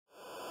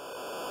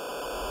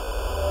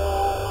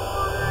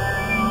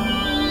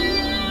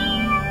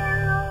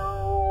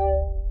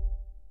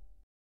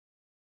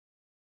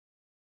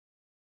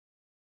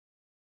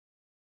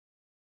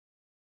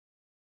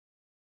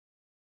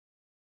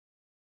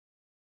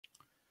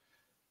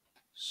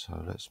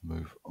So let's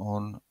move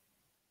on.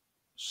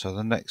 So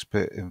the next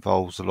bit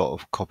involves a lot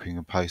of copying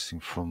and pasting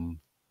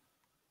from,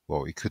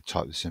 well, you could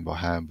type this in by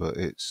hand, but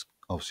it's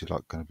obviously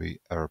like going to be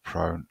error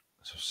prone,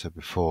 as I've said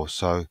before.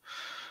 So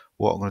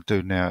what I'm going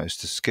to do now is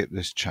to skip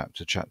this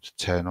chapter, chapter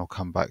 10. I'll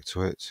come back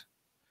to it.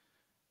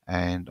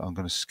 And I'm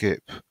going to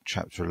skip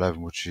chapter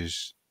 11, which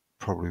is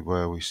probably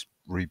where we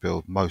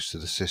rebuild most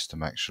of the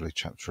system, actually,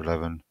 chapter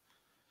 11.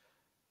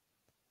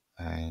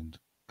 And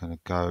I'm going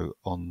to go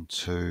on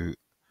to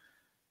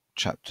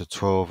chapter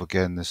 12.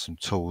 Again, there's some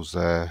tools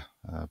there,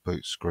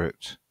 boot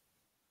script.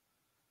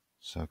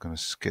 So I'm going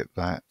to skip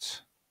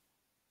that.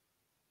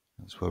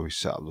 That's where we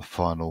set up the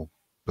final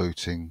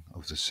booting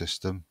of the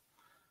system.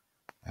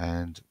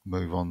 And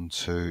move on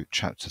to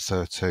chapter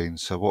 13.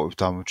 So what we've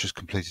done, we've just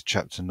completed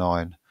chapter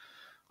 9.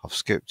 I've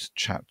skipped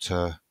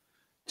chapter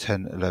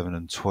 10, 11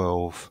 and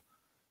 12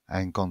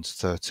 and gone to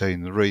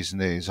 13. The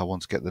reason is I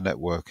want to get the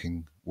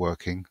networking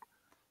working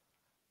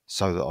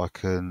so that I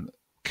can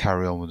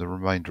carry on with the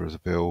remainder of the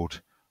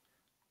build,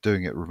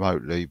 doing it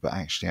remotely but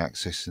actually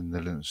accessing the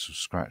Linux from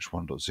scratch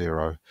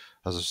 1.0.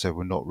 As I said,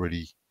 we're not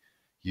really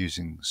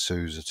using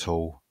SUSE at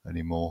all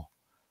anymore.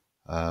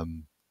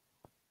 Once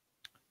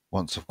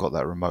I've got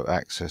that remote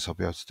access, I'll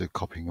be able to do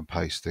copying and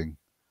pasting,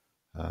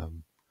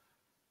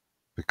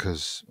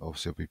 because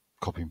obviously I'll be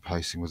copying and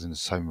pasting within the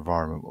same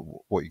environment.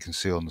 What you can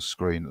see on the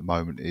screen at the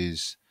moment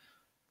is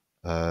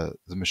the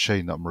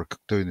machine that I'm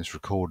doing this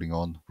recording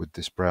on with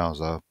this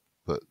browser,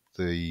 but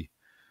the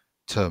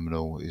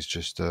terminal is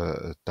just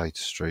a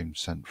data stream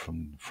sent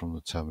from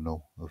the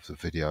terminal of the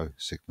video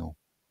signal.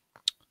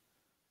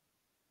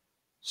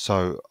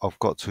 So I've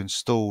got to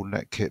install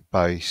Netkit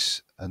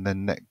Base and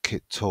then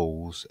Netkit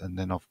Tools, and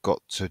then I've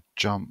got to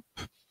jump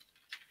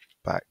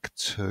back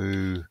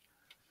to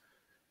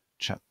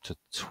chapter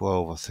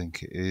 12, I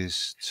think it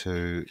is,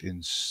 to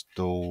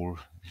install,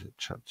 is it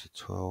chapter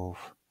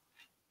 12?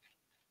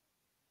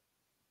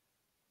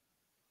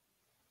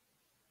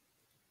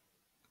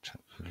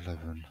 Chapter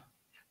 11.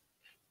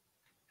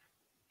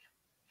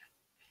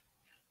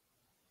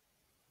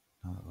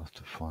 I'll have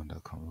to find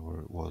out, I can't remember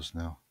where it was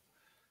now.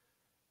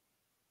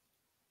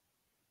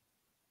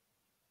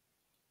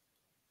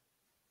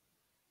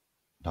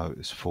 No,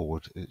 it's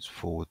forward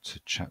to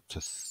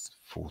chapter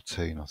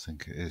 14, I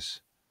think it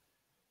is.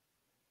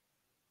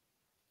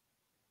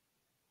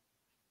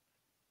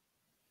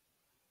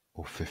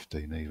 Or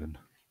 15 even.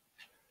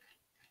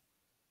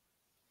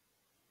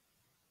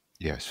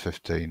 Yes,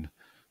 15.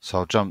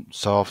 So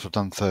so after I've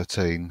done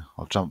 13,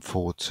 I'll jump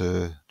forward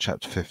to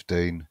chapter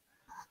 15,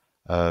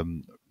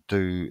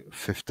 do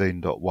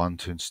 15.1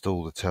 to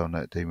install the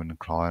telnet daemon and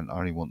client. I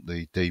only want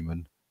the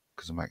daemon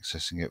because I'm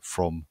accessing it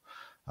from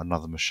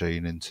another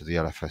machine into the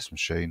LFS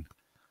machine.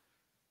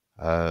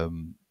 But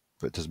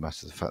it doesn't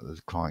matter the fact that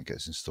the client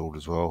gets installed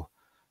as well.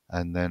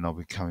 And then I'll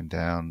be coming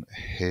down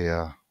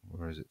here,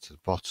 where is it, to the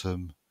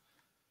bottom,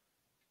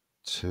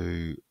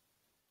 to,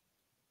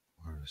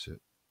 where is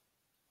it?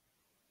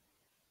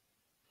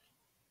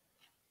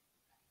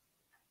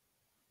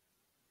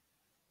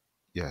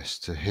 Yes,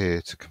 to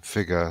here to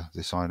configure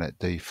this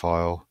inetd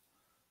file,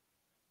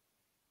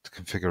 to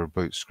configure a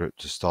boot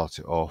script to start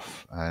it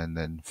off, and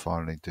then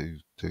finally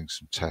doing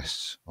some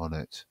tests on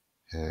it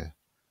here.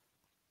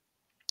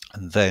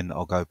 And then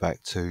I'll go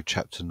back to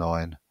chapter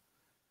 9,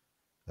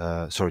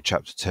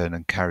 chapter 10,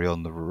 and carry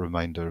on the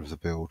remainder of the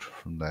build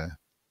from there.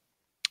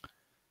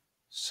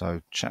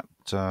 So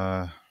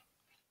chapter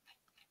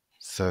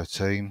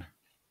 13,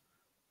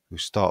 we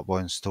start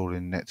by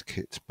installing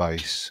Netkit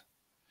Base.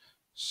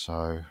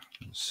 So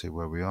let's see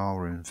where we are.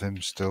 We're in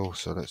Vim still,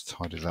 so let's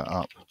tidy that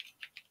up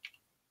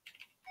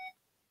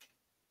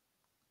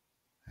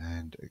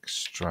and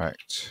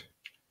extract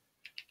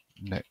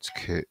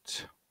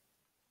Netkit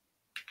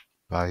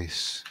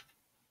Base.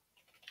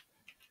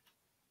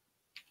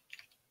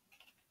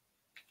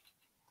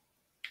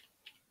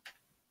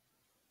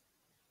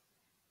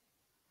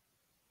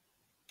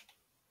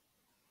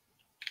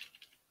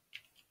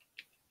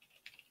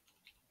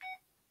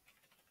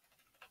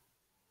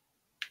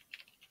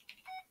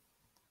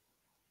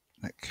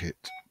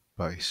 Netkit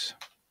Base.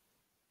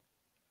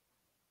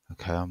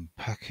 Okay,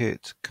 unpack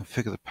it,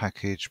 configure the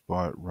package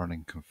by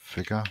running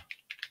configure.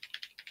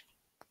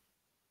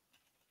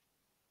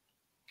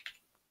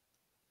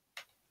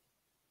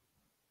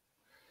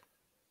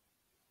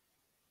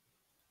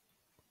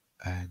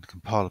 And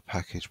compile a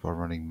package by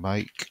running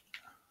make.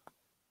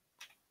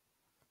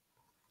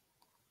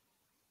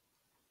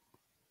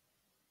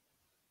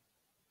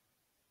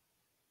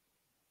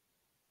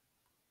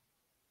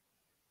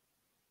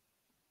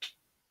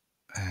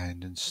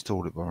 And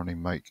install it by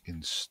running make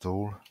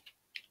install.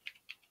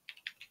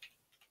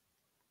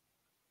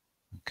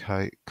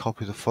 Okay,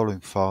 copy the following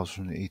files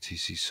from the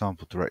etc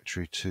sample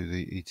directory to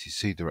the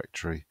etc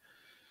directory.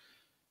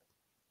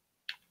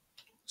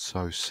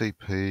 So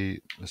cp,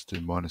 let's do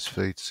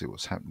 -v to see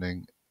what's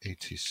happening,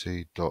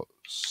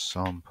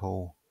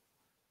 etc.sample,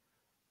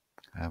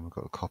 and we've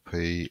got to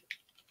copy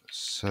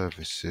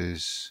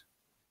services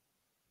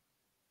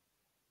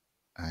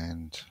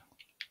and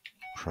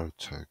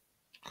protocol.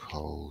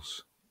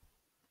 protocols,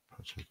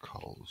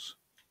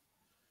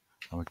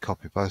 and we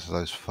copy both of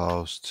those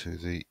files to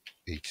the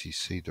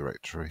etc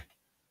directory.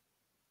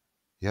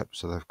 Yep,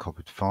 so they've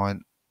copied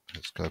fine.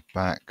 Let's go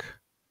back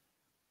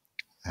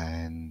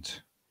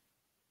and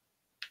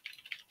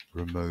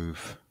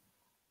remove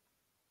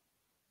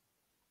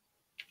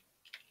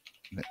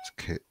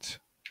netkit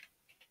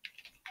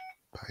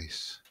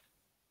base.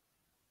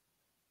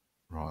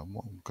 Right, and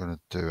what I'm going to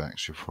do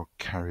actually before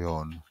I carry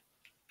on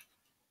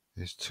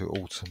is to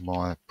alter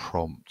my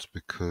prompt,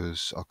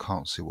 because I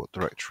can't see what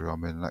directory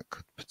I'm in. That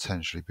could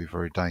potentially be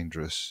very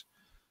dangerous.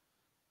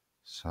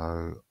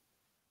 So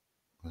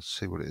let's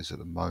see what it is at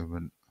the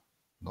moment.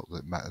 Not that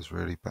it matters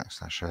really.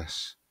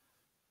 /s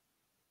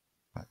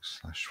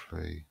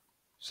 /v.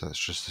 So that's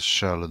just the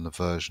shell and the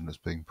version that's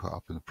being put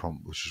up in the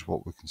prompt, which is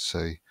what we can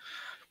see.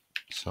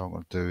 So what I'm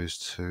going to do is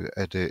to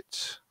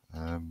edit.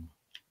 I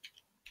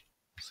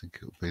think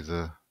it will be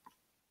the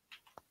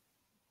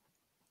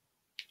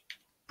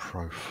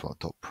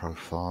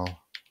profile.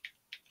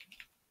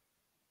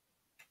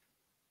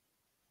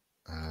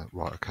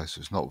 Right, okay, so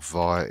it's not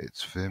vi,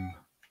 it's vim.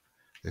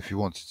 If you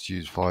wanted to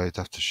use vi, you'd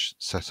have to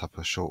set up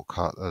a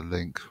shortcut, a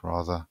link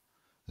rather,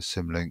 a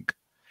symlink.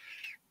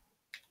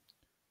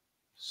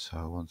 So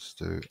I want to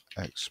do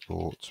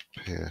export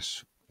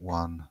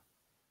ps1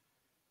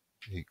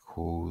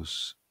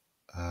 equals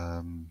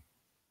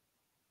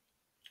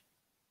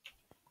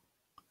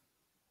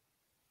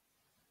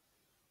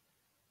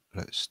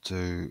let's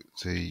do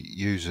the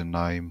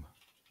username.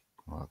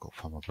 Right, I've got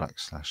to find my //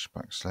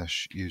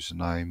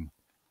 username,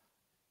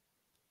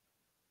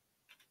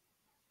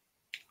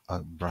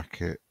 open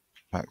bracket,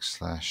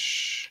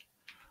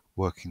 /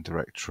 working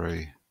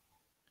directory,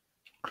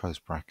 close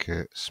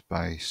bracket,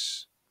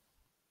 space,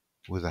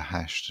 with a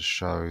hash to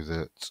show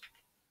that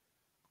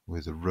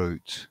we're the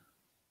root,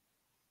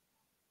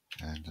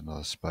 and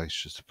another space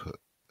just to put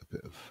a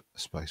bit of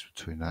space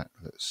between that.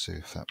 Let's see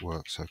if that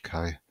works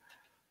okay.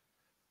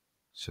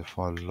 So if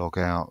I log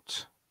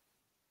out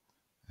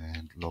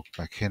and log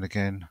back in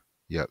again,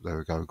 yep, there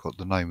we go, we've got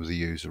the name of the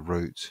user,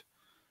 root,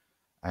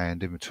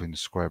 and in between the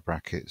square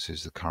brackets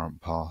is the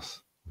current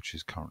path, which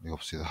is currently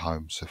obviously the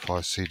home. So if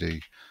I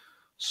cd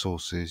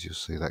sources, you'll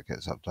see that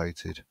gets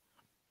updated.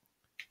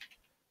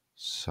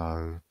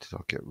 So did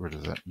I get rid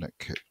of that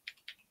netkit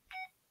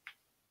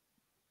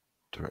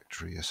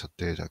directory? Yes, I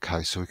did.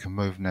 Okay, so we can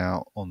move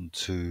now on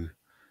to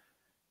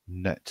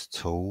net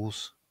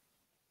tools.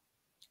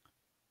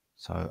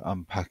 So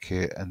unpack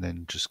it and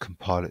then just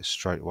compile it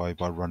straight away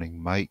by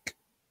running make.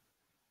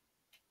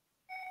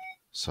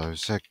 So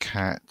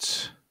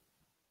zcat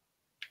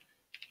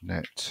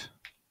net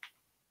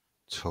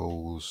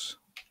tools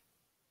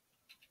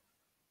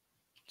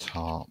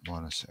tar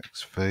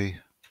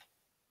 -xv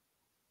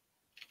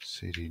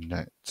cd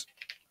net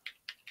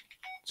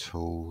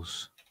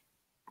tools,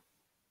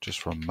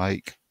 just run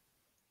make.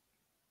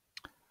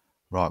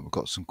 Right, we've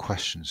got some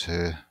questions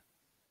here.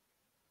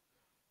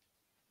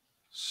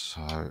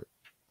 So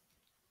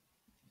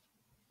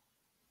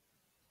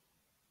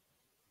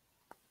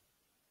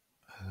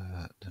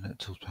the net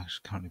tools package has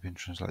currently been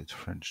translated to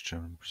French,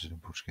 German, Brazilian,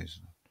 Portuguese.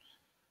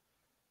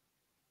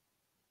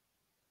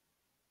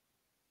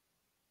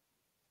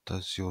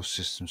 Does your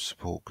system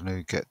support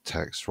GNU get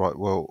text? Right,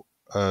 well,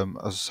 as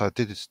I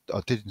said,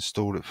 I did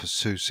install it for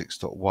SU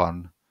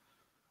 6.1,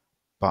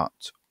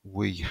 but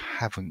we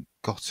haven't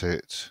got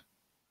it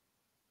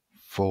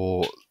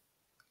for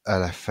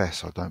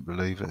LFS, I don't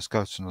believe. Let's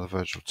go to another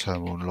virtual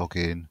terminal and log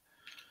in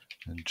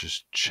and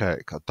just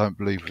check. I don't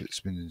believe it's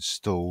been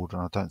installed,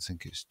 and I don't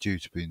think it's due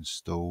to be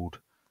installed.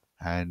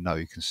 And no,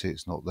 you can see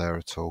it's not there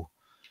at all.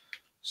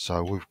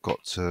 So we've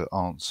got to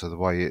answer the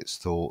way it's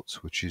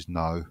thought, which is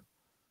no.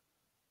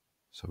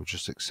 So we'll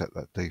just accept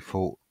that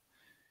default.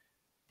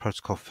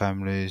 Protocol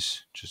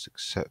families, just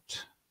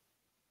accept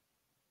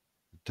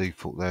the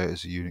default there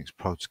is a Unix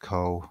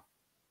protocol.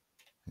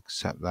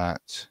 Accept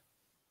that.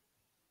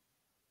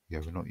 Yeah,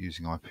 we're not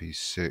using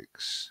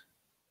IP6.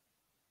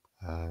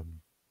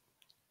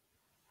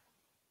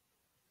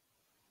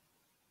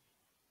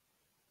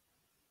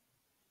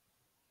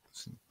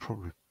 It's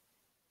probably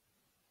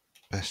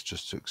best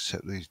just to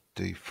accept these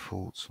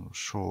defaults. I'm not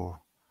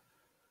sure.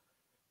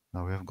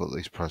 No, we haven't got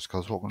these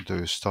protocols. What I'm going to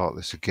do is start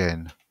this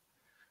again.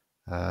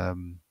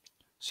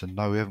 So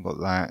no, we haven't got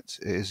that.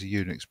 It is a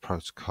Unix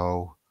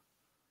protocol.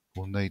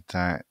 We'll need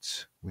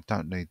that. We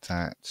don't need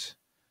that.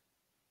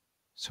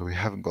 So we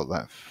haven't got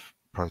that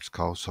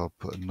protocol, so I'll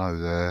put a no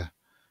there.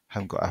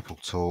 Haven't got Apple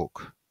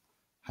Talk.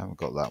 Haven't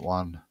got that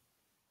one.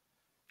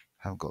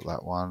 Haven't got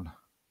that one.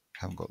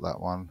 Haven't got that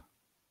one.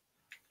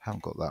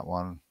 Haven't got that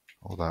one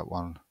or that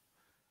one.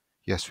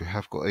 Yes, we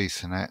have got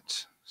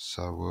Ethernet,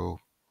 so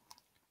we'll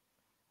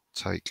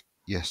take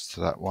yes to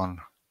that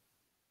one.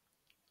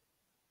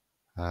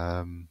 Did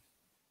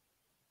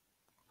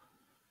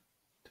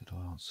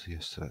I answer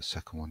yes to that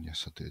second one?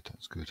 Yes, I did.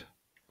 That's good.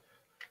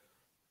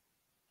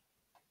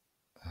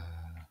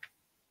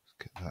 Let's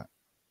get that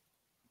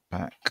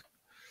back.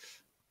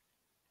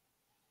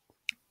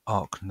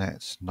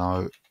 ArcNet,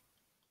 no.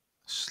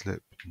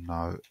 Slip,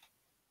 no.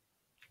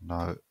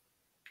 no,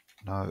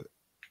 no,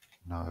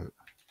 no,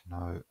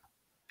 no,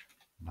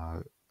 no,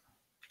 no,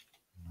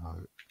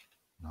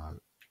 no,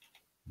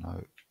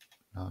 no,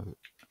 no,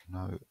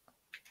 no.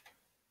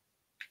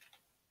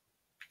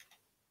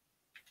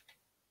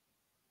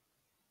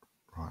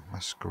 Right,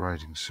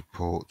 masquerading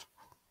support.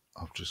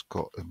 I've just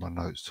got in my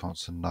notes to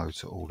answer no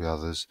to all the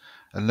others.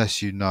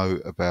 Unless you know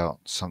about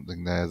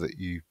something there that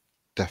you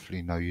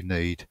definitely know you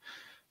need,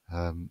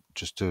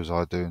 just do as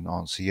I do and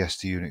answer yes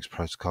to Unix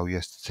protocol,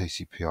 yes to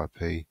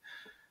TCP/IP,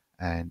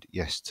 and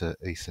yes to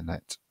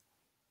Ethernet.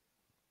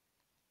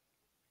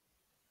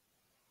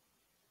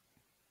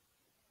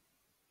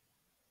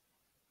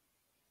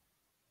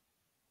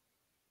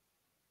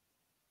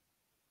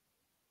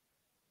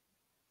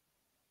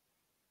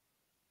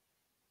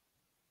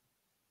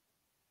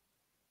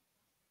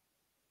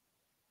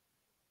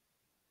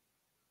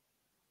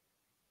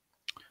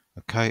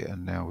 Okay,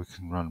 and now we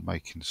can run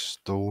make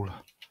install,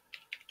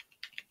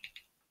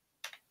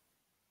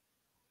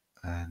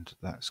 and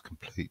that's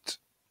complete.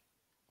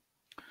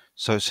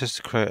 So it says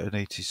to create an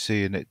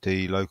etc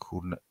initd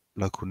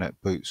local net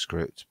boot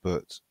script,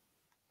 but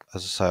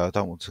as I say, I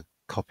don't want to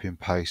copy and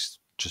paste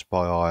just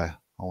by eye.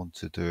 I want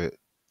to do it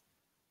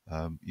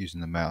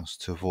using the mouse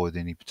to avoid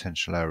any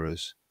potential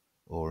errors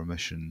or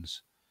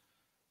omissions.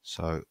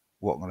 So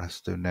what I'm going to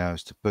have to do now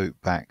is to boot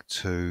back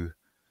to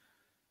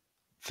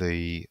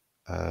the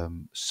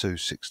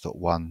SUSE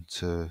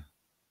 6.1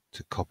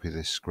 to copy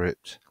this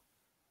script.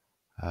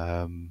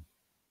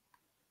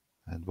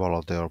 And while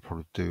I do, I'll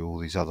probably do all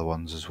these other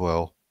ones as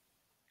well,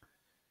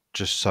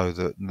 just so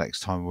that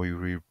next time we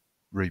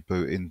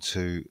reboot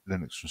into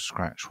Linux from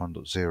scratch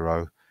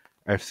 1.0,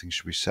 everything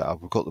should be set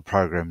up. We've got the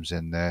programs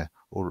in there.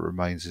 All that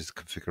remains is the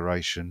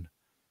configuration,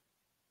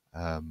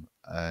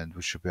 and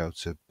we should be able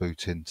to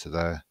boot into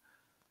there.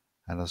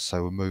 And as I say,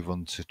 we'll move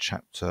on to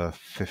chapter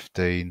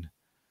 15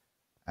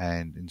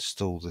 and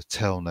install the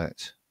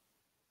telnet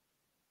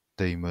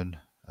daemon.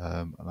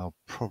 And I'll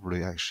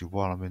probably actually,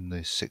 while I'm in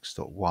the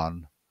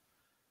 6.1,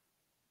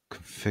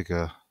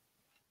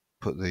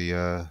 put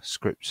the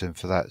scripts in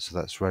for that, so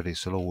that's ready.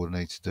 So all we'll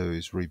need to do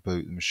is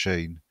reboot the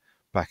machine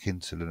back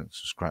into Linux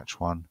from scratch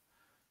 1,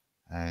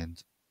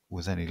 and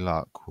with any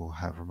luck we'll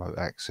have remote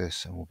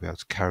access and we'll be able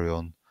to carry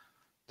on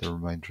the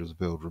remainder of the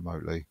build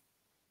remotely.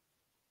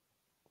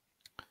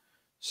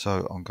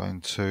 So I'm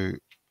going to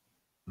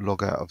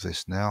log out of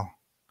this now.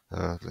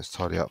 Let's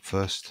tidy up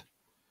first.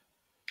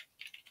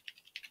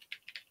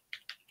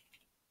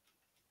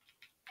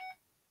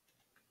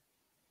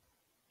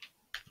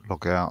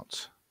 Log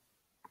out,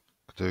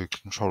 do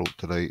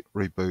Control-Alt-Delete,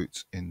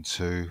 reboot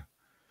into...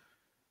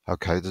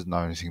 Okay, it doesn't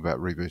know anything about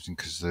rebooting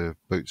because the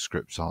boot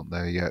scripts aren't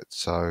there yet,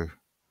 so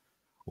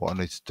what I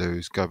need to do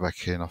is go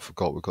back in. I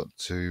forgot we've got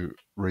to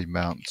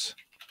remount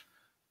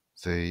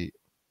the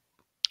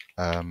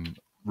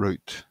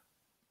root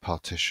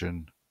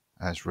partition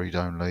as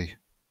read-only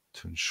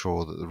to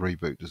ensure that the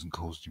reboot doesn't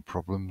cause any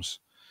problems.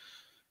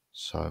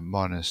 So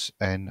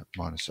 -n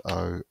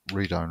 -o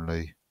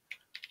read-only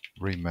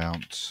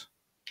remount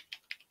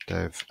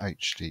dev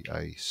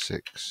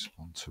HDA6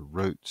 onto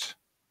root.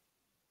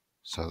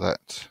 So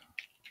that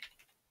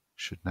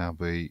should now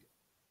be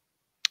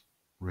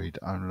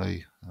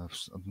read-only.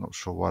 I'm not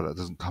sure why that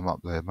doesn't come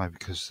up there. Maybe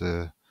because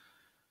the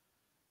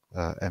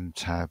M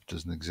tab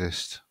doesn't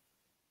exist.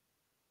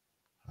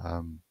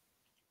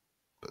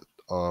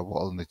 But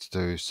what I'll need to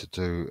do is to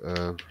do,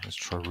 let's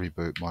try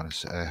reboot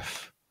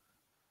 -F,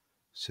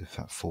 see if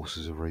that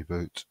forces a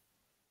reboot.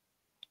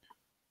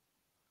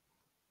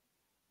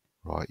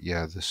 Right,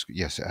 yeah,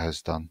 yes, it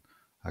has done.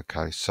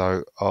 Okay,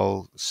 so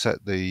I'll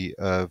set the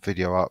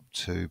video up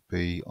to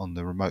be on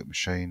the remote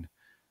machine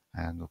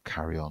and we'll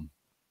carry on.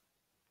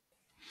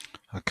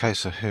 Okay,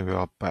 so here we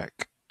are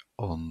back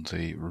on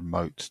the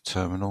remote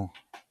terminal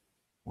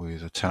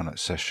with a telnet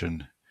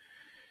session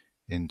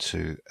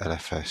into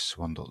LFS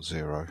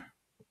 1.0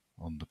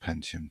 on the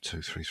Pentium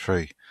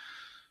 233.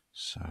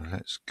 So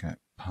let's get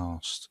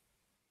past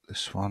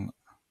this one.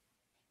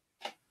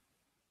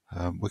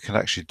 We can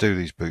actually do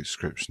these boot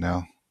scripts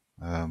now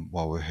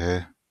while we're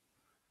here.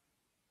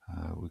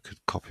 We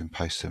could copy and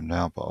paste them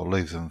now, but I'll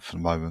leave them for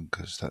the moment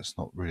because that's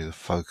not really the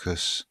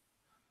focus.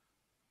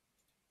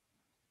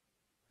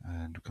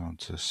 And we're going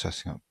to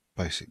setting up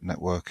basic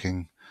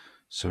networking.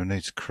 So we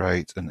need to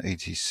create an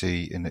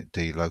etc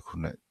initd local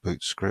net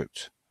boot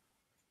script.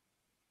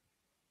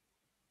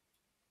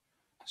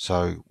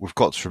 So we've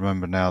got to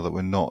remember now that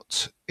we're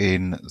not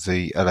in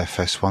the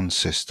LFS1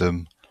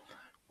 system.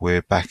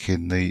 We're back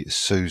in the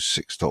SUSE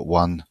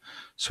 6.1.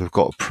 So we've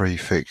got to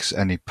prefix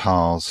any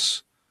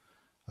paths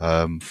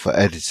for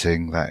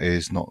editing, that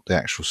is, not the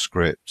actual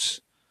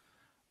scripts,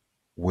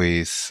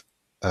 with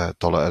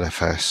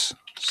 $LFS.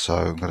 So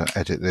I'm going to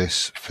edit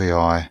this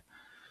vi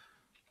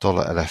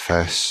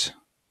 $LFS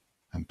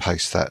and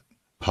paste that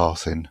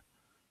path in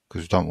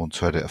because we don't want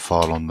to edit a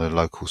file on the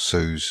local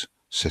SUSE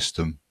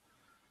system,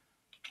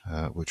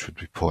 which would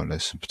be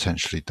pointless and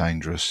potentially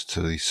dangerous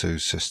to the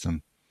SUSE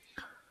system.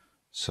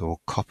 So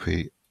we'll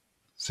copy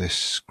this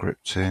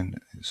script in.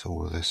 It's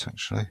all of this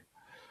actually.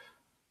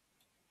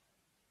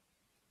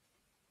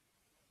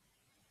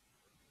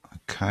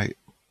 Okay,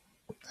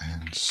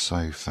 and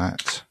save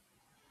that.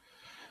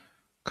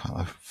 Cut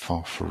that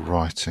file for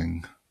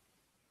writing.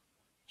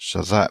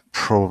 So that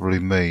probably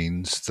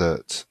means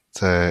that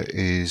there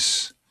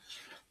is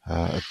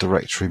a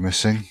directory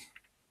missing,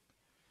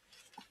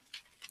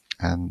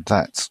 and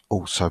that's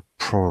also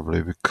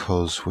probably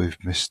because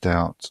we've missed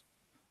out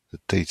the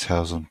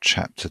details on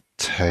chapter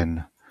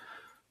 10.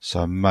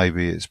 So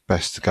maybe it's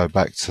best to go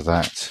back to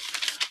that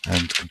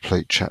and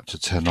complete chapter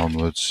 10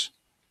 onwards.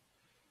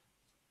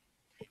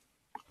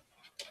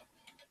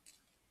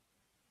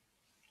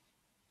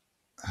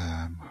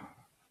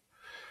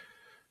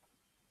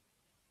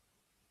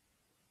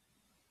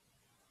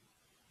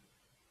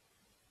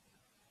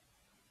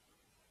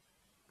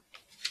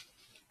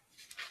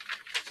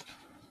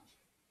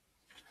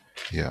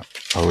 Yeah.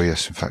 Oh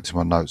yes, in fact in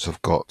my notes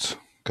I've got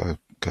go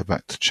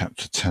back to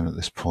chapter 10 at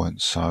this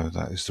point, so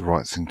that is the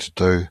right thing to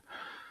do.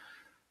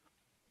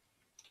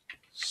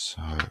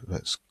 So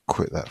let's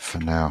quit that for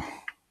now.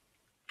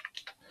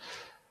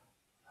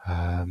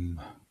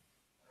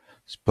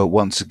 But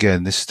once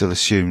again, this still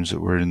assumes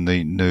that we're in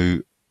the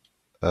new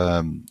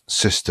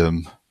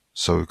system,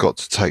 so we've got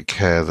to take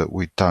care that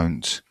we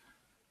don't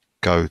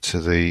go to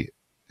the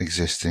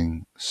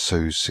existing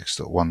SUSE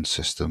 6.1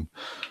 system.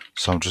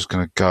 So I'm just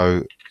going to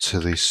go to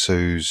the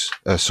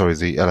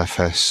the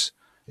LFS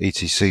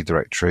etc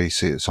directory.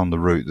 See, it's on the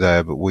root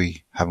there, but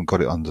we haven't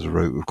got it under the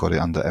root. We've got it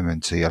under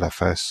MNT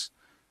LFS,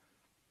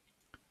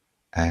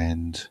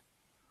 and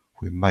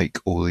we make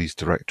all these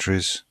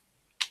directories.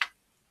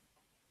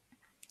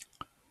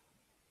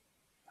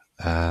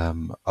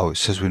 It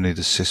says we need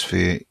a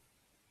sysv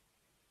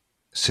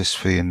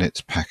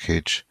init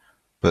package,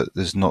 but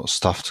there's not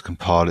stuff to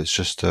compile. It's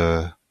just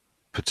a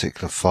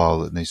particular file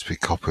that needs to be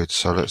copied.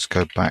 So let's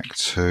go back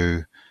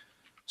to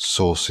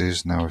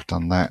sources. Now we've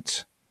done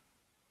that.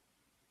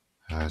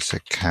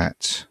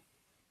 Cat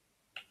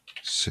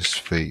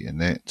sysv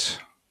init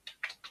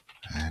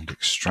and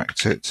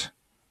extract it.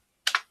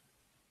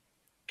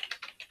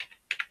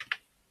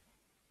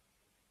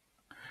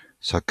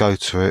 So go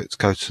to it,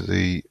 go to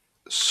the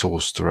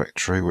source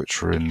directory,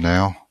 which we're in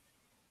now.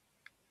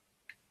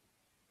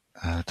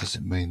 Does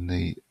it mean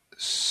the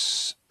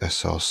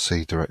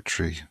src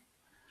directory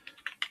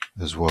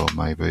as well,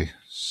 maybe?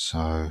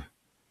 So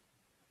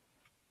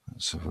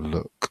let's have a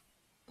look.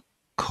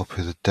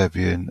 Copy the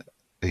Debian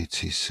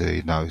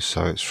etc. No,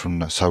 so it's from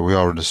that. So we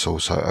are in the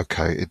source. So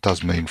okay, it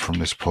does mean from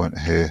this point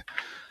here.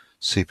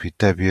 cp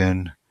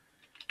Debian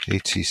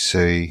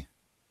etc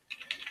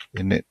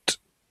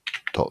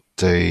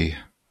init.d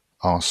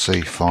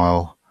rc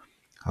file,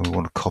 and we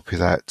want to copy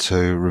that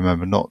to,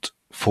 remember, not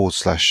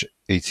 /etc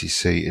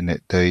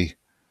initd,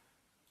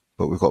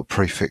 but we've got to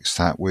prefix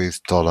that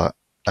with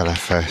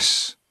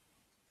 $lfs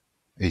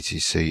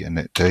etc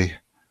initd.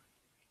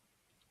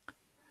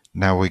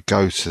 Now we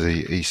go to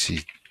the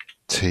ect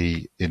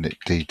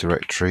initd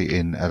directory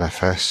in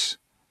LFS,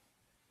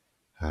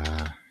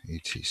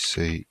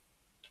 etc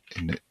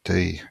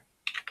initd.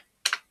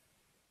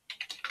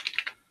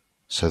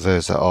 So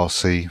there's that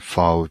RC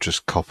file we've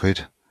just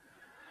copied,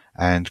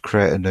 and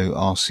create a new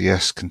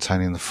RCS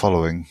containing the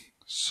following.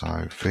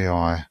 So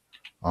vi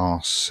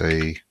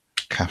rc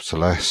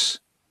capital S,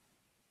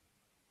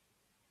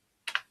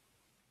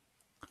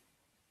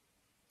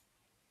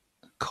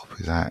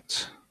 copy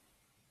that,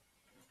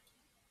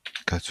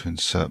 go to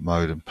insert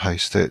mode and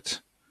paste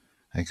it.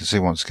 And you can see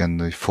once again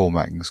the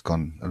formatting's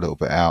gone a little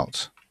bit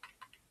out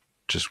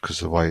just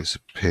because of the way it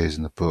appears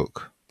in the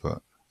book,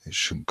 but it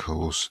shouldn't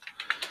cause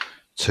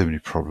too many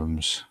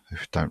problems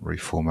if you don't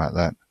reformat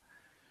that.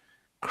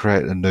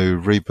 Create a new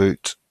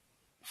reboot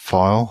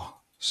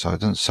file. So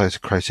it doesn't say to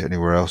create it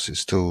anywhere else, it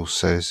still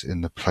says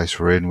in the place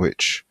we're in,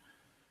 which,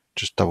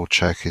 just double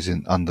check, is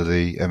in under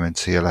the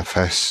MNT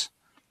LFS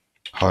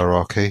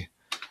hierarchy.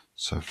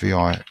 So vi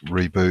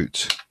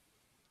reboot,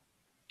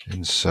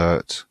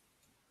 insert,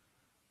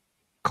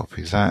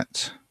 copy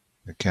that.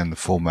 Again, the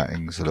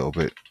formatting's a little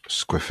bit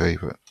squiffy,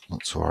 but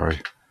not to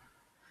worry.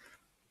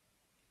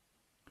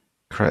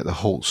 Create the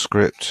halt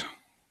script.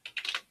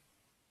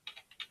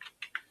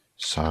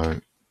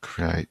 So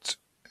create,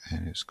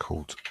 and it's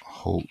called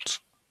halt,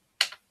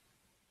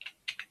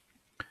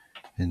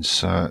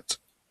 insert,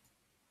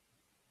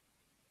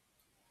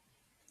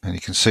 and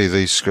you can see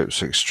these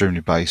scripts are extremely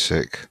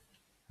basic,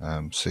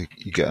 so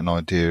you get an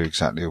idea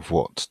exactly of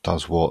what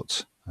does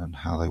what and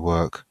how they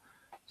work.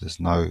 There's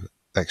no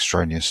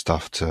extraneous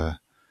stuff to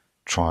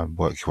try and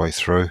work your way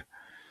through.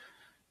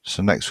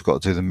 So next we've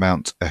got to do the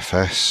mount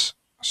fs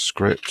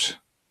script.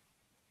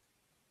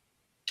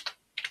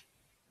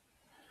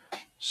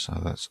 So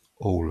that's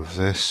all of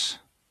this.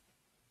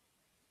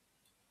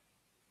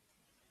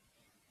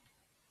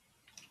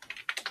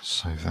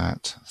 Save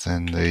that.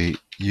 Then the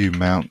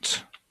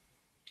umount.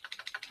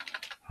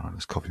 Right,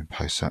 let's copy and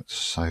paste that to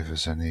save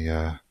us any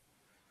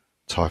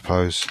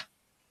typos.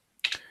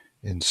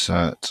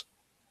 Insert.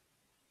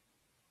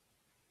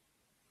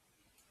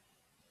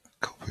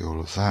 Copy all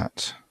of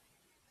that.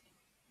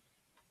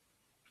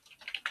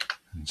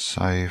 And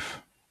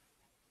save.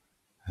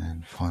 And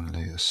And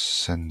finally a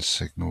send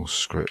signal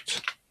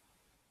script.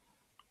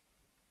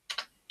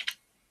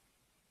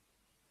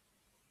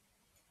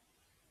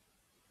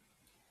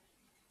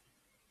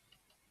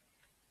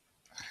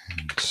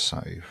 And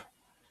save.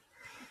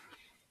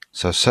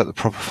 So set the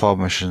proper file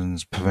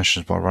permissions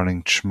by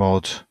running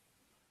chmod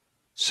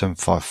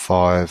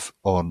 755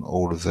 on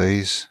all of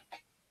these.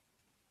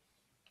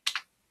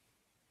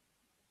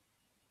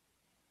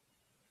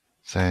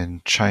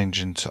 Then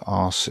change into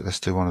RC.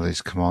 Let's do one of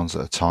these commands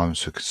at a time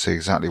so we can see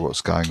exactly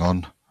what's going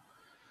on.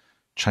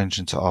 Change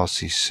into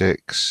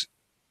RC6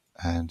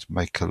 and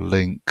make a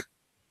link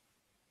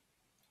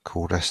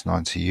called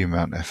S90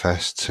 umount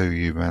FS to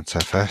umount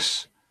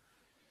FS.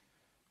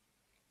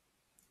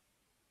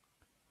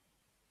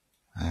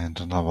 And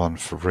another one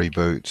for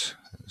reboot.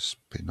 It'd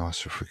be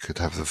nicer if we could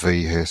have the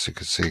V here so we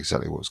could see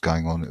exactly what's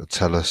going on. It'll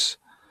tell us.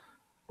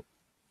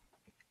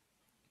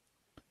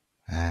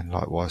 And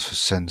likewise for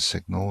send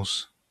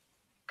signals.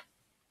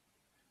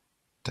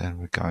 Then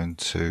we're going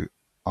to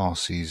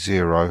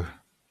rc0.d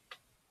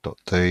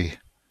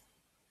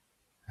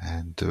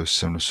and do a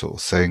similar sort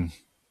of thing.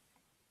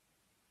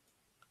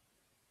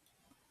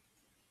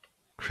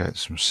 Create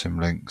some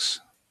symlinks.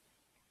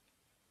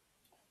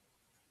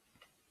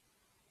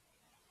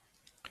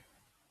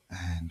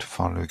 And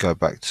finally we go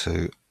back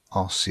to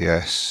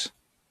RCS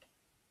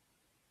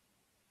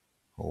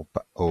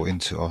or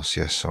into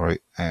RCS, sorry,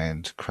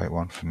 and create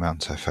one for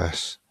mount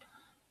FS.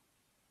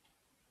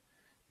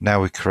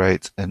 Now we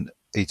create an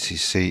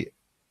etc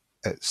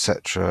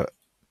etc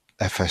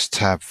fs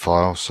tab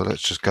file. So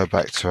let's just go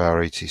back to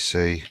our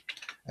etc,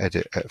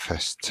 edit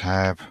fs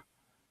tab,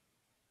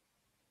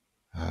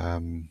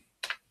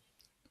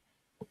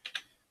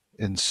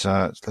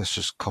 insert. Let's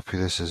just copy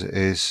this as it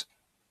is,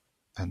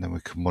 and then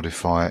we can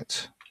modify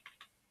it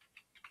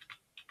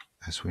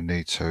as we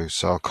need to.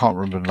 So I can't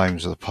remember the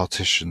names of the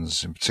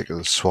partitions, in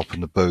particular the swap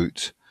and the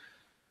boot.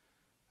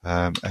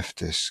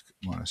 fdisk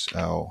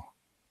 -l.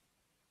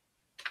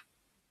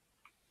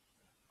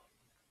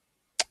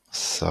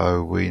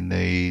 So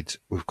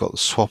we've got the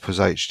swap as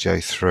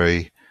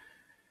HDA3,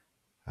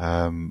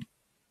 and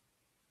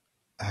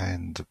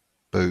the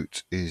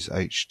boot is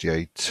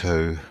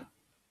HDA2.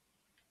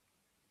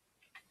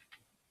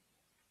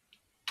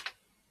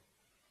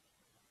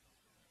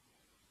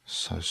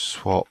 So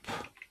swap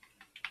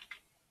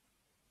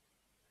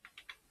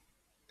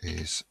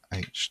is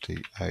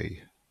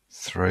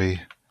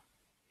HDA3.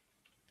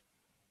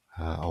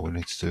 We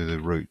need to do the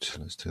root.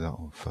 Let's do that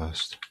one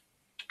first.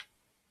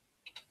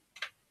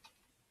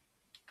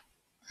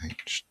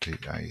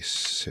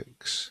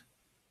 HDA6.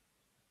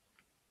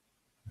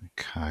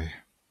 Okay.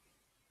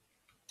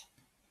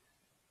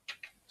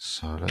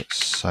 So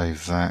let's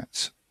save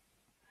that.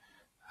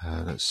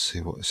 Let's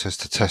see what it says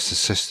to test the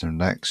system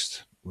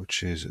next,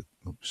 which is a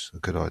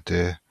good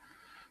idea.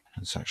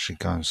 Let's actually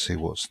go and see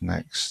what's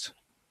next.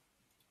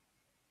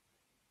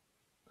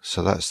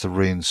 So that's the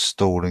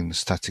reinstalling the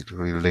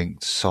statically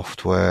linked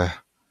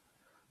software,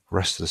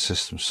 rest of the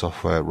system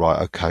software. Right,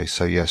 okay,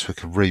 so yes, we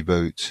can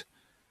reboot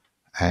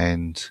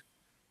and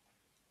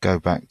go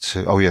back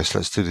to, oh yes,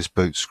 let's do this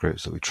boot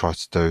script that we tried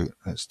to do.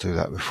 Let's do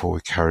that before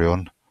we carry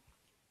on.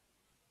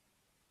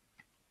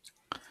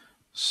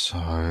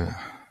 So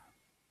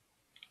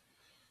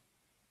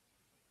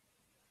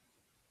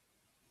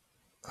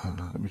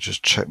let me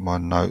just check my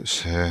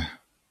notes here.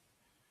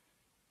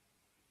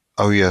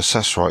 Oh yes,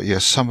 that's right.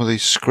 Yes, some of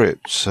these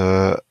scripts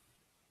are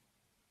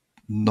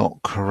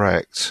not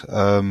correct.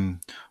 I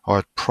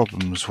had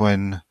problems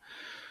when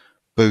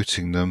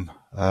booting them,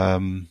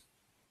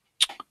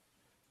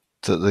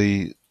 that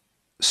the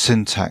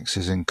syntax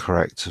is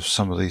incorrect of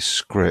some of these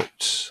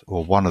scripts,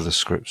 or one of the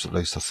scripts at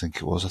least. I think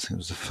it was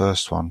the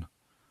first one.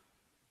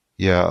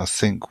 Yeah, I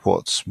think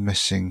what's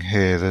missing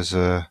here,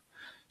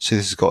 see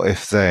this has got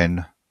if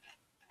then.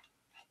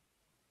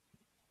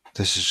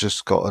 This has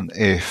just got an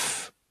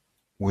if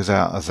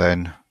without a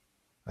then,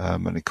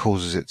 and it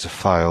causes it to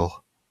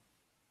fail.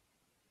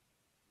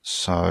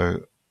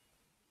 So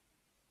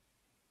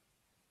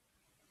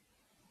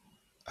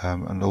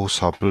and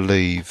also I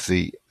believe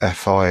the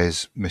FI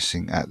is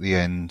missing at the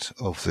end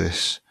of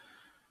this.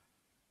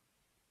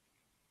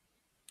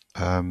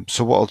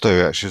 So what I'll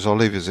do actually is I'll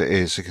leave it as it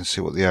is so you can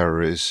see what the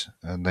error is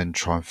and then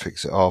try and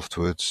fix it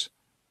afterwards.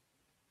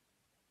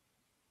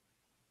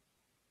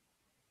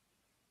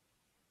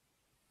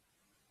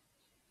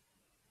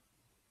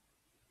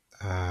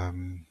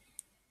 Um,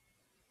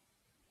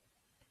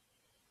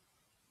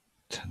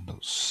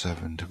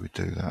 10.7, did we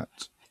do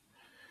that?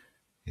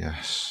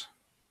 Yes.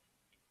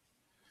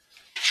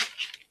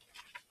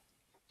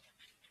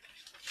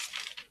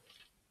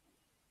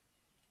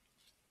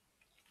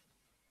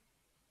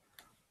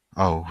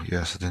 Oh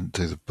yes, I didn't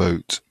do the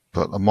boot,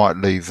 but I might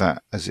leave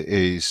that as it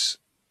is.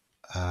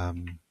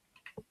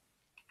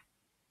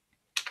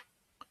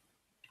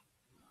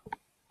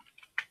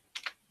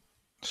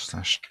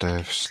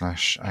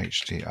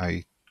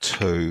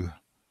 /dev/HDA2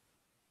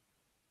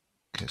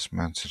 gets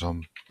mounted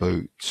on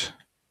boot,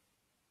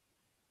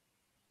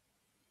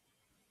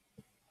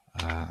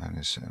 and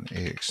it's an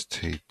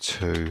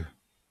ext2.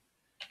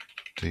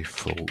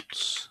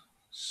 defaults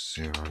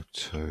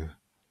 02.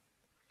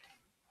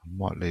 I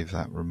might leave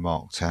that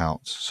remarked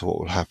out. So what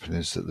will happen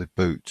is that the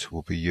boot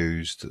will be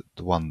used,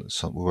 the one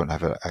that's on, we won't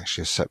have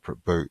actually a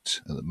separate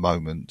boot at the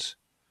moment.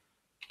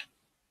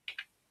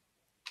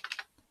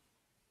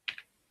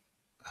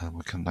 And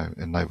we can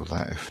enable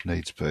that if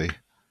needs be.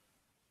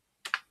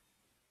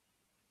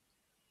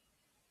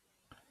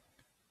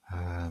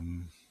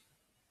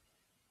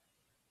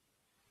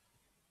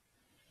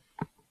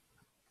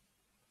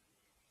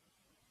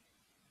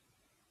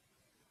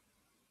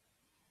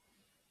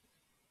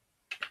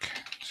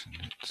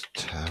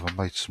 Tab. I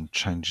made some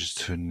changes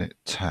to init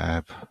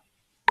tab.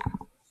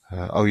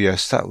 Oh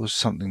yes, that was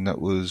something that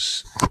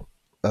was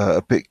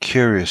a bit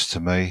curious to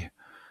me.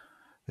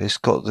 It's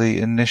got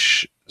the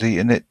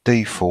init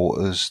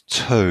default as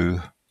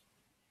 2,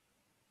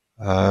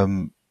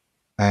 and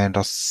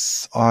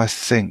I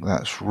think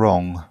that's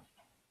wrong.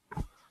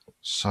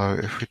 So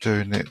if we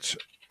do init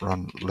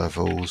run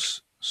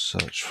levels,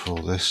 search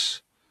for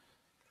this.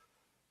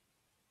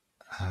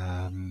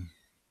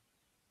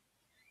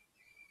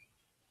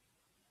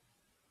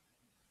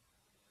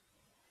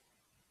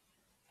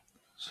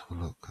 Let's have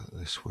a look at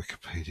this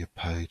Wikipedia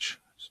page.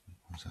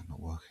 Why is that not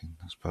working?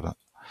 That's better.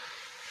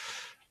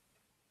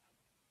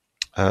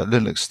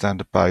 Linux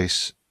standard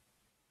base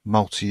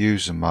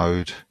multi-user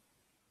mode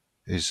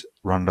is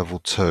run level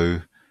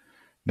 2.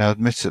 Now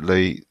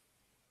admittedly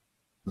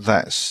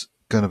that's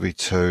going to be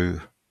 2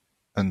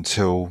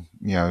 until,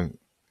 you know,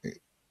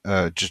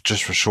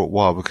 just for a short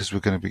while, because we're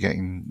going to be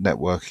getting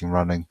networking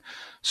running.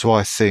 So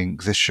I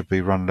think this should be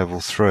run level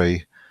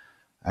 3,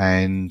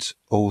 and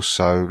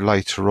also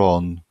later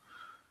on,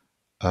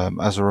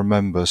 as I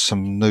remember,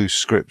 some new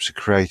scripts are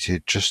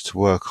created just to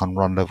work on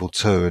run level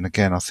 2, and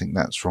again I think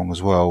that's wrong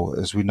as well,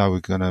 as we know we're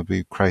going to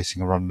be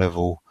creating a run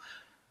level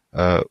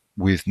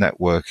with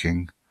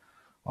networking.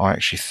 I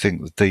actually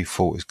think the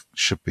default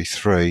should be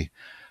 3.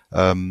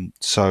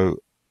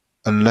 So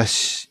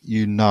unless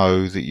you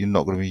know that you're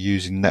not going to be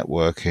using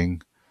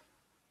networking,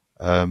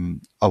 I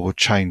would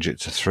change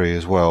it to 3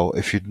 as well.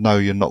 If you know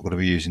you're not going to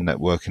be using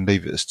networking,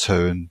 leave it as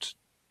 2 and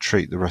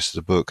treat the rest of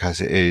the book as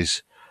it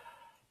is.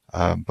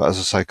 But as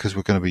I say, because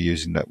we're going to be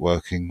using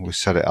networking, we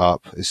set it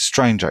up. It's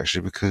strange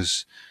actually,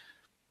 because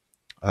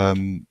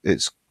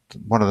it's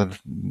one of the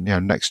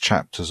next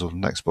chapters, or the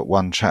next but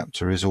one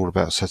chapter, is all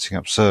about setting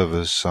up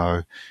servers.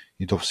 So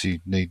you'd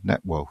obviously need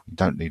you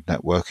don't need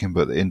networking,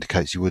 but it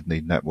indicates you would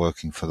need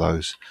networking for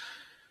those.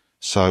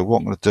 So what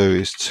I'm going to do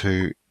is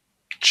to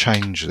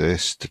change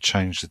this, to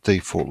change the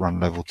default run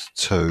level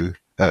to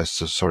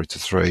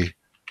 3.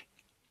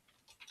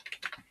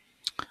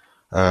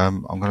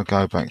 I'm going to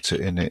go back to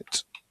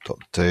init.d.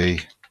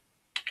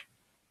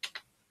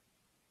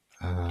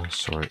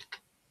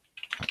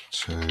 Back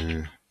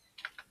to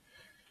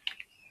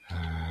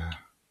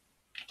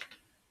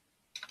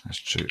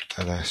let's do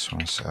ls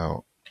when I set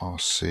out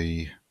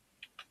rc2.d.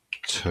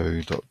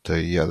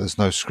 Yeah, there's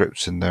no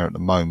scripts in there at the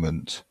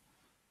moment,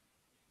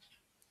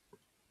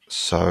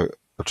 so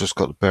I've just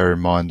got to bear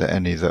in mind that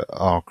any that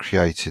are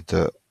created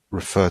that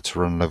refer to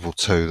run level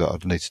 2, that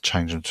I'd need to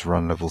change them to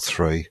run level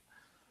 3.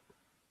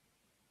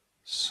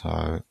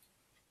 So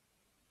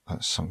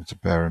that's something to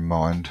bear in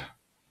mind.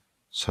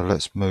 So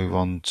let's move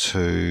on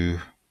to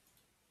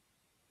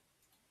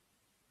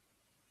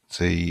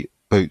the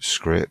boot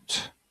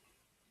script.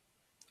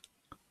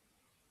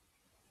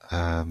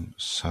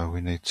 So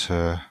we need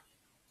to,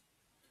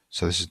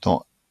 so this is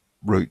not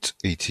root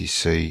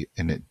etc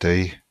init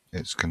d,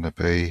 it's going to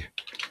be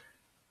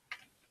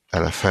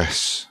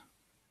lfs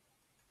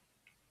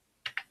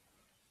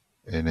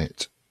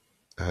init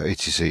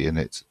etc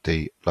init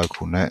d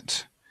local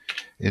net,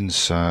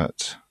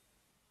 insert,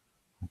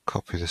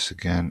 copy this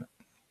again.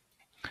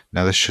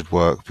 Now this should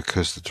work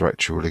because the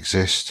directory will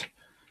exist.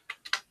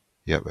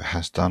 Yep, it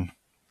has done.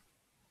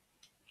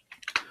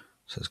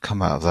 So let's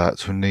come out of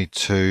that. We need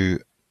to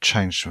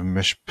change some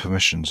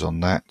permissions on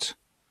that.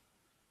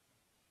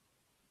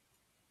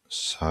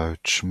 So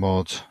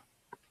chmod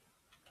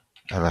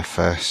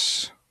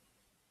lfs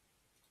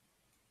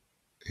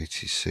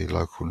etc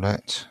local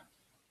net,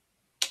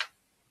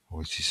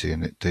 or etc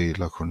init d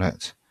local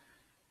net,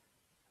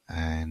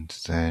 and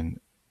then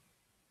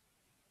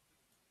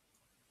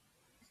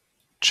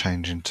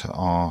change into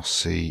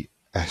rcs.d.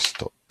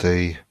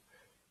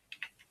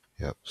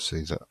 Yep,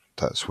 see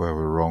that's where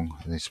we're wrong.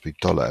 It needs to be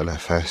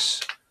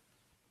 $lfs,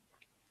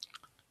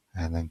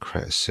 and then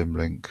create a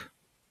symlink.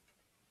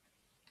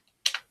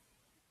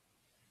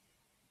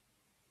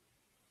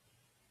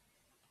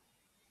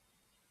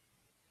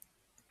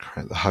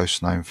 Create the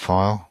hostname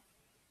file.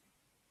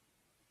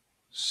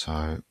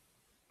 So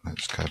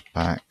let's go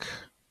back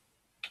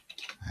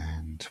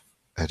and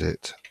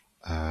edit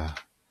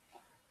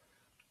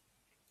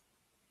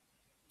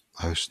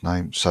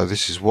hostname. So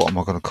this is what am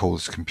I going to call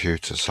this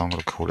computer? So I'm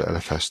going to call it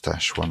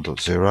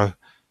lfs-1.0.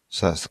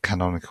 So that's the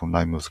canonical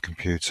name of the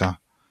computer.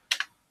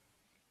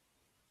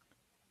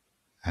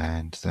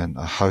 And then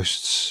a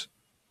hosts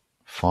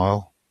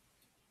file.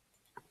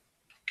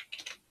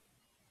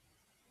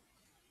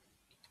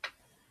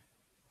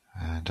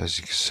 And as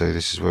you can see,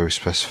 this is where we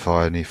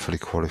specify any fully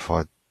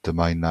qualified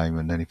domain name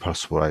and any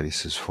possible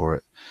aliases for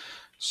it.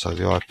 So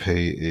the IP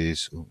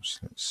is,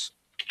 let's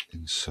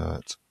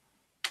insert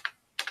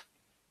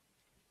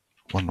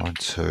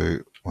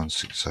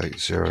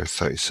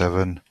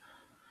 192.168.0.37.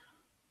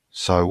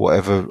 So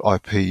whatever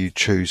IP you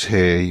choose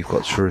here, you've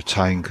got to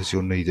retain because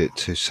you'll need it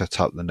to set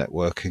up the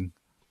networking.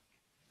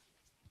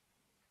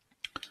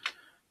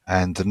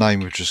 And the name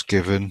we've just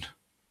given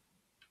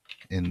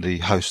in the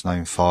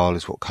hostname file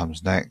is what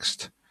comes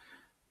next.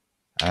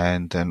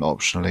 And then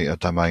optionally a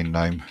domain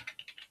name.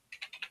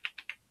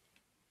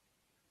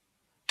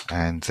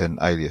 And then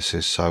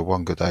aliases. So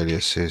one good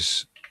alias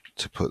is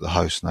to put the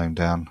host name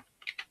down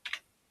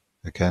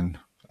again,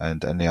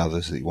 and any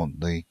others that you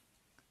want the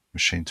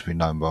machine to be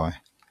known by.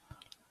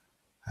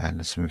 And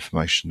there's some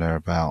information there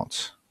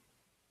about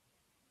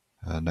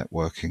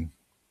networking.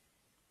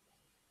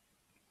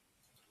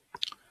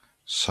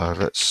 So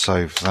let's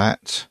save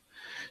that.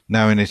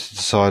 Now we need to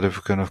decide if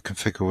we're going to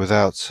configure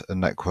without a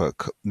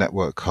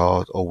network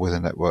card or with a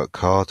network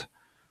card.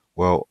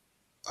 Well,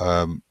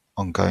 I'm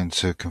going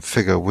to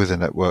configure with a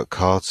network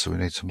card, so we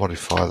need to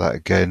modify that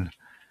again.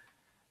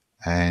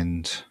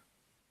 And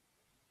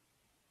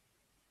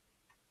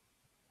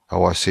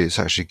oh, I see, it's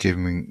actually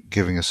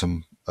giving us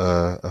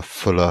a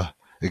fuller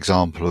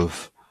example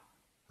of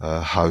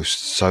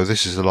hosts. So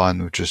this is the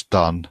line we've just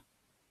done.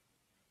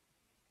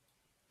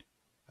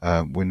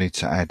 We need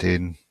to add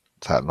in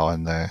that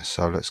line there.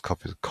 So let's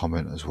copy the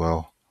comment as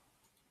well.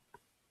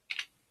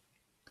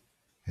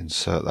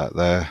 Insert that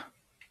there.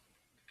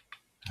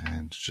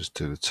 And just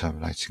do the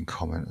terminating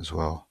comment as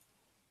well.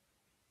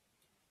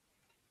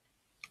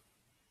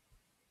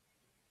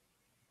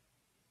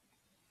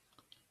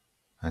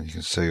 And you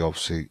can see,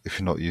 obviously, if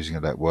you're not using a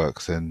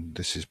network, then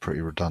this is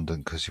pretty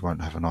redundant because you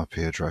won't have an IP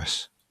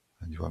address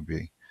and you won't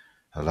be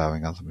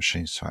allowing other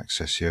machines to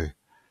access you.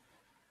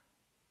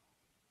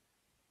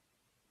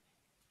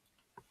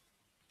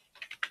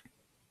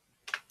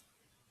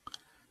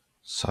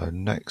 So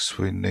next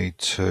we need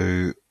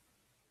to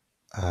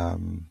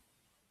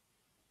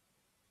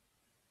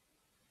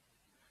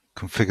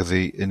configure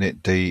the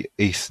initd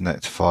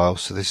Ethernet file.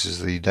 So this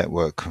is the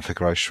network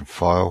configuration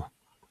file.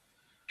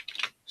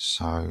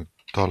 So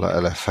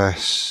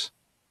 $LFS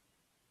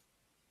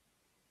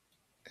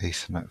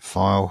Ethernet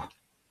file.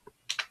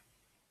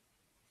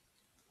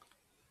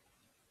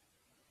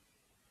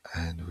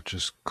 And we'll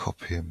just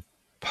copy and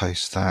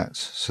paste that.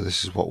 So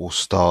this is what will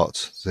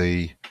start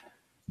the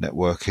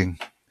networking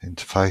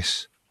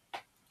interface.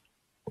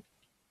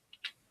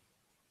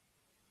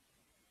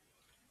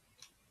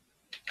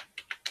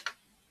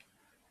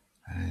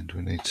 And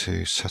we need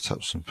to set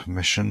up some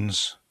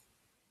permissions.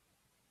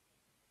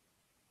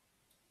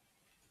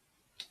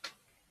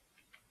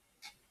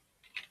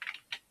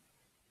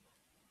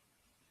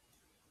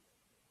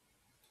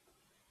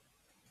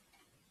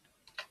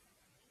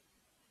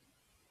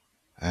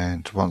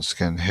 And once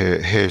again,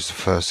 here's the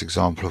first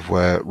example of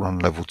where run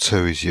level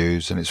 2 is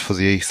used, and it's for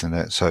the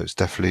Ethernet, so it's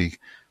definitely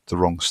the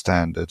wrong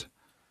standard.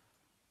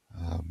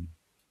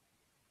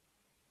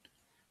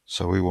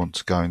 So we want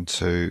to go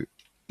into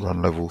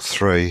run level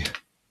 3.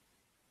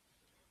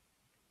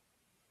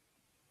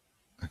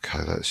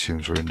 Okay, that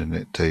assumes we're in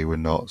initd, we're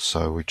not,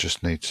 so we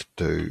just need to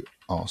do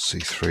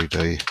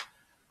rc3d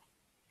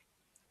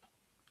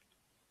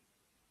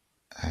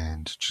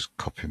and just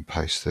copy and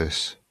paste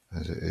this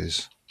as it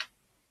is.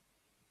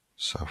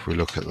 So if we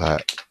look at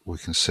that, we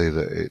can see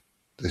that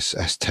this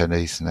S10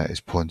 Ethernet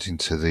is pointing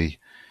to the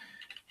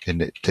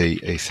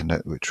initd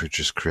Ethernet which we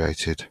just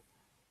created.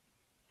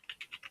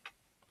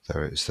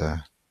 There it is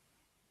there.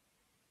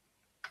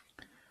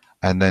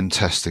 And then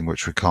testing,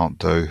 which we can't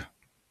do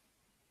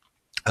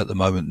at the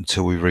moment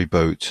until we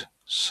reboot.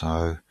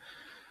 So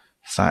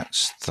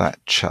that's that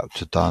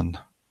chapter done,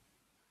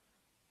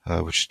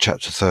 which is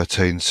chapter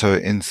 13. So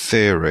in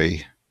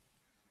theory,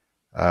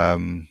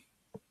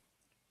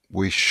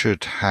 we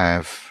should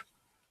have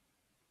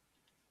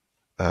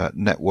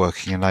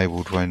networking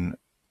enabled when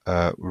we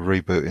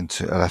reboot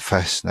into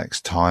LFS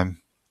next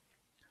time.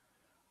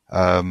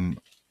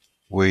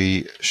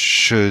 We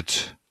should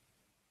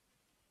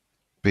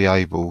be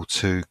able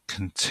to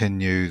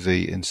continue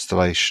the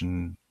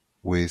installation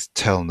with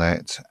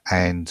telnet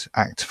and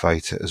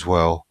activate it as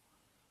well,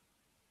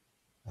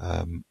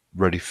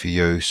 ready for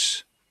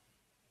use.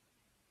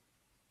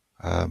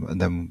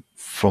 And then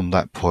from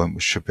that point,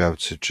 we should be able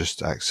to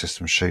just access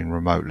the machine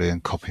remotely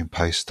and copy and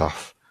paste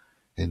stuff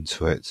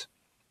into it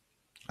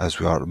as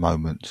we are at the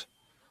moment.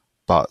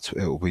 But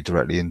it will be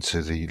directly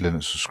into the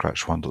Linux from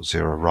Scratch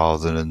 1.0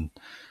 rather than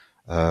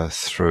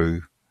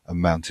through a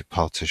mounted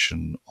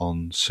partition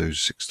on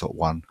SUSE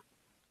 6.1.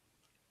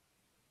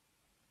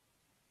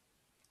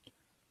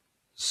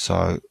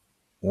 So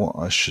what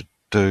I should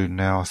do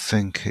now, I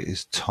think it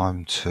is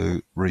time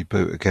to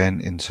reboot again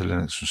into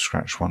Linux from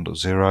Scratch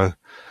 1.0.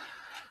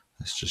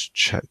 Let's just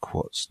check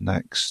what's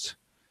next.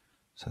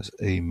 So there's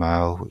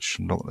email, which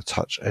I'm not going to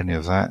touch any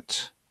of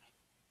that.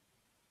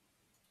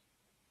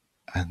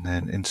 And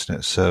then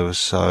internet server.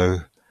 So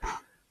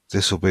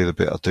this will be the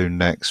bit I do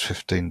next,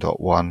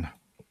 15.1.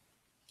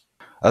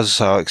 As I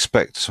say, I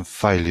expect some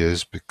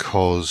failures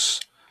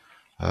because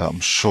I'm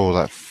sure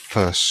that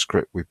first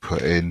script we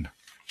put in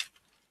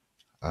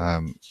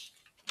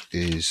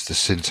is the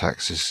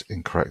syntax is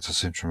incorrect. I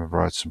seem to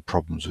remember I had some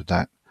problems with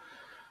that,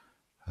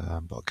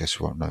 but I guess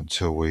we won't know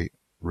until we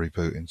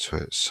reboot into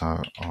it.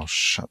 So I'll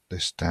shut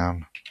this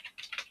down.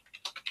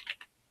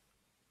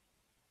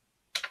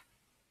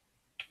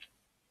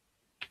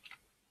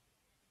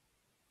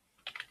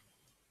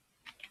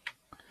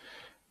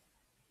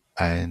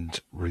 And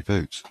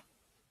reboot.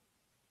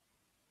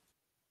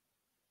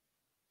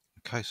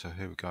 Okay, so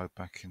here we go,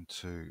 back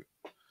into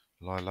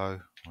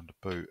Lilo on the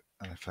boot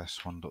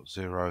NFS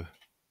 1.0.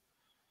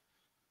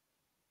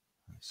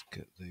 Let's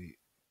get the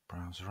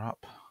browser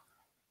up.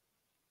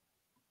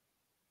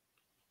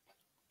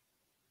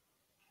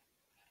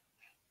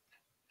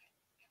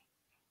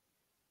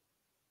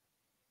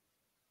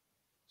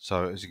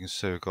 So as you can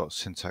see, we've got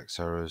syntax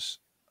errors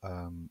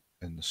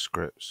in the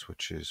scripts,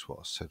 which is what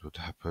I said would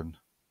happen.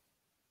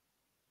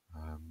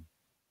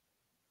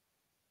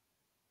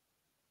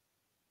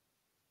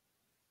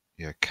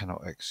 Yeah,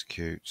 cannot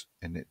execute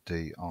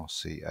initd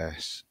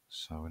RCS,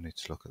 so we need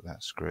to look at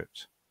that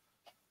script.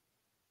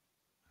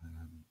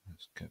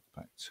 Let's get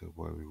back to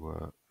where we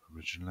were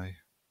originally.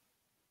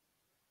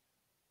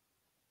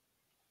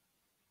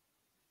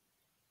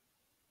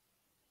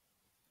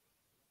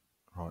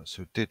 Right,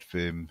 so did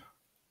Vim.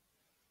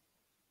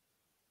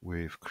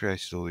 We've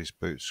created all these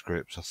boot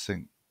scripts. I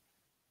think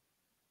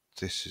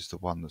this is the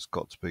one that's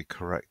got to be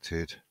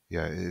corrected.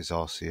 Yeah, it is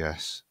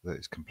RCS that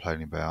it's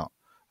complaining about.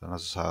 And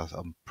as I say,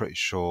 I'm pretty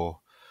sure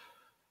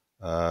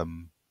a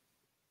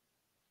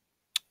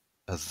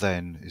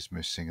then is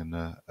missing and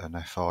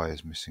an FI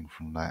is missing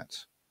from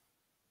that,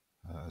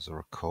 as I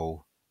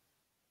recall.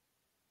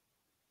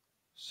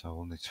 So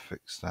we'll need to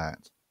fix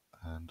that.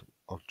 And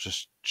I'll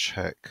just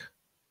check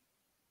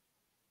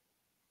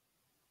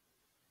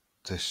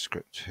this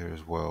script here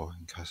as well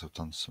in case I've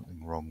done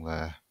something wrong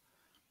there.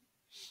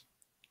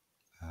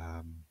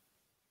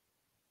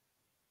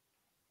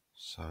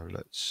 So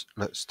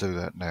let's do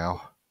that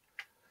now.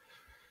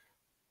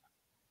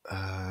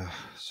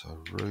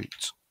 So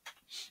root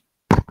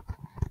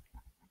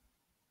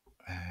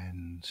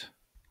and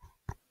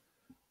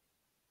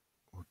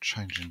we'll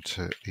change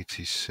into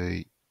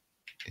etc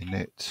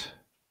init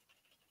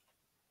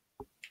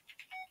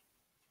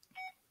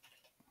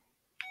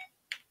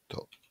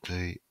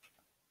 .d,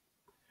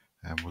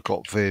 and we've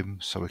got Vim,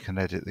 so we can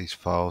edit these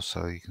files,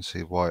 so you can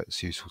see why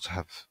it's useful to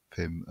have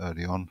Vim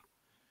early on.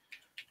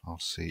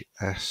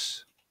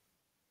 RCS.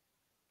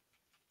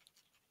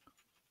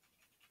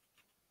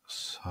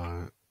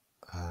 So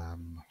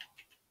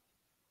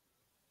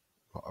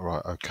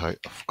right, okay,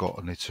 I forgot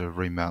I need to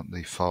remount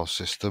the file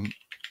system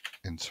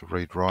into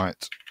read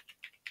write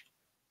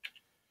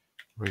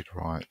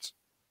remount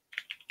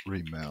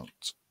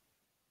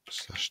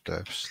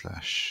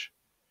 /dev/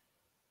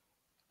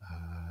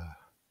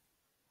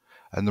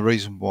 and the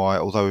reason why,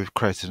 although we've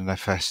created an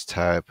FS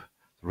tab,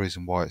 the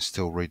reason why it's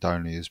still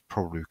read-only is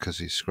probably because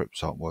these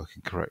scripts aren't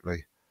working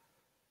correctly.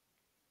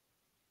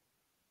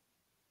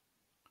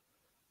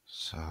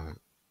 So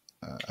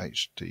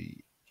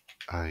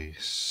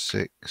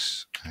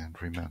HDA6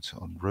 and remount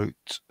it on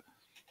root.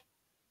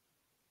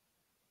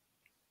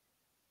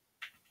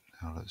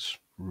 Now let's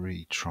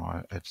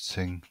retry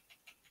editing.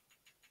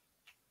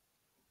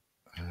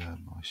 I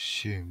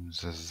assume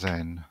the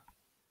then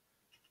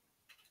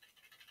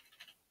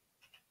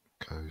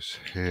goes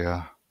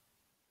here.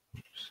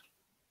 Oops.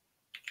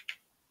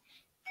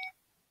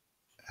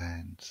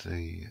 And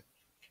the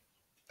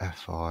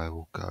FI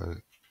will go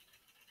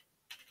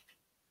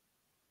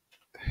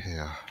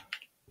here.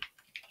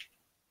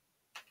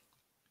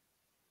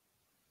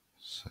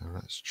 So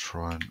let's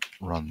try and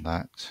run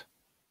that.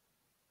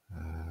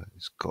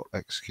 It's got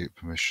execute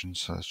permission,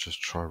 so let's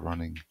just try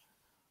running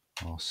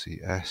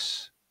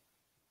RCS.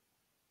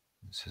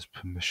 It says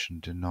permission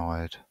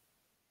denied.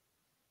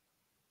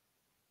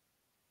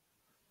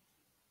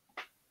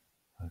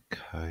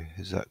 Okay,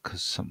 is that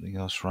because something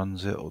else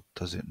runs it, or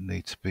does it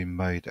need to be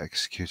made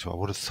executable? I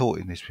would have thought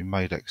it needs to be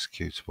made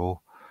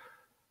executable.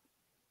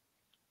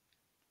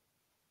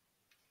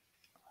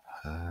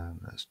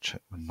 Let's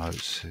check my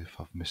notes, see if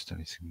I've missed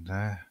anything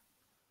there.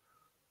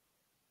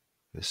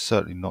 It's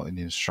certainly not in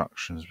the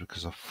instructions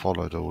because I've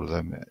followed all of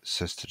them. It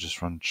says to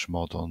just run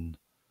chmod on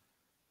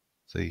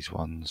these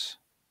ones.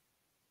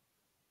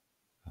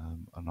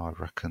 And I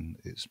reckon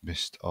it's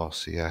missed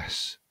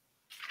RCS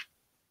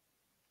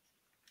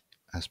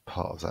as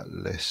part of that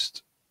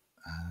list.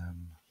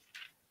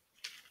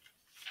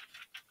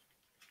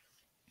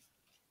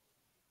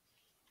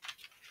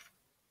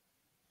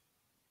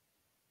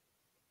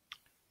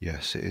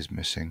 Yes, it is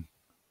missing.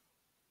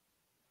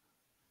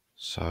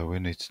 So we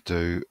need to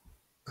do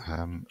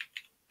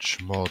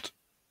chmod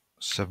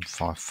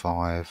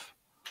 755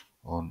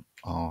 on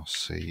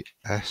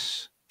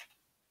RCS.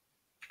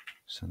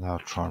 So now I'll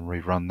try and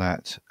rerun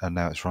that, and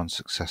now it's run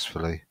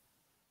successfully.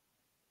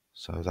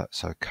 So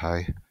that's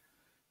okay.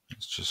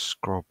 Let's just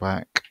scroll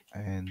back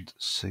and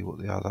see what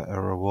the other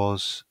error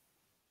was.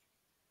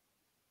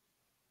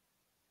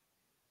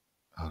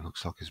 Oh,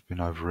 looks like it's been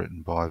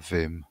overwritten by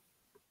Vim.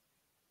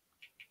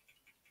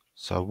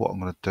 So what I'm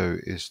going to do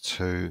is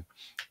to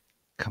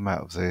come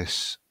out of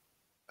this.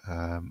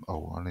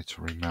 Oh, I need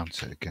to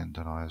remount it again,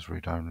 don't I, as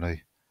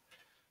read-only.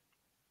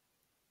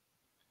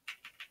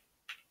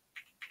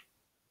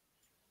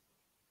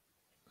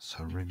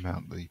 So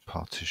remount the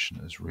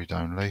partition as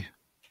read-only.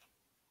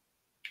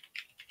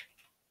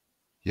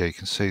 Yeah, you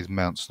can see the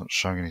mount's not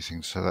showing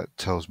anything, so that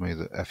tells me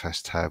that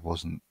FS tab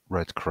wasn't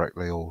read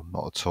correctly or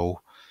not at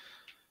all.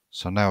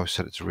 So now I've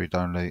set it to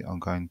read-only, I'm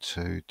going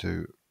to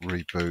do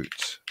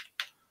reboot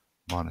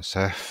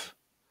 -F.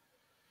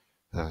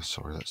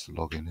 Sorry, that's the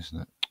login,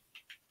 isn't it?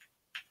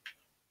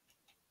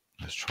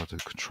 Let's try to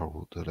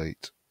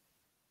Control-Delete.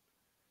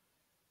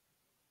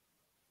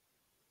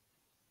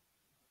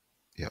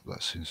 Yep,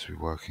 that seems to be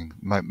working.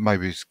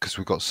 Maybe it's because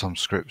we've got some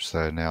scripts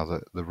there now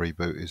that the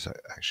reboot is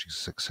actually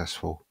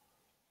successful.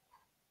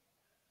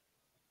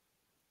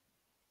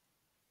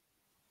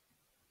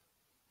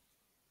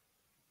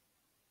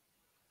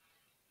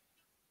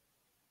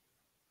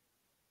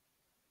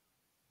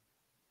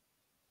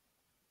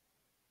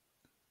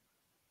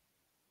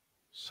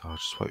 So I'll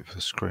just wait for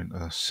the screen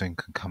to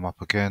sync and come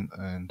up again,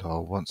 and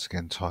I'll once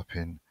again type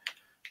in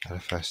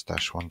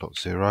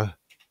LFS-1.0.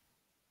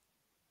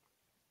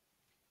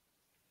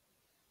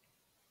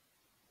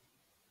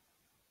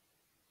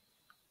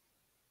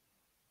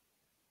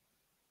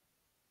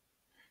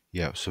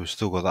 Yeah, so we've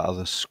still got that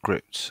other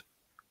script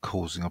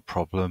causing a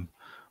problem,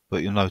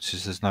 but you'll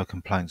notice there's no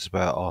complaints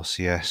about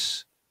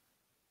RCS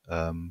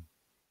coming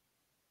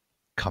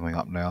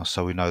up now,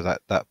 so we know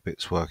that that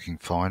bit's working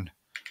fine.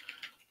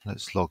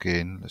 Let's log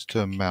in. Let's do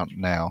a mount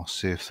now,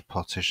 see if the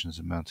partitions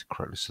are mounted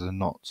correctly. So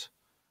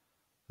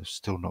they're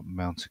still not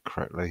mounted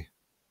correctly.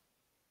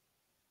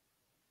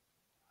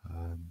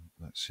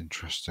 That's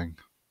interesting.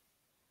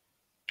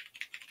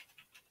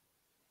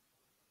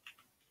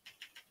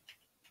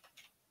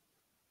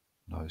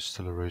 No, it's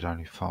still a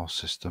read-only file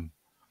system.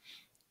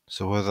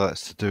 So whether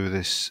that's to do with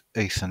this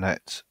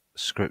Ethernet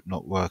script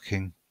not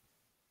working,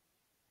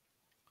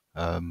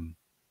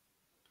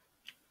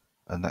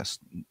 and that's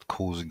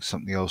causing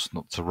something else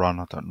not to run,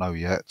 I don't know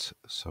yet.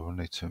 So we'll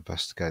need to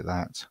investigate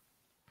that.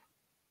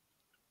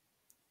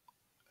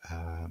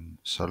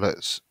 So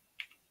let's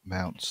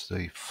mount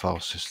the file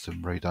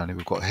system read-only.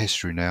 We've got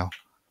history now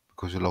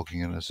because we're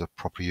logging in as a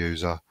proper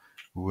user.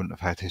 We wouldn't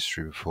have had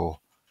history before.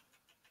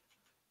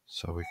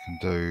 So we can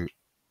do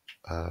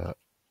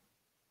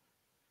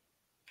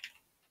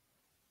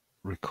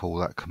recall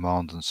that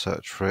command and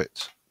search for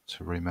it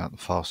to remount the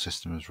file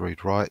system as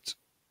read-write.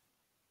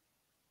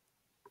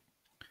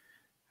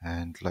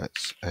 And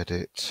let's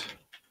edit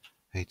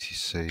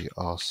etc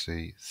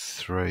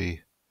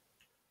rc3.d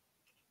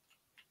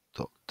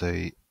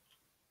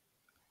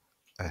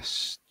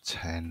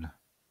s10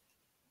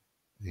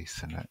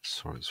 Ethernet,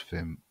 sorry, it's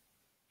Vim.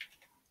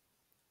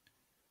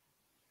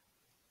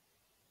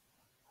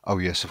 Oh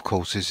yes, of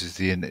course, this is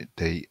the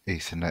NetD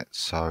Ethernet,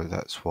 so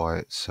that's why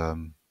it's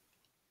oh,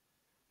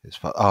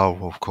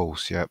 of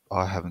course, yep,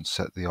 I haven't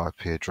set the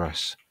IP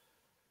address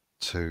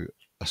to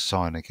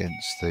assign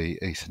against the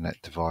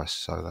Ethernet device,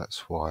 so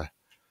that's why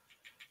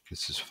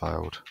this has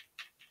failed.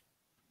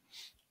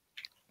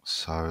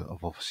 So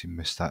I've obviously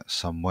missed that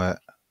somewhere.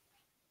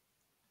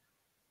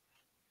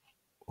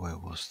 Where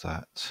was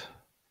that?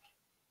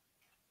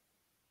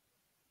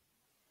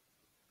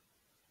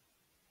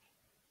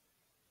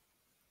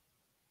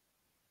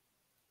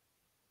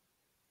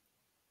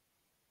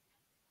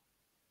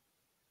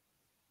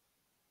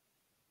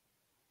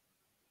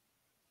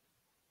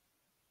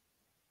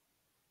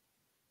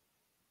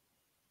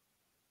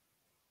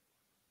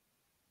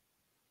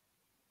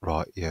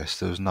 Right, yes,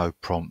 there was no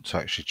prompt to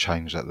actually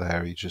change that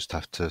there. You just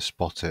have to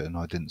spot it, and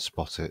I didn't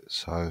spot it.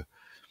 So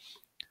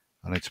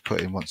I need to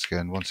put in once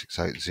again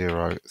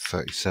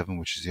 168.0.37,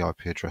 which is the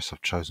IP address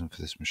I've chosen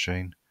for this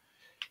machine,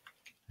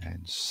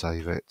 and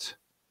save it.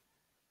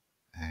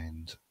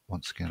 And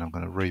once again, I'm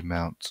going to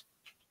remount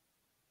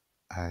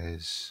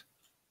as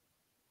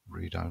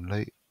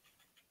read-only.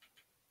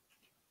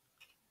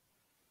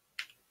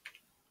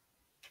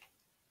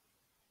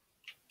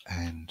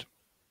 And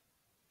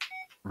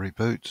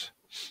reboot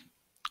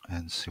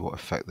and see what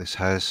effect this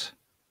has.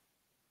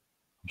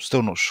 I'm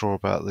still not sure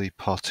about the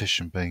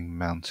partition being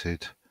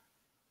mounted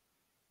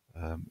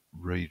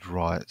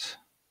read-write.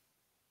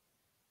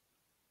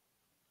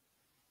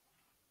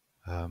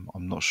 I'm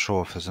not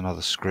sure if there's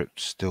another script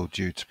still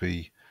due to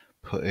be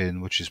put in,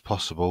 which is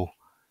possible,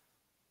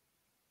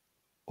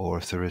 or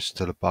if there is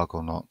still a bug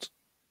or not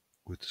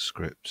with the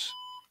scripts.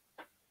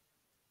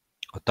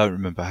 I don't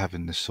remember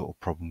having this sort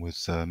of problem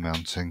with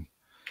mounting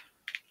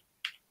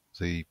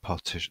the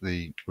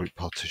root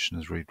partition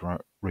as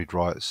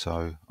read-write,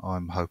 so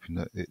I'm hoping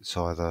that it's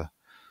either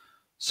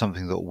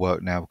something that will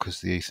work now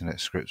because the Ethernet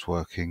script's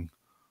working,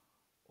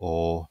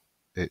 or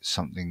it's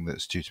something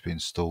that's due to be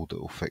installed that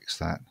will fix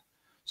that.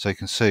 So you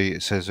can see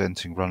it says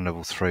entering run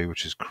level 3,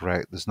 which is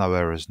correct. There's no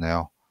errors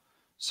now,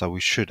 so we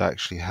should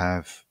actually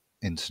have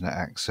internet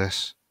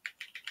access.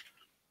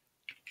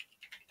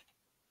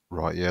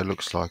 Right, yeah,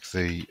 looks like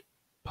the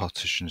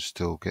partition is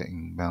still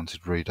getting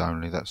mounted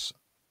read-only. That's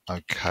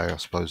okay, I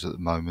suppose, at the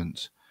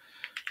moment.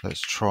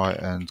 Let's try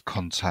and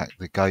contact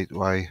the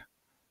gateway,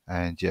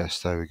 and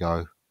yes, there we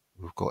go.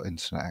 We've got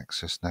internet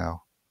access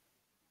now.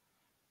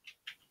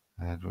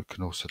 And we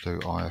can also do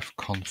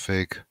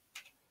ifconfig.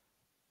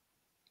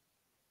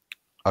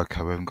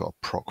 Okay, we haven't got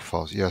a proc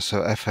file. Yeah,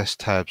 so fs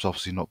tab's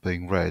obviously not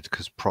being read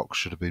because proc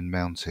should have been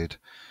mounted.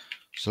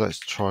 So let's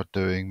try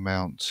doing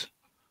mount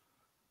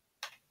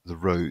the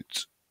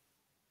root.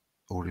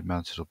 Already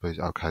mounted or boot.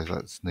 Okay,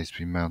 that needs to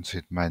be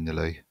mounted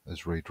manually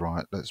as read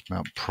write. Let's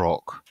mount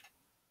proc.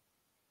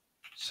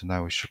 So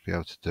now we should be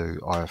able to do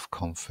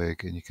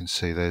ifconfig, and you can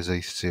see there's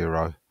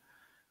ETH0.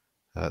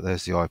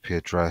 There's the IP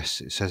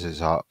address. It says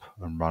it's up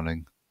and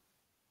running.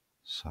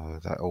 So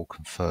that all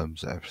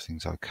confirms that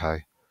everything's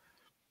okay.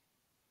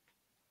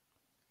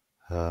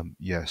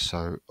 Yeah,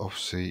 so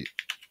obviously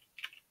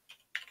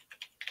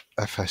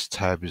fs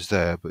tab is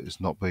there, but it's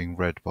not being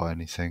read by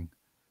anything.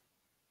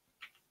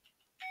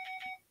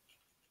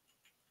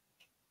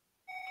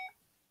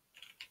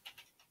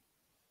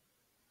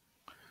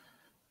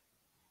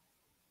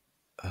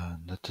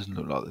 And it doesn't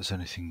look like there's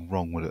anything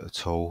wrong with it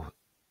at all.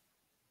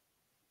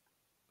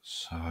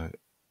 So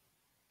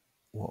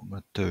what I'm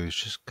going to do is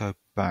just go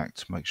back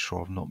to make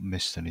sure I've not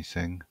missed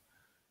anything.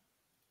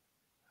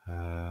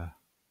 So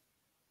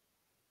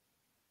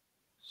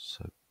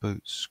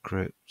boot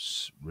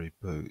scripts,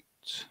 reboot,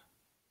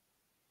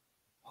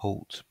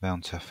 halt,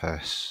 mount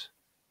fs.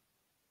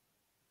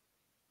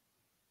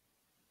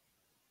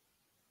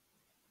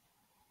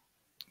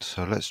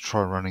 So let's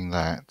try running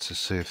that to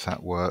see if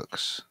that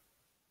works.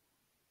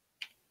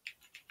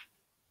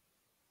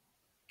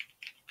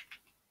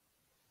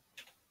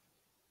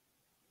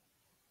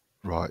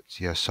 Right,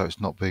 yeah, so it's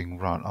not being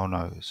run. Oh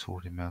no, it's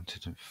already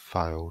mounted and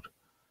failed.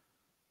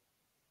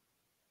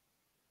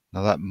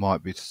 Now that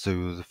might be to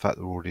do with the fact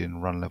that we're already in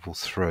run level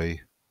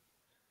 3.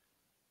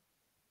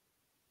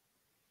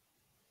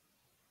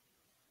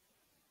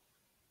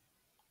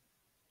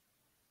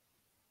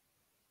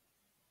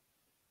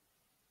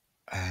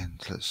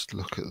 And let's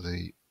look at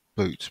the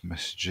boot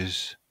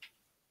messages.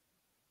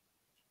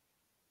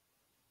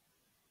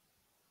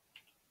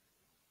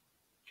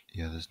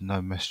 Yeah, there's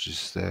no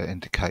messages there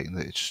indicating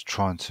that it's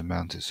trying to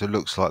mount it. So it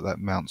looks like that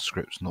mount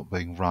script's not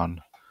being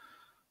run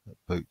at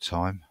boot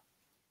time.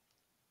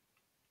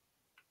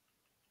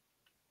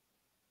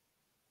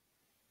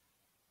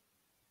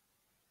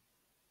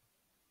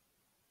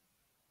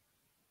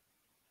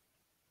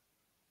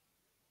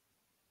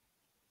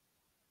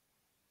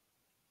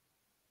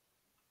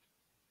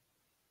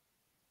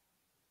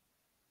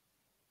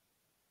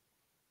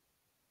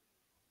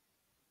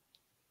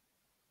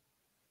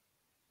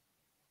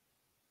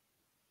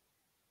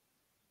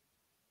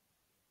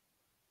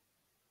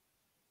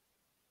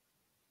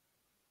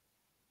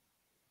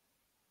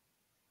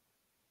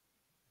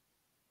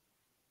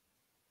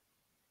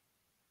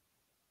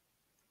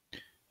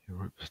 Your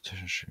root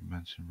partition should be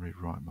mounted in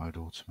read-write mode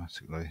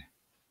automatically.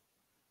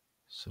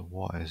 So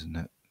why isn't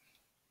it?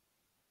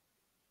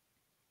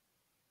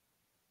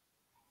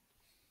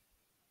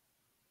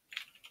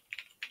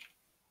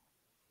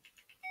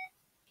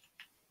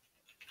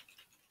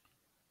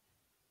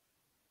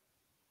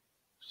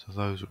 So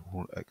those are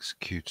all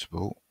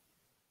executable.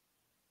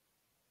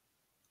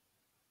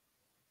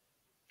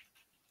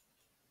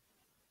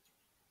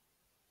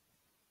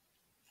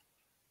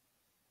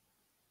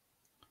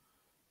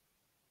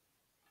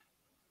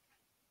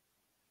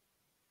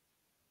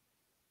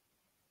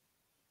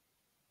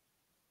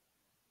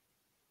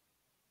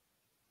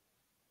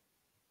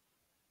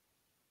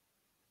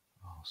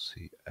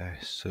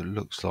 RCS. So it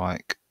looks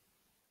like.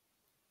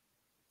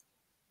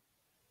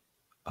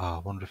 I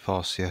wonder if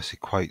RCS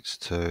equates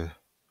to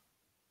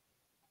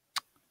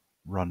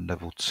run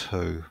level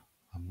 2.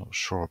 I'm not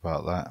sure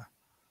about that.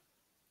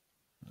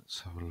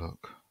 Let's have a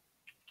look.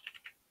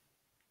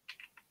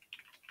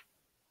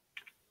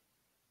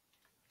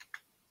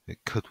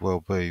 It could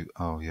well be.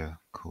 Oh yeah,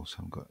 of course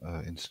I haven't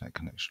got internet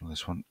connection on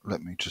this one.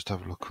 Let me just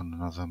have a look on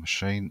another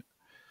machine.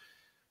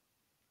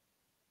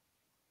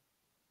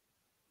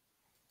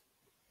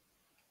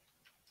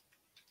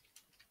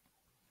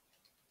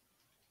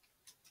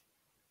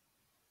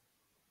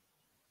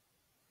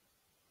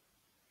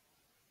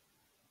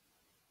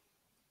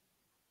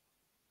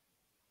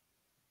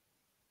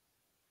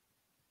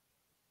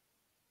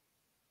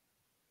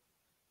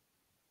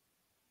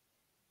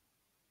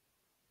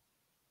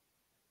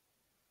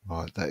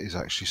 Right, that is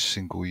actually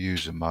single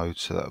user mode,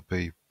 so that would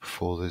be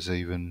before there's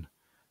even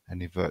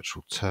any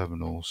virtual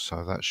terminals,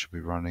 so that should be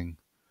running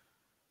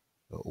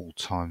at all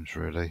times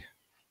really.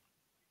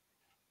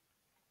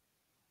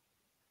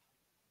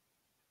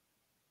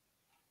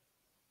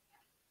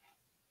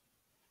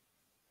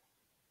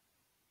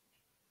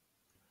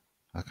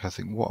 Okay, I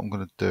think what I'm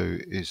going to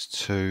do is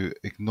to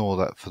ignore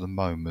that for the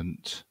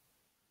moment.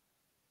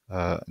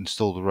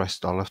 Install the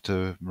rest. I'll have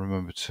to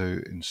remember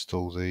to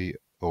install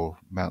or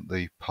mount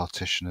the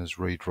partition as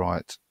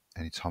read-write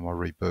anytime I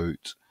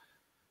reboot.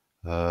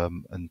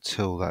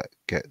 until that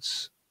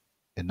gets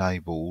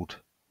enabled.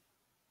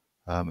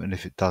 And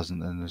if it doesn't,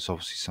 then there's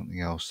obviously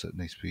something else that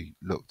needs to be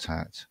looked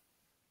at.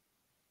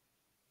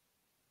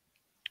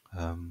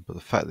 But the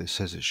fact that it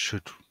says it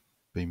should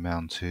be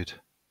mounted,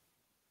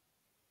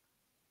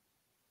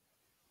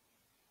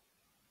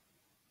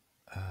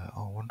 I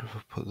wonder if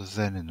I put the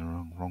then in the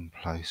wrong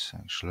place.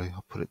 Actually,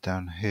 I'll put it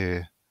down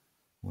here.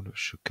 I wonder if it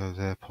should go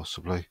there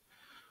possibly.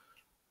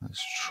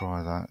 Let's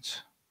try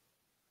that.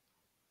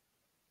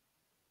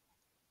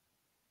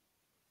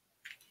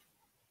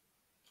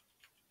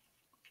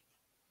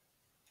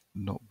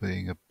 Not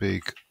being a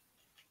big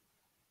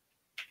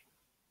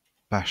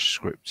bash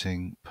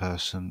scripting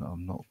person,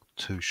 I'm not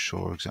too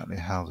sure exactly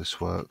how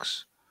this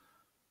works.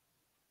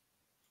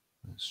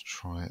 Let's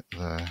try it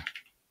there.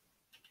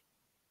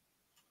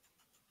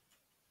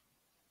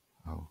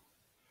 Oh,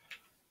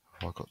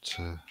 have I got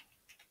to...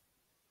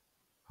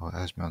 Oh, it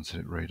has mounted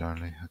it read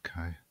only,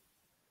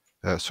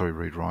 okay. Sorry,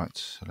 read write.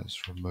 So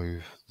let's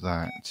remove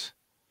that.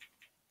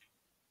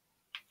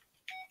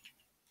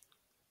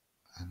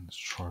 And let's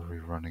try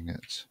rerunning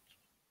it.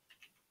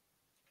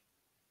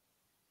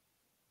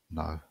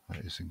 No,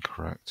 that is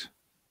incorrect.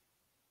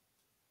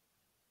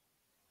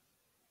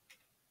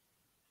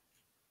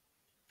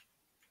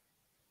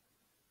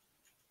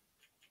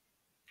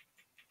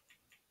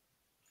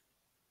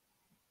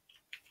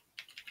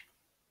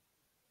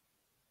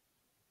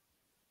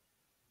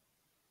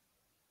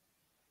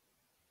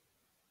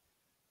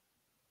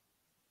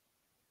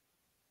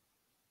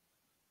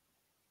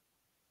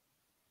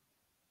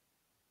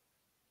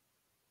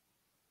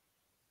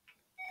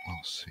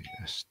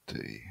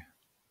 RCSD.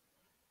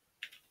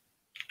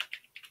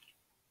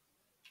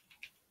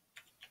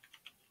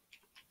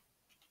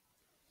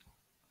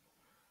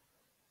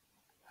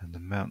 And the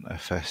mount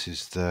FS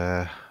is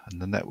there, and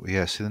the network.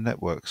 Yeah, see the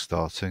network's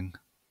starting.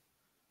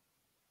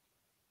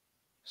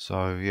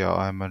 So yeah,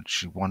 I'm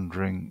actually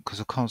wondering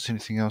because I can't see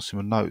anything else in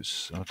my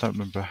notes. I don't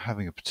remember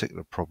having a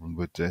particular problem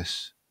with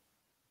this.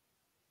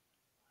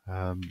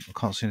 I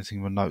can't see anything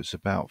in my notes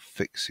about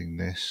fixing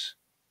this.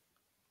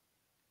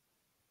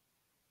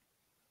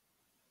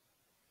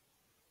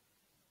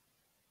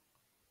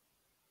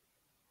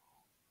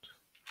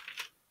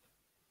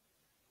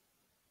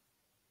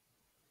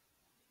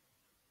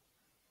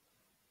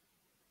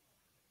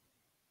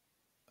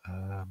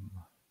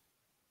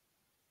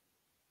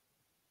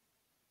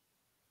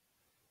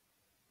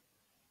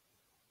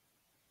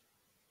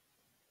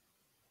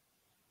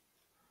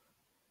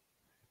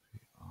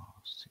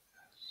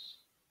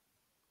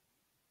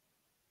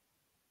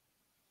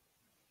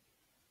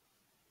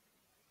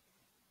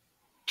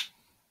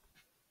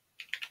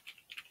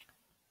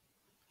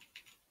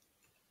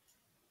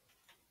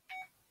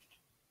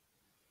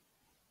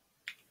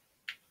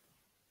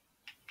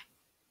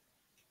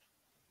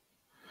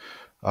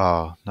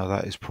 Ah, no,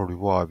 that is probably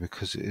why,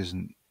 because it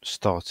isn't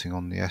starting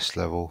on the S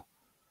level.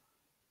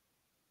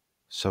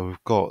 So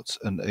we've got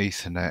an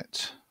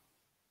Ethernet,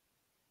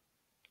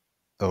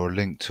 or a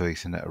link to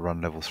Ethernet to run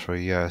level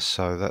 3, yeah,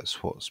 so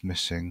that's what's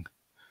missing.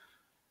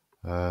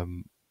 I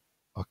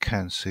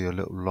can see a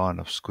little line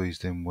I've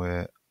squeezed in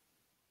where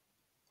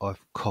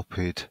I've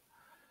copied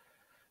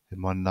in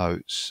my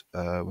notes.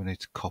 We need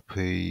to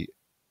copy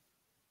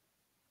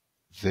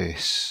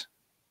this,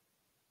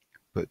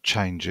 but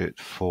change it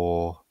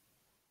for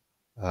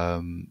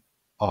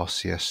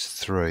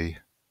RCS3. I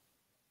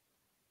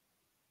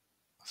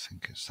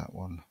think it's that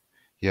one.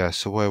 Yeah,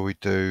 so where we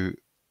do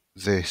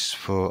this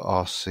for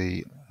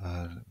RC,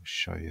 let me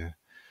show you.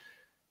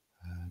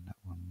 That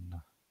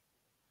one,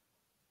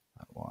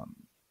 that one,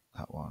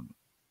 that one.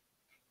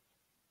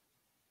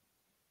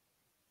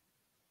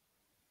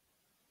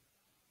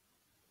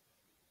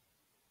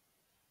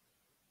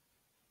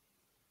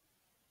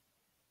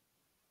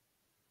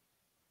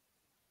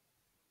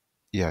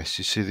 Yes,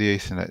 you see the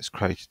Ethernet's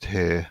created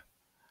here,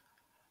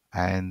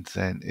 and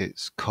then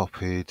it's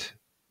copied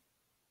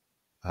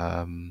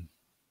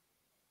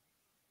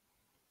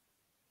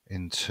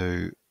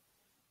into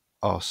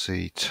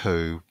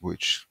RC2,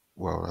 which,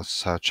 well,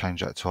 as I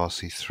change that to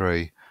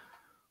RC3.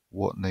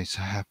 What needs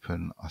to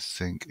happen, I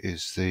think,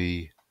 is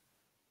the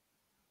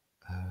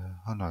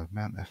oh no,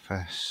 Mount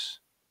FS.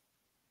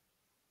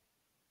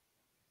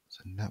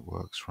 The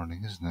network's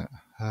running, isn't it?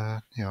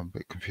 Yeah, I'm a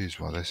bit confused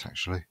by this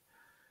actually.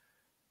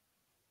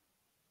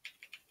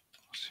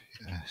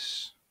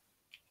 RCS.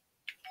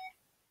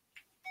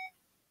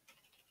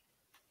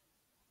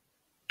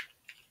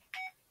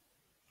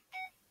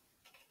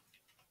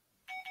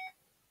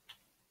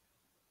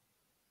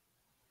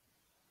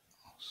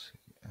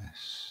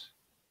 RCS.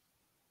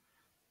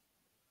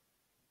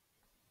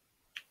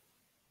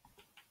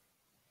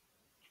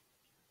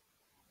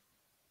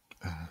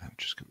 Let me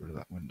just get rid of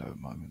that window a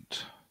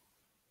moment.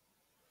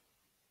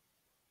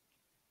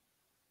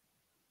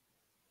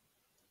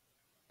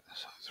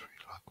 SO3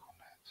 local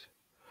net.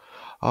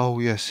 Oh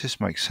yes, this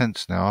makes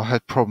sense now. I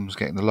had problems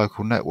getting the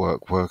local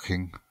network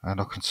working,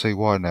 and I can see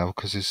why now,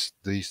 because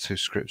these two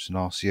scripts in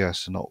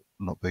RCS are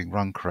not being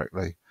run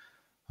correctly,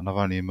 and I've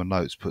only in my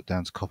notes put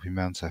down to copy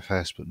Mount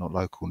FS but not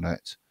local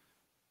net.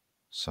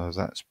 So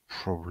that's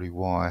probably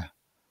why.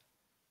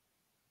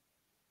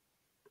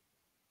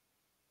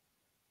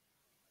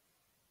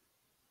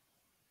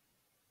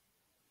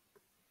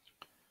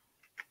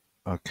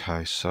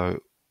 Okay,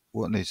 so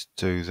what I need to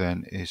do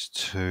then is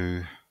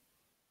to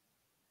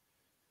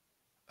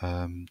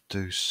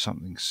do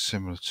something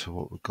similar to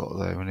what we've got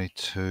there. We need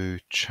to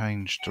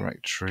change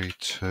directory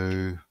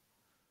to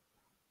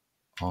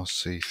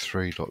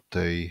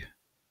rc3.d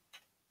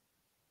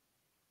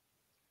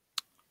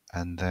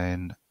and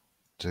then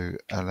do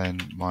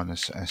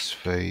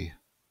ln-sv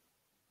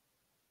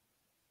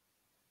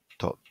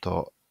dot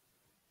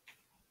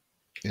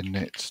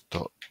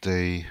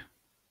init.d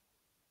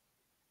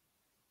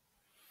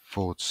 /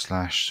 so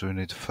we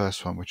need the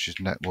first one, which is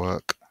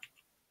network,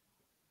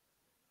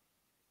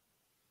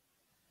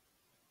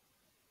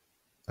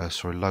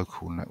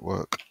 local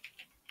network,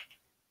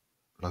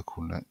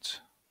 local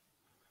net.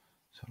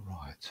 Is that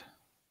right?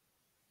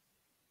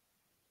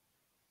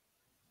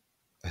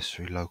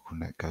 S3 local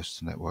net goes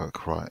to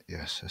network, right?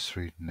 Yes,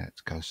 S3 net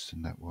goes to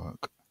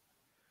network.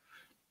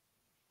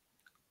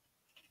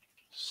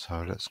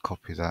 So let's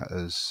copy that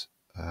as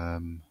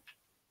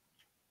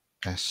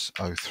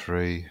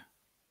SO3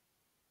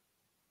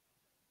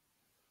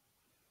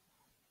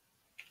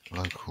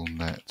 local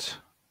net.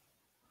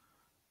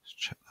 Let's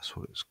check that's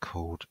what it's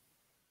called.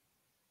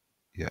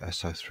 Yeah,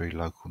 SO3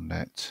 local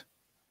net,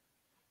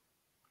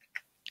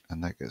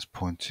 and that gets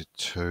pointed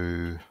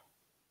to,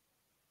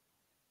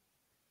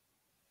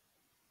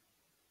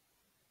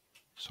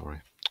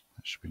 sorry,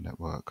 that should be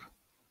network.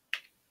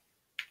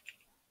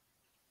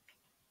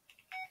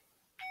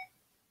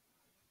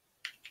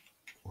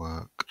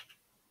 Work,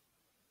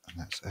 and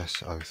that's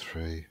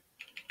SO3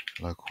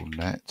 local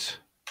net.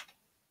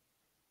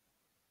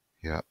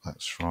 Yeah,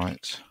 that's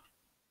right.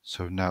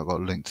 So we've now got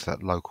a link to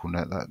that local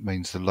net. That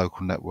means the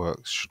local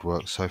networks should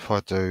work. So if I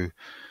do,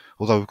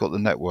 although we've got the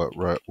network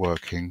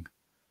working,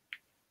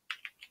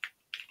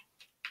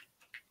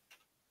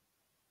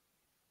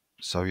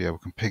 so yeah, we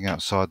can ping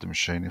outside the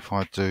machine. If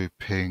I do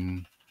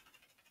ping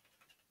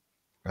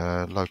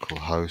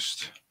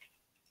localhost,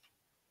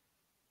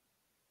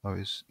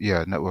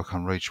 yeah, network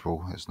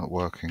unreachable, it's not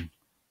working.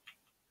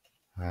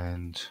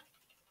 And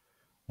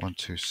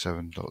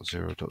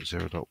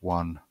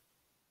 127.0.0.1,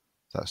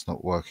 that's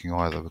not working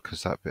either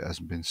because that bit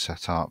hasn't been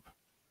set up.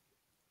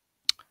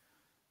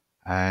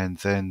 And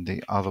then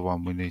the other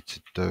one we need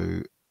to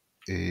do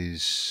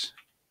is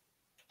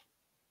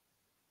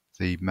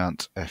the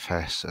mount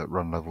fs at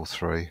run level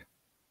 3.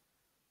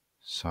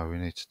 So we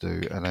need to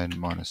do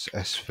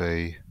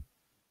ln-sv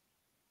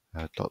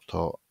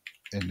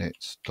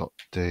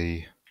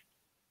init.d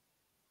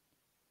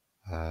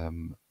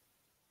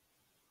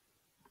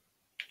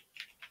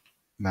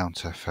mount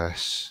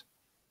fs,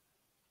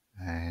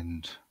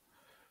 and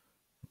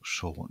not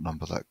sure what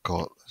number that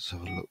got. Let's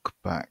have a look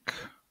back.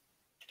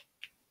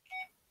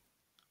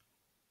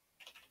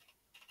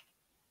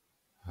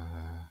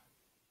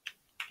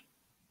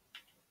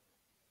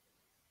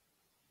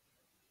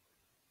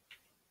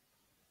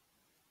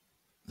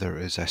 There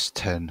it is,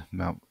 S10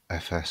 mount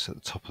fs at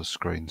the top of the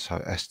screen, so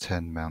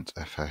S10 mount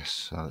fs.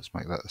 So let's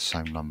make that the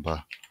same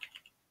number.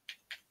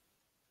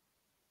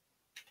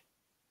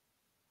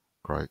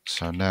 Great,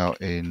 so now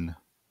in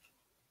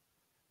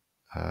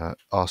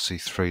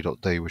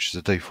rc3.d, which is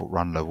the default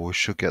run level, we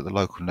should get the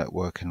local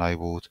network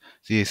enabled.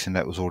 The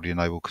Ethernet was already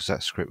enabled because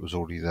that script was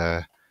already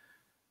there,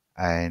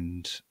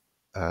 and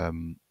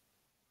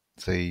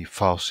the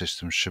file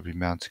system should be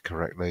mounted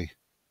correctly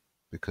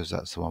because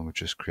that's the one we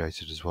just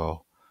created as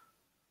well.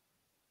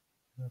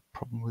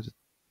 Problem with the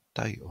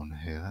date on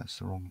here, that's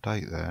the wrong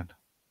date there.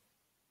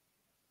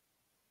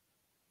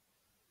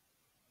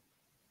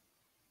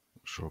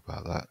 Not sure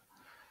about that.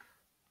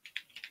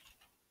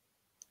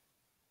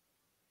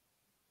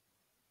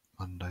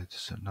 Monday,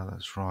 no,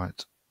 that's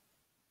right.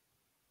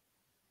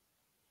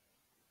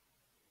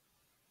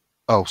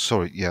 Oh,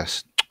 sorry,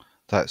 yes,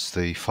 that's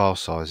the file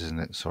size, isn't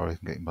it? Sorry, I'm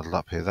getting muddled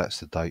up here. That's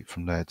the date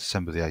from there,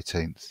 December the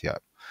 18th. Yeah,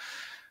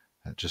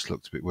 it just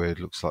looks a bit weird.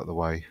 Looks like the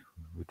way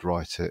we'd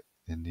write it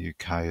in the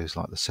UK is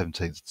like the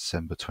 17th of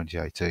December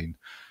 2018.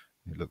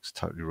 It looks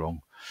totally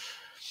wrong.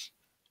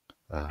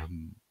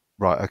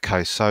 Right,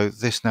 okay, so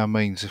this now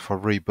means if I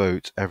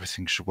reboot,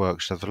 everything should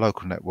work. So the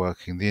local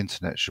networking, the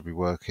internet should be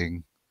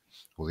working,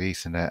 or the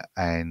Ethernet,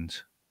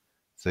 and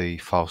the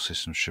file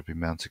system should be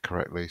mounted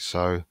correctly.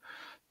 So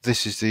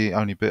this is the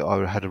only bit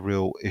I had a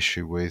real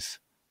issue with,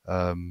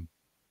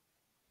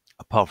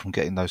 apart from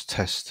getting those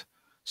test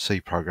C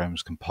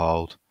programs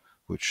compiled,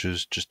 which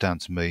was just down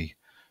to me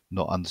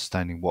not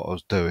understanding what I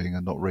was doing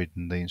and not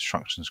reading the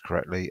instructions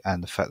correctly,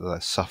 and the fact that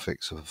that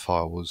suffix of the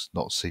file was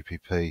not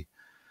CPP,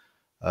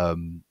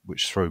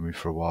 which threw me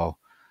for a while.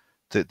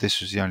 This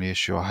was the only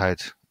issue I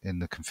had in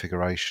the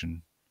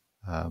configuration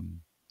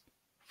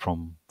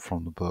from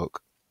the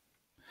book.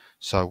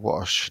 So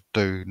what I should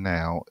do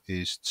now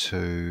is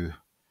to,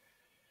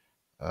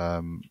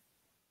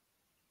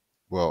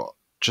 well,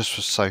 just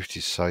for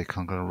safety's sake,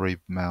 I'm going to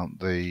remount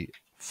the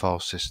file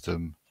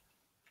system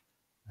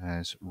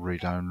as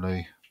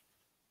read-only.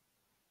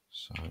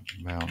 So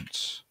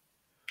mount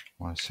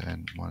 -n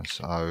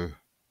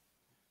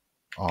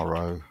 -o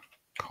ro,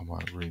 comma,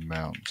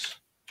 remount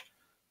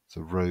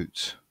the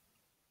root,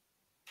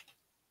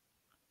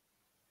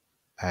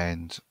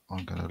 and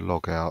I'm going to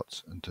log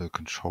out and do a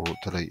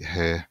Control-Delete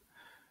here,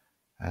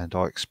 and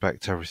I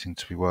expect everything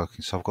to be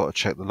working. So I've got to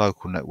check the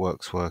local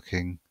network's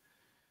working,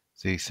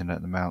 the Ethernet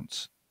and the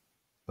mount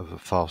of the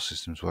file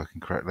system is working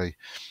correctly.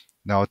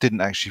 Now I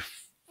didn't actually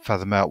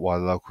fathom out why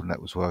the local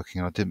net was working,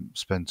 and I didn't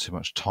spend too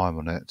much time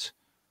on it.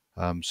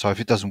 So if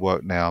it doesn't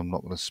work now, I'm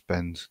not going to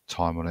spend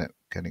time on it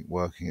getting it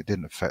working. It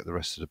didn't affect the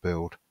rest of the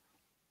build.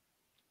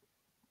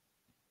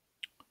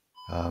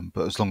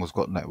 But as long as I've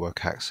got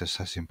network access,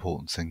 that's the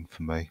important thing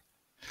for me.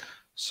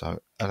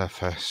 So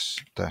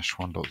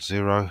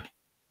LFS-1.0.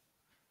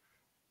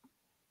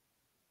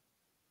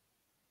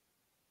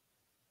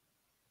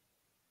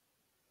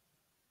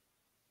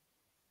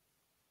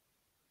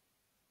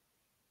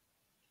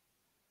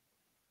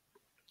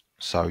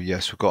 So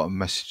yes, we've got a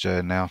message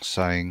there now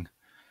saying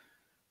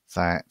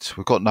that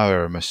we've got no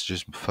error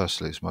messages.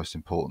 Firstly, it's the most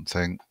important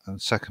thing. And the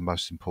second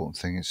most important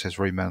thing, it says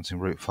remounting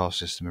root file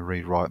system in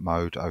read-write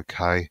mode,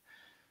 OK.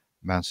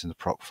 Mounting the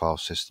proc file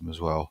system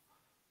as well.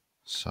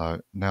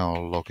 So now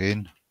I'll log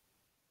in.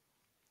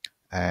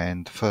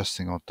 And the first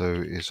thing I'll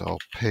do is I'll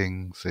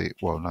ping the,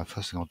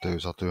 first thing I'll do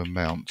is I'll do a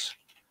mount.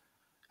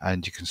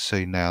 And you can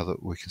see now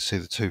that we can see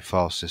the two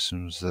file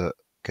systems that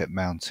get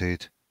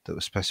mounted that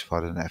were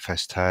specified in the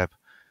FS tab.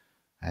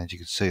 And you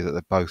can see that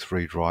they both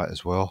read write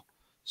as well.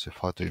 So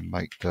if I do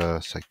make the,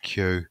 say,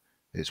 Q,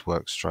 it's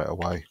worked straight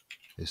away.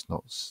 It's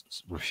not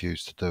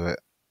refused to do it.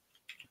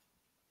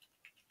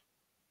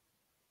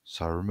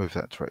 So I'll remove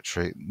that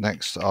directory.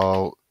 Next,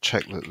 I'll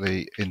check that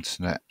the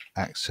internet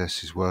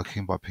access is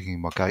working by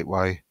pinging my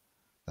gateway.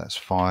 That's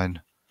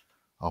fine.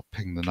 I'll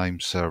ping the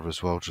name server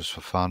as well, just for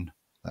fun.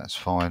 That's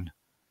fine.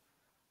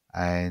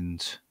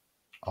 And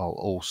I'll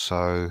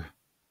also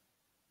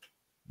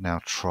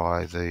now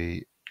try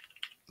the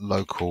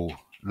local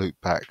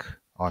loopback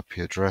IP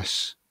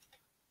address.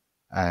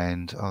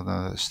 And oh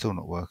no, that's still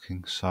not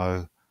working.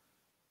 So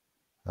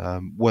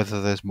whether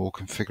there's more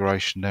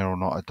configuration there or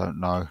not, I don't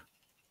know.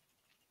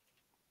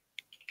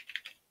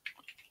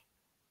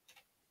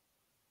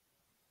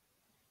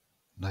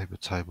 Neighbor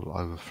table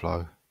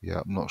overflow.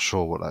 Yeah, I'm not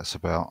sure what that's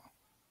about.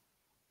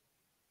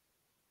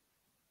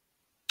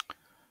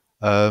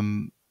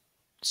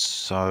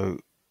 So,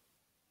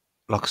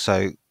 like I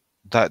say,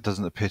 that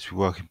doesn't appear to be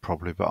working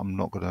properly, but I'm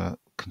not going to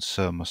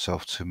concern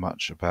myself too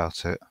much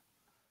about it.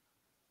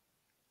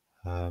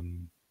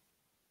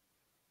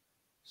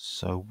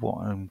 So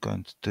what I'm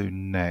going to do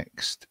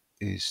next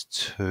is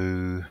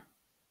to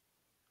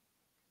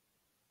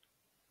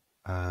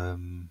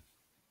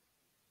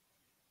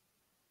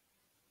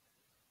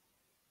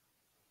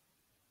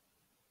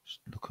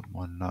just look at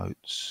my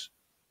notes.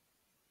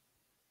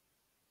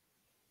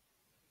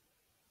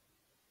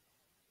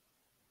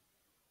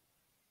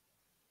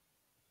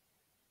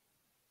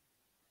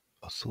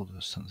 I thought there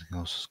was something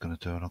else I was going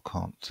to do, and I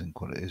can't think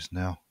what it is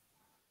now.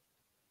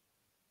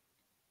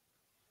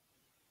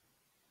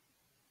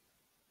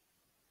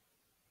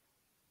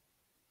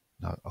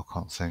 No, I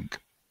can't think.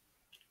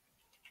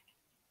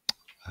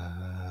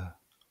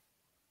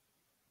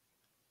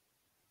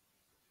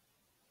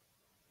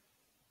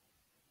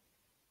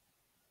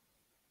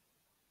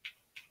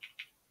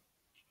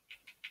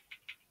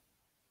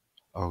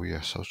 Oh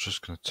yes, I was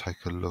just going to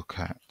take a look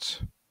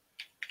at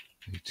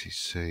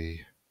etc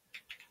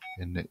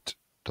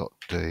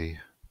init.d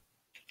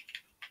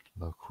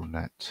local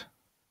net.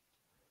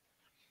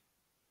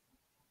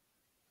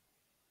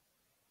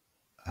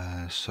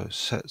 So it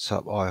sets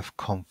up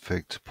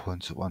ifconfig to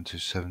point at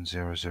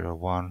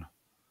 127.0.0.1.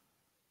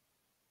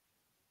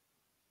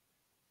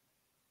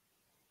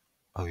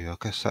 Oh yeah, I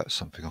guess that's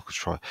something I could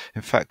try.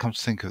 In fact, come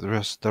to think of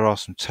it, there are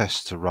some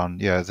tests to run.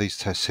 Yeah, these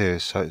tests here.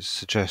 So it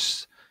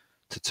suggests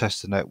to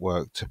test the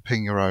network to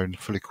ping your own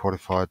fully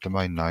qualified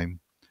domain name.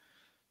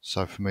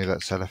 So for me,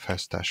 that's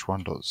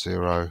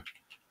lfs-1.0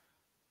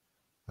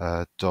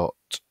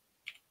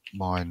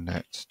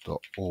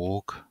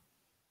 .minet.org.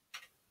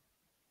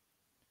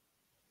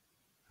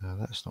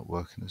 That's not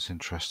working. That's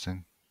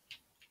interesting.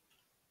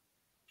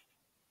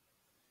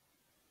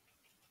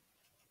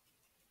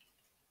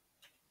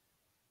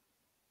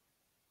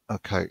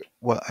 Okay,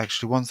 well,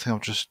 actually, one thing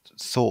I've just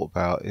thought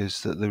about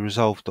is that the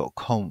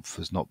resolv.conf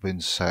has not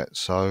been set,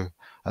 so,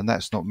 and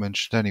that's not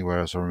mentioned anywhere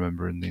as I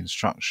remember in the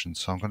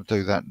instructions, so I'm going to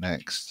do that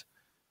next.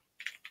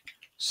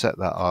 Set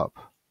that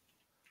up.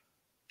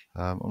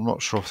 I'm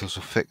not sure if this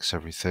will fix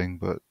everything,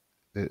 but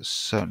it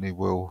certainly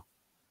will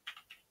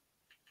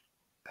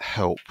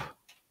help.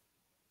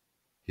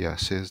 Yeah,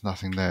 see, there's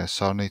nothing there,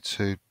 so I need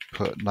to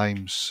put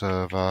name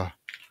server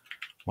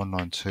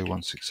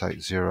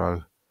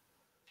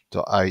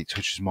 192.168.0.8,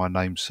 which is my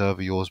name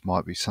server. Yours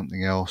might be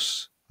something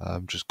else.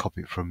 Just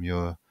copy it from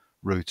your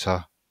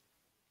router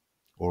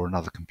or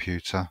another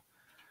computer,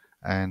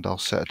 and I'll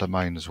set a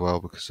domain as well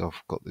because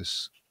I've got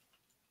this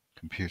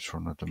computer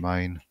on a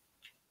domain,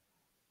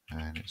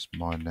 and it's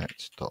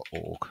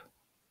mynet.org.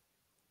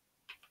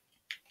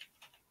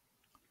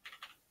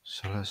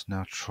 So let's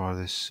now try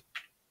this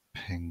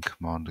ping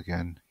command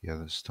again. Yeah,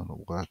 that's still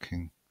not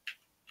working.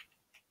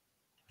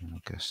 And I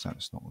guess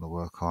that's not going to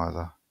work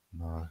either.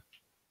 No.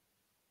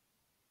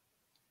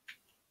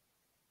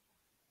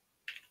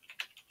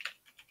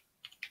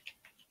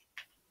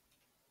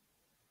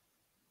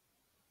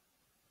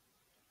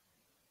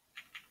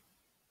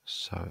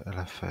 So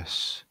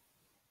LFS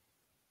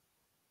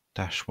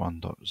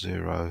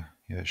 -1.0,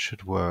 yeah, it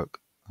should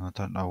work. I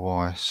don't know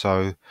why.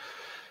 So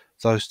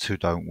those two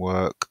don't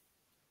work.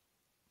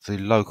 The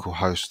local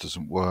host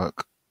doesn't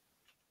work.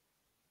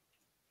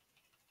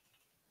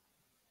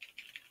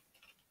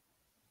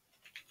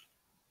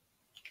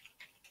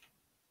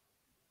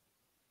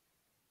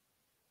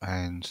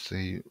 And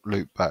the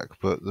loopback,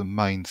 but the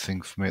main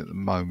thing for me at the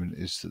moment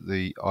is that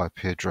the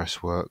IP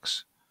address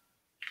works.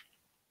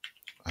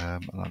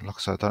 And like I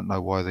said, I don't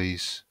know why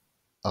these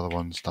other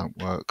ones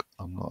don't work.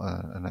 I'm not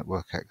a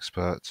network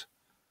expert.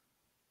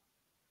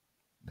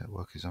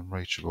 Network is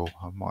unreachable.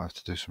 I might have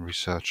to do some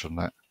research on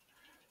that.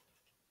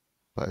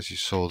 But as you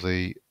saw,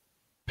 the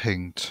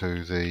ping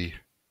to the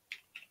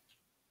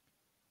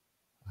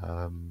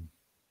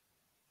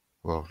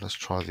well, let's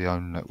try the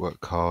own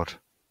network card.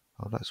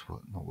 Oh, that's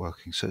not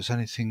working. So it's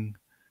anything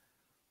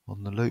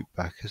on the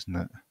loopback, isn't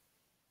it?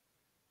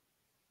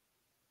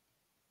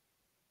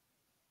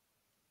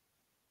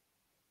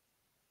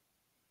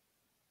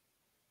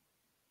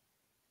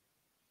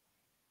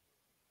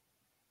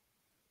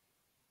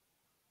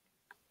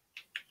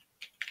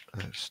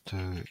 Let's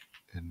do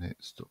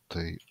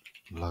init.d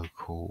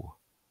local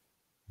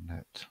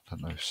net. I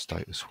don't know if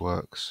status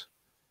works.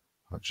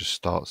 It just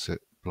starts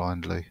it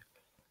blindly.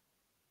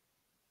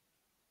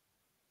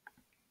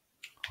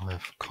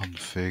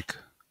 ifconfig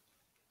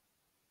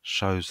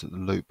shows that the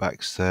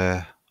loopback's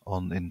there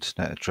on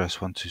internet address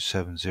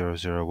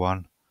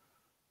 127.0.0.1.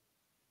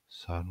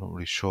 So I'm not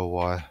really sure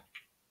why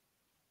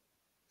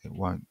it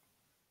won't.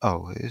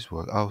 Oh, it is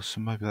working. Oh, so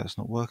maybe that's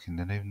not working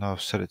then, even though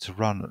I've set it to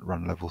run at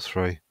run level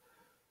 3.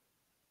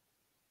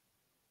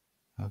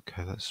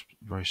 Okay, that's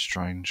very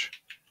strange.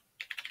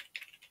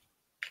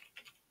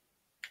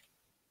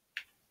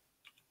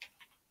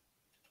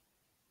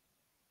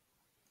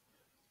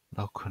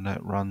 Localnet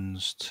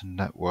runs to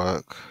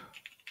network.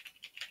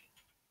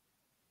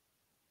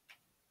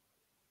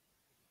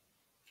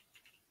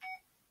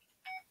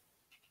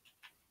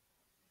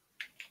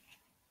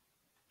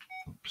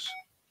 Oops.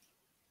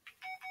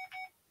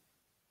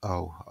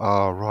 Oh,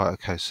 right,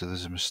 okay, so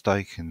there's a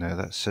mistake in there.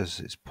 That says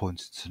it's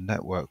pointed to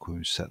network when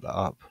we set that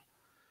up.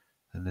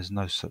 And there's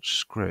no such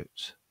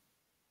script,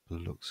 by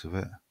the looks of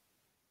it.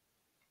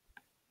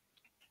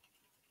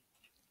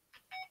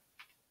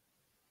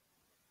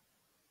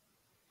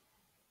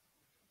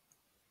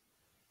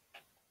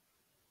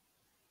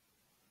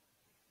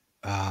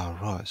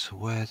 Right, so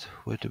where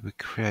did we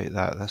create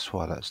that? That's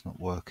why that's not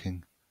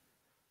working.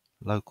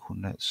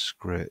 Localnet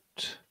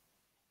script.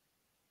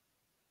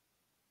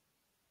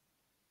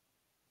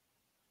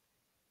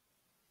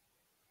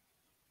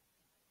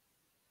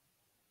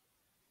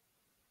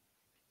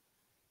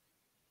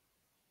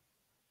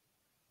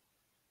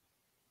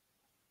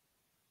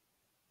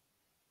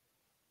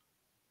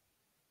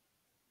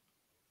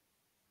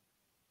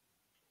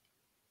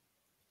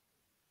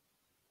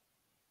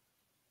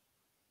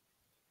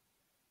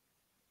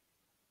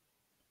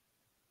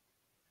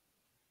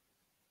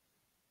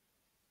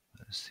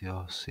 That's the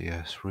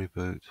RCS,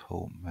 reboot,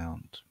 halt,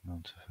 mount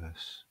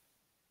FS.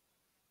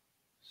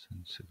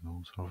 Send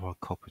signals, or have I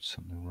copied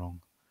something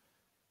wrong?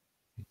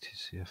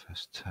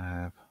 ETCFS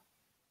tab.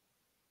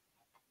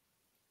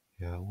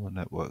 Yeah, all the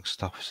network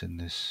stuff's in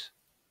this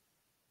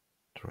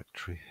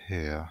directory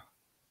here.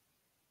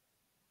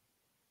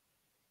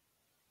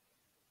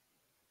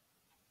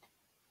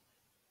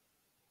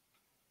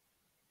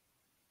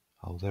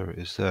 Oh, there it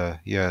is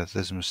there. Yeah,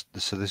 so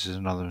this is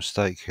another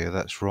mistake here.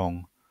 That's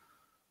wrong.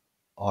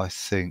 I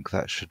think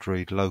that should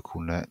read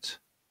localnet.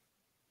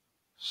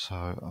 So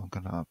I'm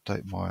going to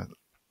update my...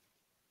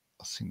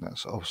 I think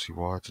that's obviously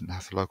why I didn't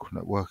have the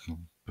localnet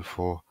working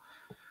before.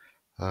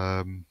 Just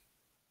going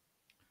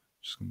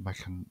to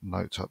make a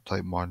note to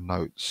update my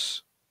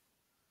notes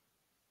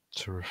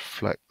to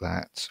reflect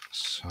that.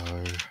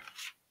 So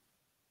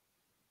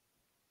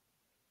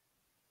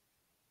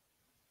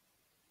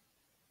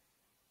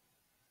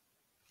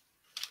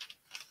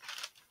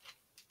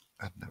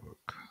add network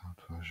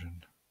card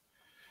version.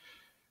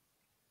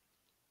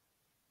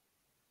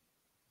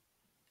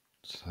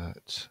 So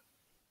it's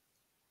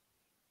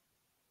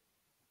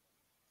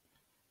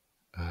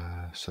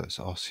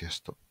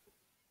rcs.d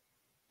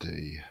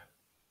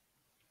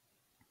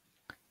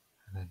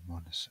and then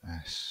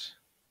 -s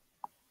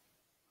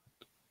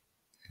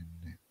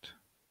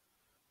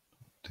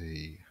init.d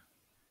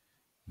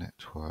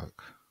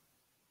network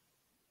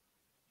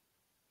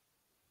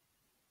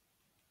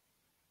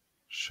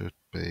should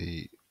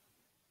be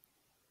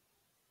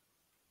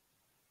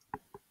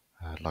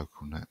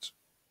localnet.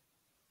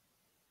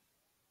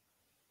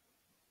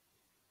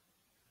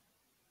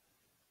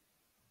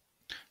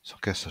 So I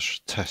guess I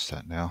should test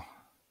that now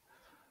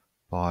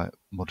by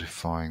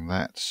modifying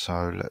that.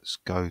 So let's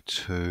go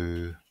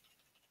to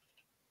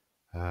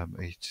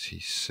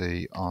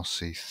etc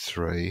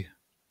rc3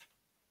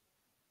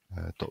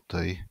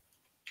 .d,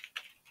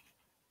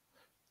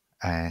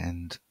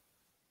 and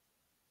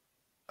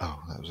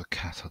oh, that was a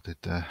cat I did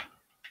there.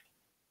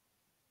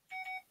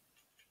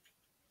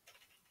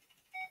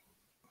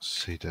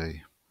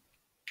 CD.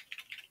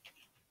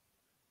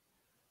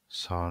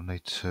 So I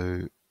need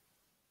to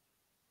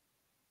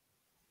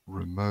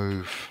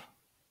remove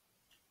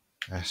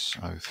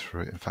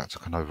SO3. In fact,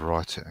 I can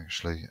overwrite it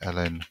actually.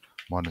 ln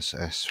minus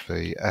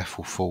SV. F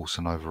will force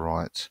an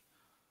overwrite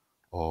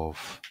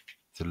of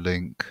the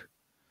link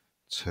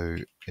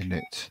to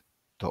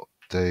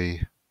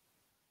init.d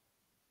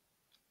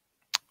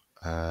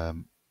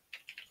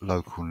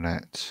local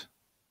net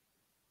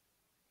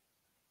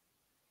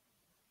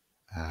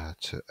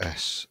to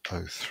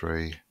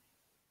SO3.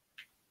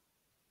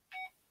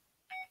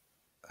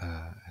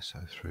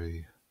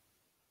 SO3.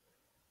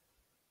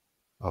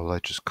 Oh, they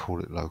just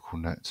call it local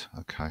net.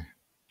 Okay.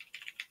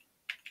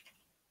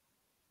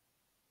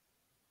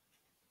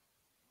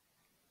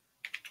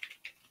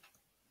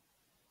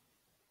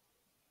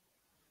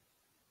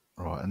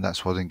 Right, and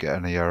that's why I didn't get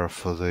any error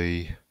for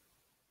the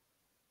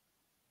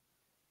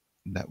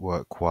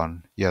network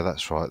one. Yeah,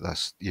 that's right.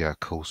 That's, yeah, of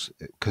course,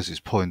 because it's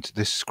pointed.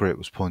 This script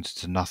was pointed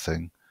to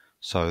nothing,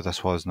 so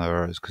that's why there's no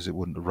errors, because it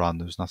wouldn't have run.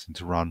 There was nothing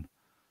to run.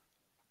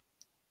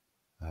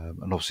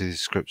 And obviously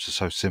these scripts are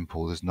so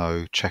simple, there's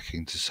no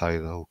checking to say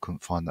that I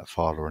couldn't find that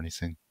file or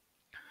anything.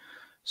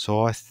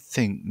 So I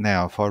think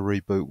now if I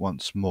reboot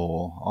once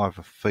more, I have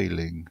a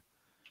feeling,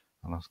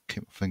 and I'll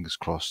keep my fingers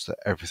crossed, that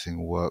everything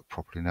will work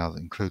properly now,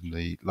 including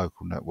the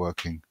local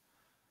networking.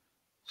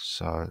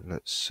 So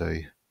let's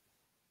see.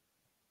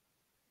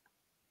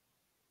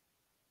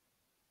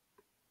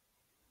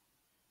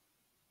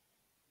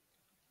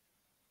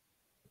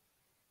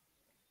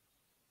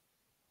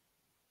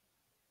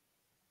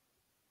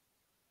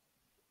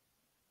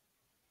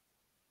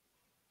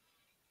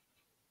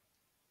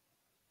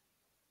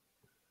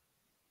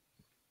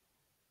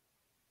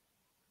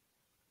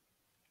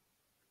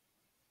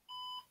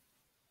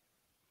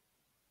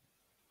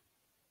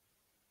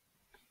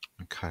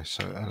 Okay,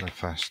 so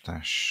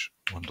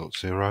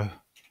LFS-1.0.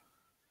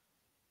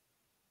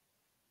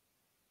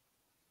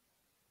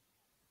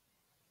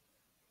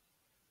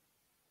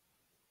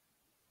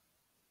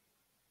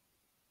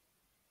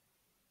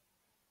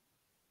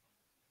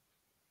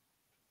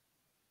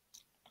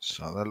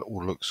 So that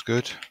all looks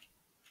good.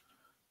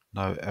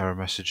 No error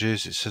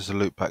messages. It says the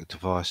loopback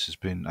device has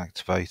been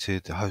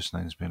activated, the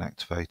hostname has been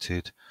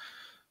activated.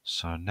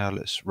 So now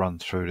let's run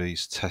through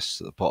these tests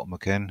at the bottom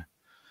again.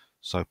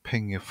 So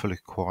ping your fully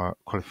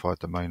qualified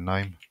domain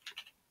name.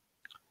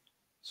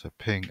 So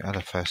ping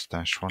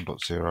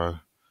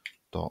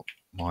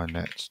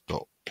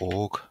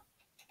lfs-1.0.mynet.org,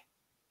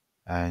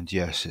 and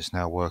yes, it's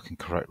now working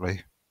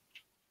correctly.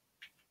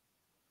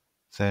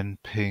 Then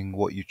ping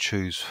what you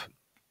choose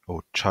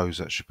or chose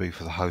that should be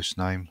for the host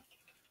name.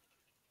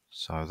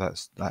 So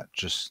that's that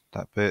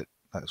bit,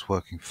 that's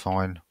working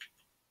fine.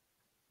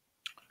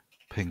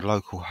 Ping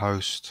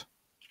localhost.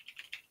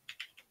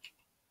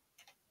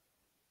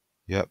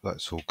 Yep,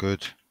 that's all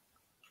good.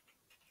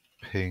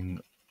 Ping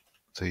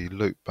the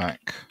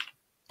loopback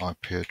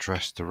IP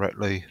address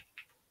directly.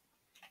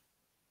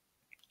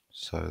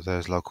 So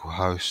there's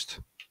localhost,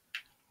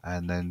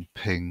 and then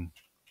ping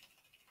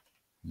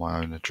my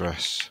own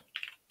address,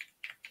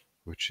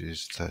 which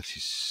is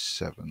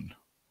 37.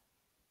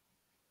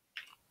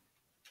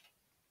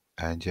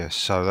 And yes,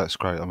 so that's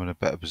great. I'm in a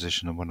better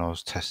position than when I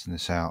was testing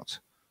this out.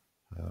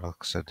 Like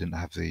I said, I didn't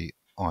have the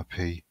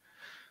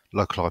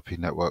local IP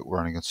network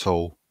running at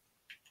all.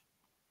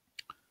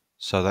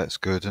 So that's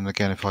good. And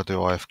again, if I do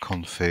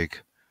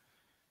ifconfig,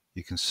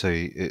 you can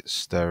see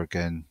it's there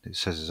again. It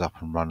says it's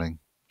up and running,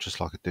 just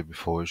like it did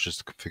before. It's just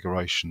the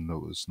configuration that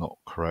was not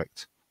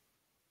correct.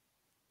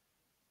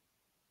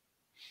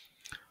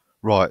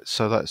 Right,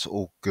 so that's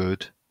all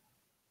good.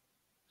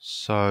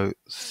 So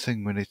the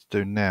thing we need to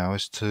do now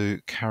is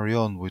to carry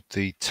on with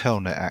the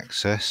telnet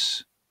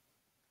access.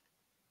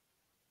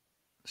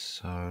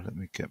 So let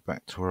me get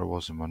back to where I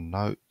was in my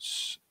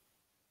notes.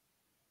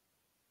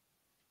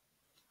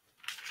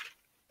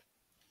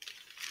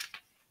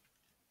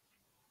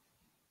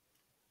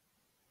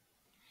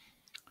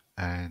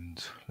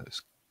 And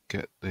let's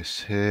get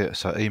this here.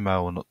 So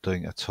email we're not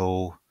doing at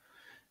all.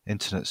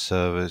 Internet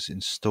servers,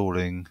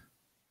 installing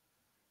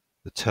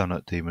the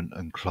telnet daemon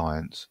and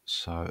client.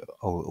 So it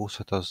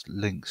also does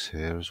links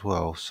here as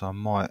well. So I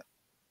might,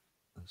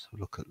 let's have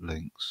a look at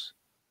links.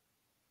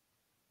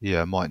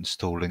 Yeah, I might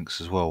install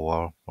links as well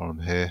while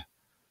I'm here.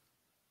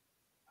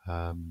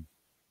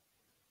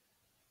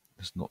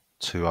 It's not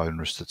too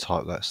onerous to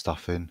type that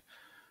stuff in.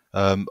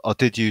 I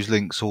did use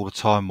links all the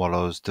time while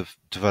I was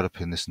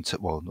developing this, and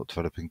not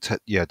developing,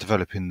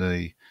 developing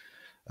the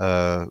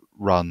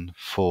run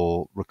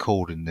for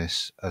recording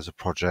this as a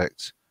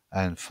project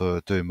and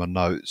for doing my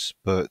notes.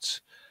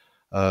 But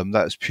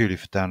that was purely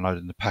for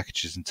downloading the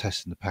packages and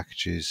testing the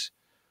packages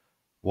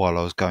while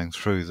I was going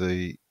through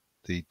the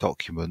the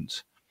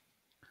document,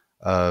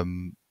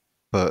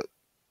 but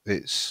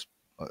it's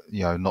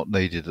not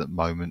needed at the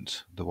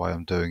moment the way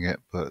I'm doing it,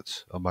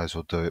 but I may as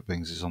well do it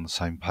being it's on the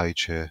same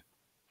page here.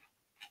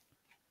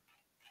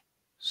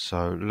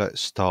 So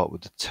let's start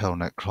with the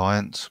telnet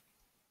client.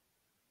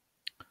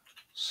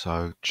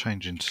 So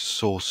change into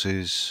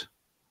sources,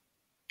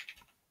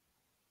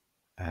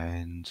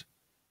 and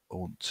I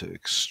want to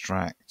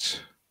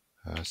extract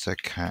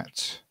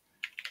zcat,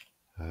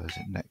 is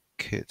it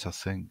netkit, I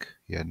think?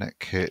 Yeah,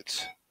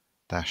 netkit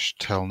dash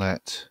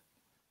telnet,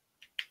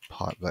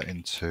 pipe that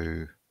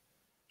into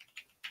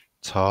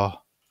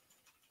tar.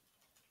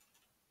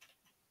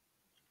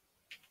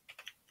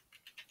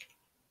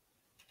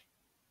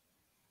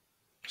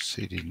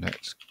 cd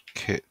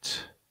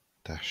netkit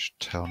dash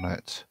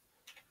telnet.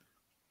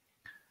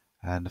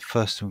 And the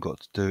first thing we've got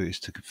to do is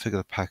to configure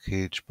the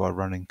package by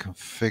running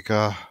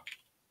configure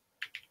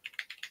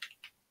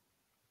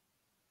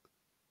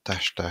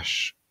dash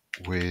dash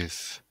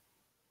with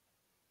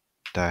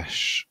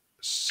dash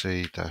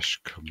c dash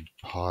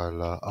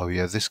compiler. Oh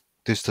yeah, this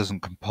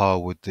doesn't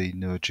compile with the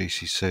newer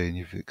GCC, and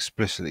you've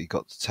explicitly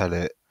got to tell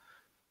it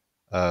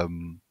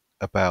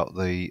about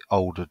the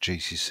older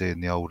GCC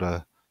and the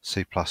older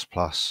C++.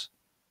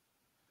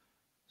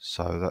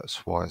 So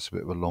that's why it's a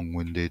bit of a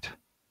long-winded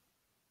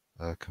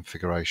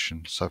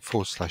configuration. So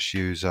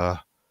 /user.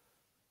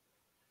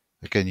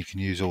 Again, you can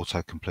use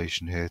auto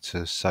completion here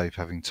to save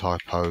having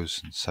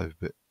typos and save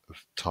a bit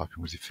of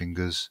typing with your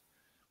fingers.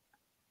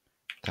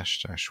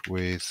 Dash dash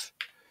with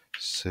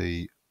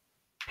C++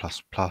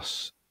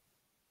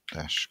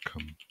 dash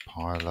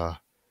compiler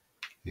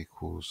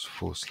equals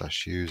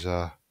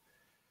 /user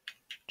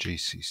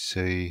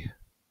gcc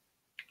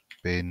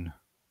bin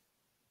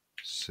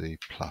C++.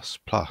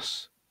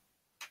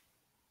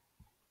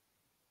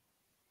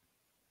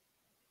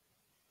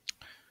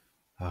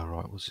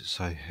 Alright, what does it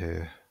say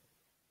here?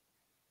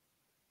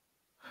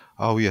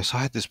 Oh yes, I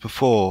had this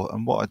before,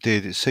 and what I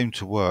did, it seemed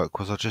to work,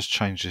 was I just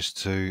changed this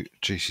to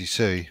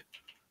GCC.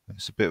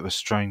 It's a bit of a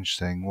strange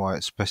thing, why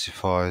it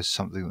specifies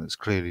something that's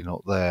clearly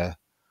not there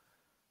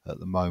at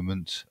the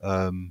moment.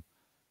 I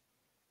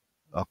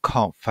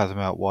can't fathom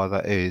out why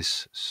that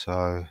is,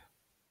 so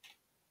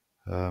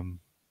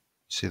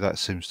see, that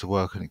seems to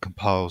work, and it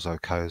compiles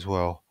okay as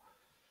well.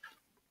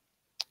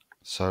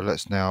 So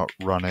let's now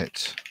run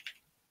it,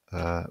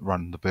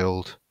 run the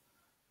build,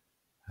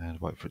 and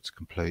wait for it to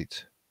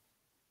complete.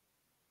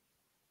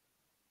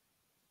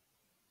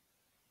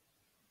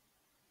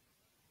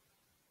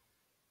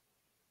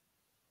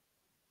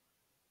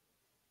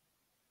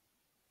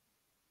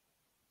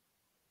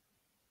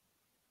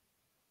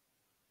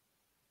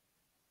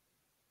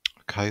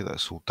 Okay,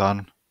 that's all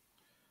done.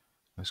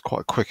 It's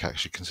quite quick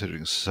actually,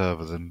 considering it's a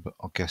server then, but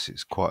I guess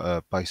it's quite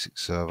a basic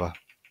server.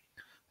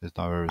 There's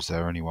no errors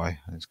there anyway,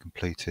 and it's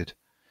completed.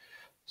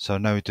 So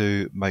now we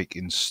do make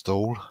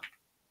install,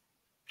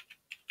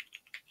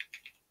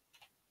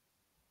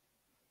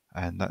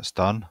 and that's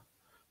done.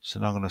 So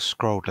now I'm going to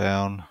scroll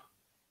down,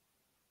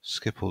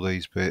 skip all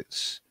these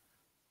bits.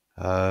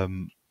 What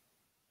I'm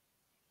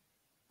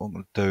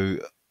going to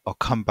do, I'll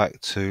come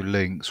back to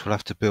links. We'll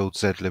have to build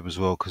zlib as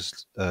well,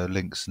 because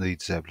links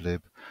need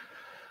zlib.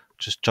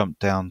 Just jump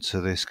down to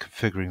this,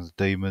 configuring the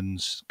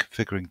daemons,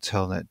 configuring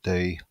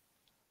telnetd.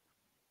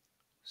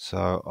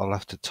 So I'll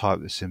have to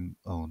type this in.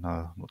 Oh no,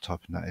 I'm not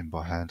typing that in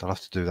by hand. I'll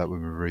have to do that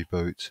when we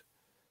reboot.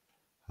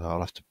 I'll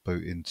have to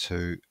boot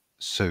into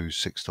SUSE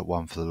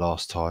 6.1 for the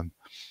last time.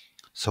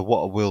 So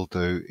what I will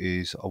do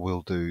is I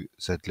will do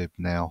zlib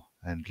now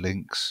and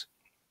links.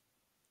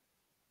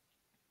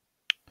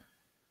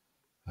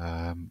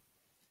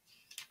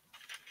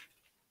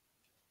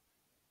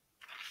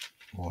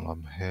 While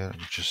I'm here, let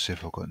me just see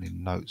if I've got any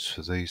notes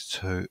for these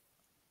two.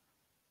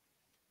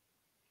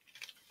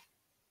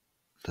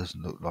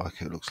 Doesn't look like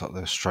it. Looks like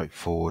they're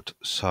straightforward.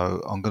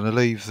 So I'm going to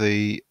leave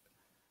the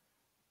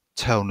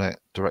telnet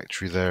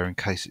directory there in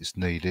case it's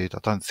needed. I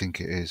don't think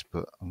it is,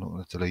 but I'm not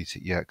going to delete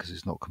it yet because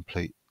it's not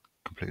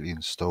completely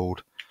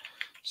installed.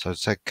 So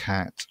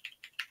zcat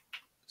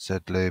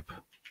zlib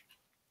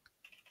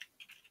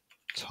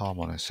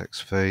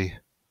tar-xv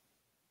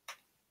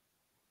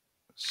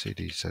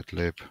cd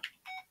zlib,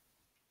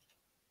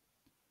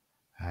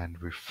 and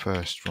we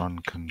first run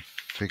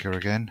configure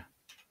again,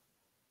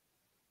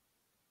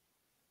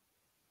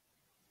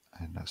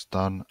 and that's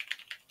done.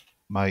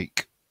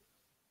 Make,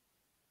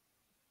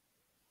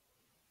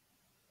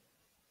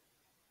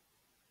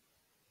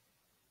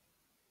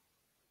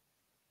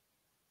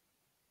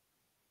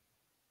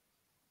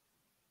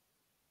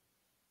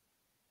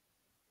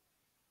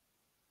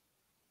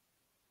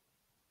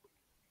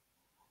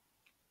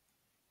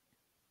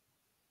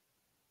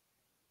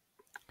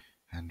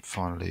 and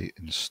finally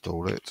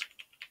install it,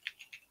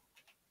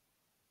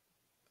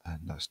 and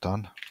that's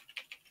done.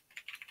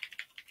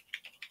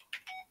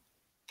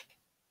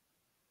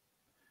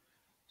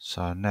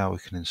 So now we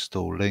can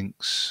install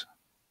links.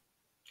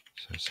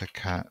 So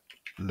zcat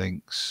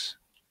links,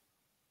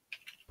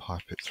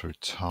 pipe it through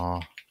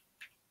tar,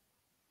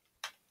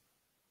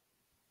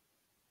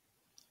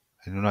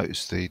 And you'll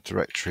notice the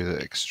directory that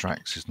it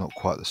extracts is not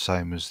quite the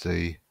same as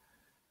the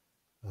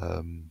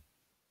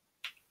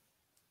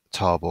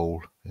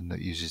tarball, in that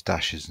it uses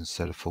dashes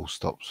instead of full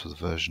stops for the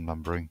version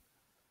numbering.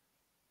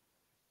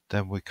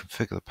 Then we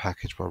configure the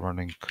package by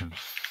running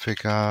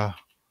configure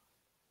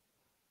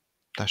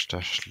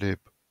 --lib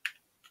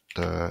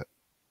the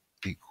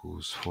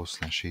equals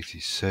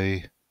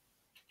 /etc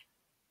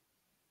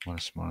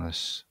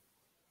 --.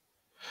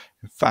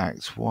 In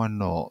fact, why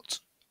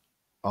not?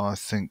 I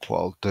think what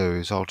I'll do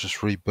is I'll just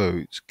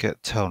reboot,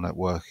 get telnet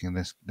working,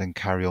 and then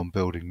carry on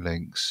building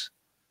links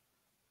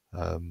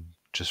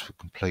just for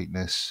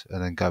completeness,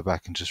 and then go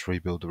back and just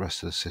rebuild the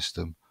rest of the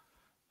system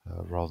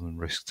rather than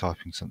risk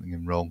typing something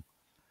in wrong.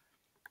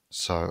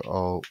 So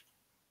I'll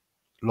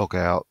log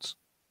out,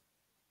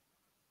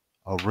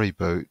 I'll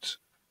reboot,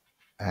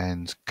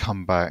 and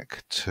come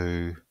back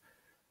to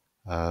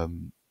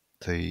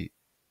the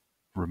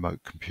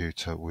remote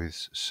computer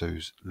with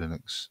SUSE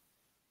Linux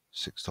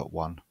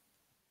 6.1.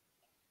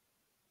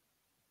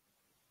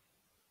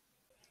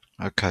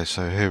 Okay,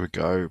 so here we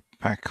go,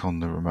 back on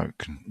the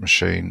remote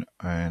machine,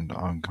 and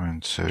I'm going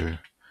to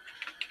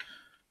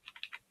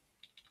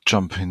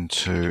jump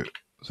into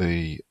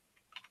the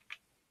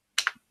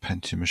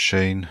Pentium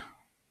machine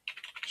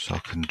so I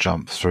can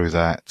jump through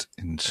that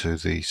into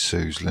the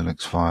SUSE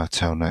Linux via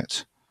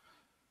telnet.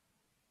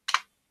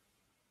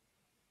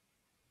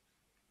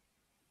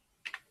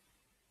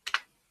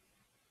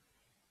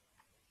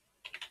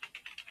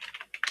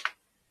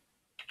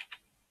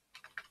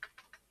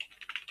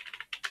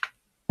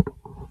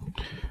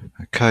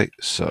 Okay,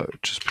 so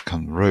just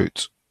become the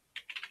root,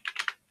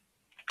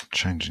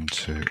 change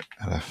into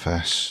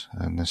LFS,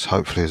 and this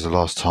hopefully is the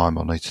last time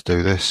I'll need to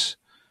do this.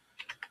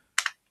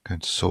 Go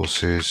into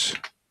sources,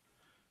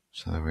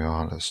 so there we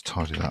are, let's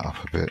tidy that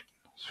up a bit.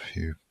 There's a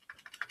few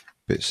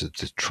bits of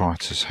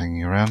detritus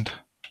hanging around.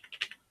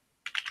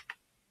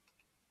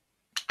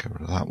 Get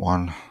rid of that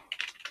one.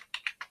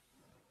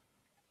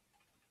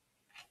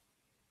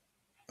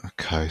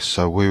 Okay,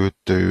 so we were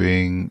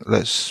doing,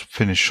 let's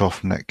finish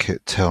off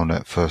Netkit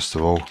Telnet first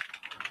of all.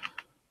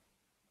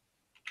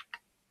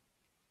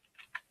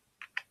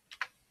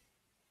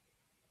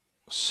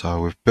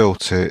 So we've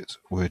built it,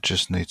 we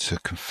just need to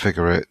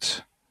configure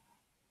it.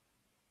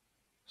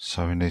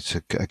 So we need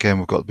to, again,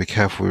 we've got to be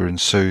careful, we're in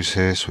SUSE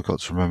here, so we've got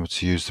to remember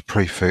to use the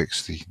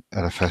prefix, the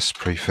LFS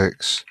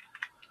prefix.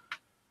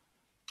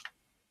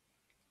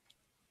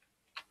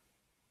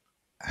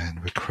 And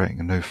we're creating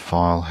a new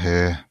file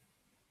here.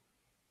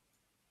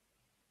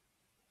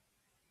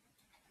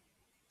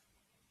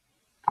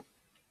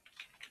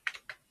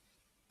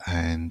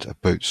 And a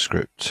boot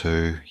script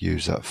to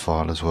use that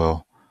file as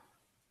well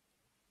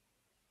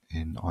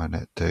in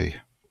inetd.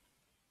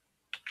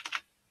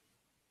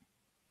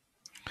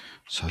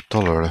 So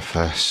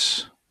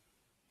 $lfs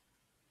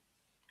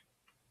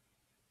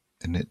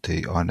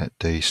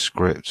inetd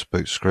script,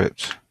 boot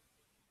script,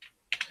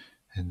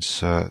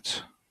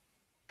 insert.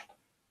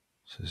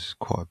 So this is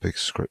quite a big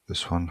script,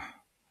 this one.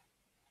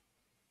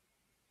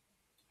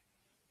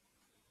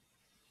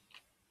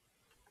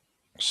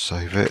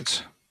 Save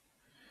it.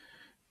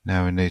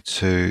 Now we need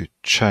to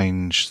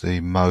change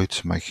the mode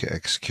to make it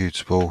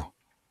executable.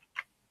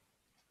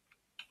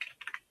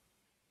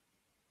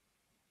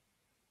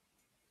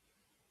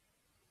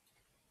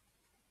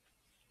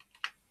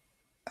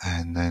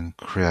 And then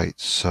create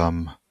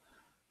some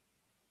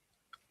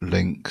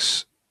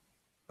links.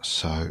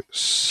 So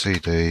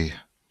cd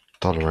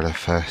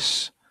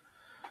 $lfs.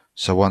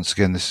 So once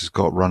again, this has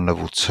got run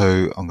level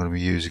 2. I'm going to be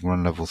using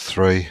run level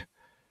 3.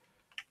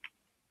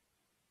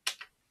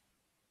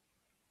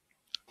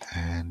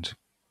 And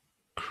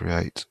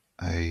create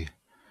a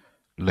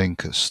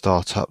link at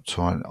startup to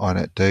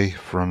inetd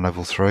for run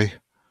level 3.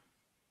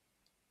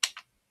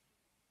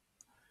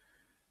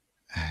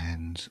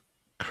 And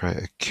create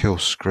a kill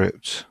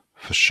script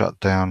for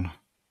shutdown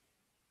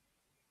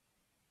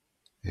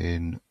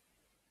in,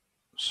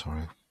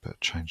 sorry, better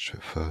change to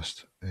it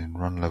first, in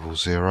run level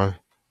 0.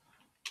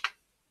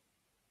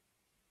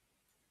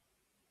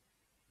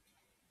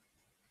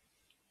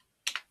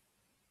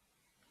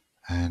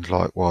 And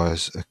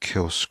likewise a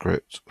kill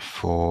script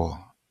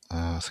for,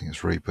 I think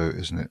it's reboot,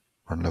 isn't it?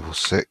 Run level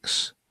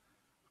 6.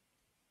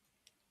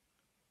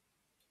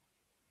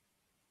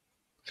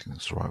 I think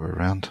that's the right way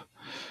around.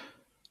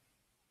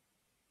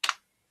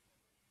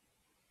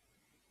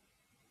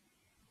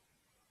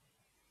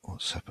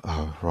 What's that?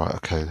 Oh, right,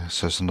 okay.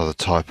 So there's another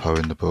typo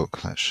in the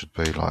book. That should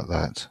be like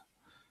that.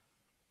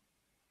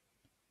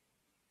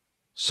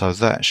 So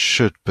that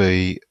should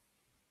be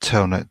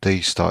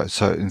telnetd started.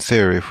 So in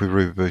theory, if we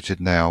rebooted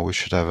now, we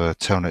should have a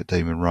telnet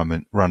daemon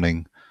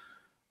running.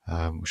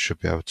 We should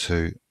be able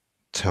to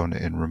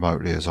telnet in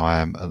remotely as I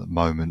am at the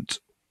moment.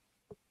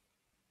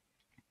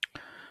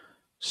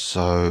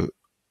 So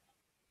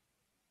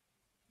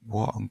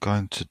what I'm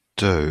going to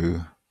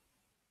do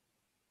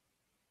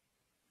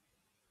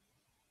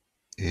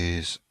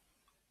is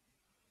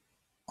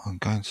I'm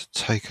going to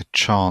take a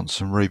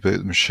chance and reboot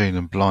the machine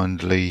and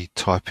blindly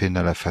type in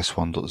LFS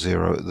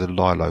 1.0 at the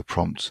Lilo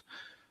prompt.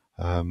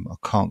 I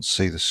can't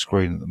see the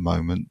screen at the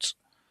moment,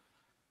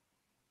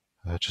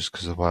 just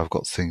because of the way I've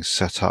got things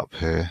set up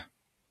here.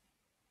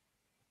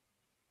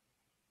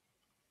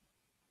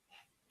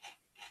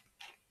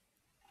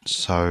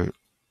 So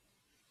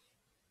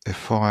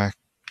if I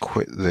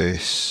quit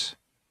this,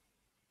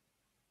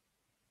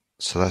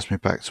 so that's me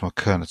back to my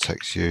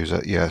Kernotex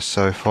user. Yeah,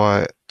 so if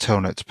I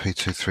telnet to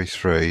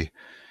P233,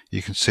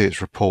 you can see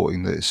it's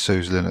reporting that it's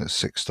SUSE Linux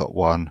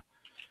 6.1.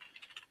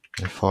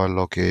 If I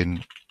log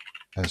in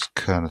as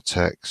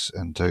Kernotex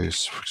and do,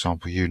 for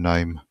example,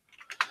 uname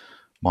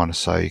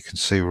 -a, you can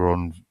see we're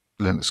on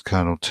Linux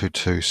kernel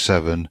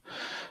 227.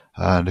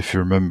 And if you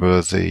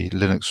remember, the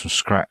Linux from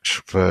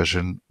scratch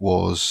version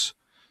was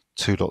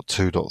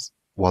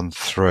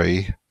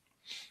 2.2.13.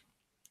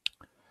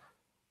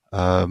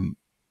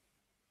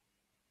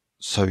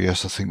 So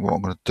yes, I think what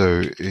I'm going to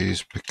do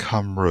is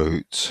become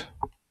root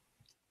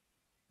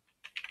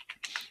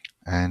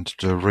and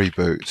do a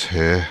reboot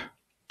here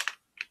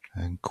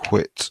and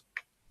quit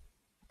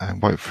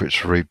and wait for it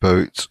to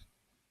reboot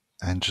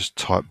and just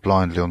type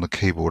blindly on the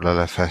keyboard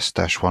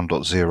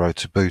lfs-1.0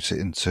 to boot it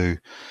into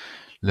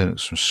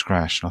Linux from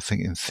scratch. And I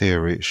think in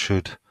theory it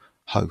should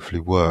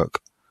hopefully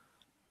work,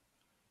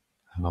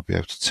 and I'll be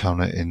able to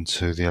telnet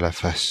into the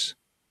LFS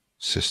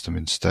system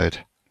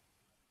instead.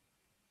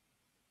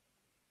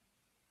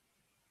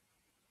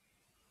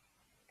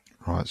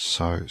 Right,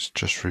 so it's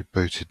just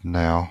rebooted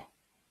now.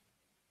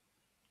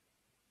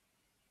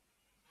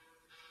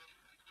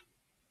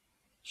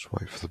 Just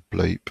wait for the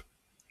bleep.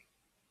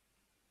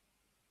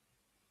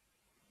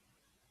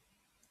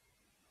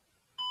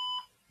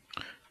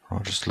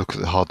 Right, just look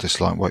at the hard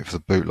disk light and wait for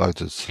the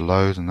bootloader to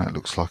load, and that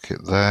looks like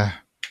it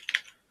there.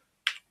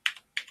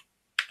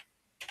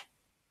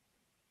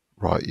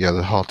 Right, yeah,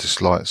 the hard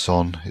disk light's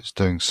on, it's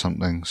doing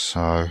something,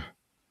 so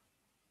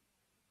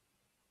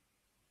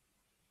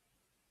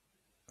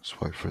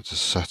let's wait for it to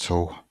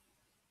settle.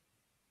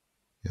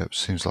 Yep,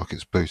 seems like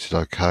it's booted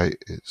okay,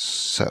 it's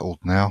settled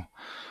now.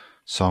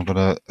 So I'm going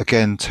to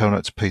again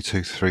telnet to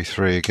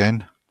P233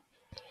 again.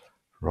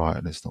 Right,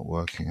 and it's not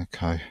working,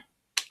 okay.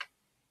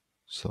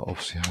 So that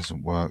obviously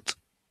hasn't worked.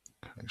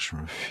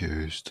 Connection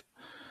refused.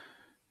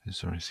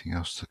 Is there anything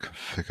else to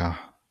configure?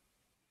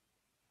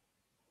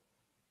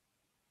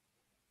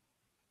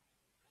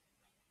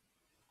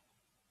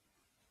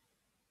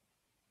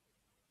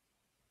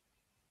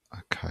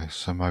 Okay,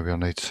 so maybe I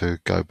need to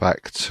go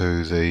back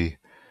to the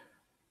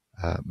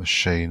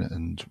machine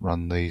and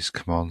run these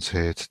commands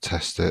here to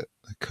test it.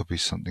 There could be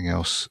something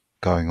else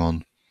going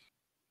on.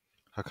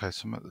 Okay,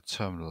 so I'm at the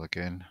terminal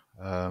again,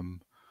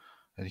 and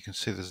you can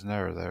see there's an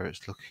error there.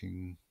 It's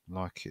looking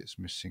like it's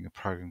missing a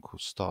program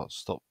called start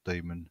stop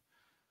daemon.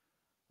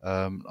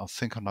 I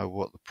think I know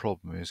what the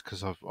problem is,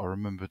 because I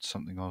remembered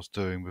something I was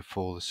doing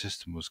before the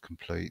system was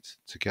complete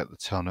to get the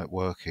telnet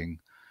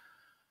working,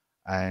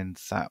 and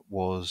that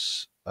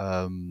was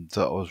that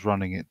I was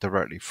running it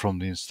directly from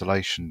the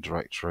installation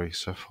directory.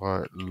 So if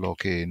I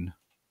log in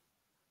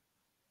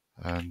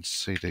and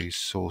cd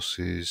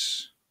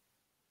sources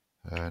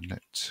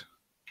net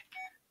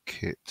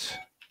kit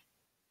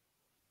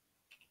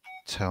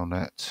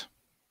telnet,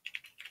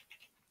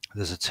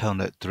 there's a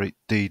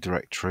telnetd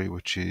directory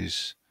which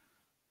is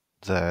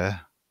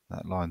there,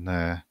 that line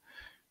there.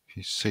 If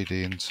you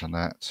cd into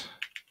that,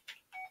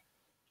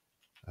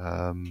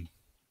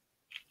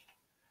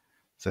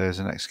 there's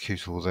an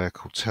executable there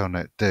called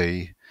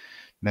telnetd.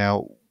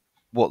 Now,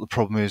 what the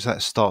problem is,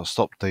 that start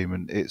stop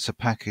daemon, it's a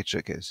package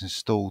that gets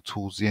installed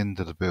towards the end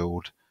of the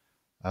build,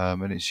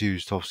 and it's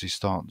used to obviously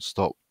start and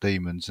stop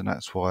daemons, and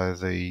that's why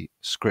the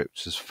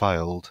script has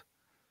failed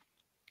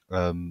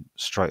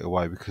straight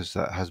away, because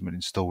that hasn't been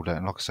installed yet.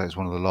 And like I say, it's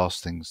one of the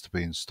last things to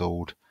be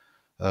installed.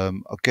 I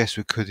guess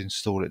we could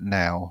install it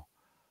now,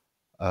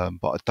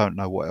 but I don't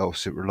know what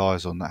else it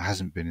relies on that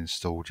hasn't been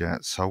installed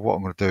yet. So what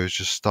I'm going to do is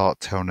just start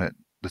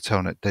the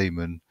telnet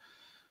daemon,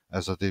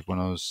 as I did when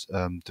I was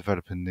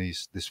developing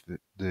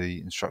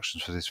the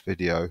instructions for this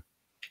video,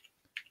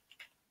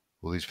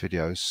 or these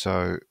videos.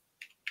 So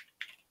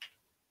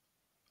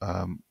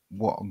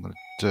what I'm going to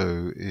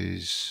do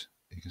is,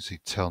 you can see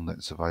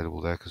telnet's available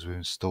there because we've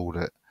installed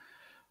it.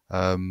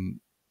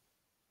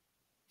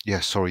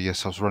 Yes, I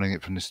was running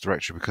it from this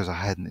directory because I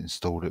hadn't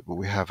installed it, but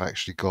we have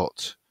actually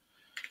got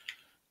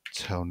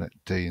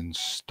telnetd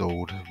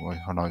installed.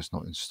 Well, I know it's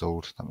not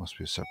installed, that must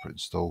be a separate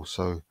install,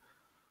 so,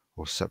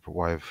 or a separate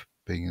way of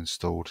being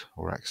installed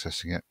or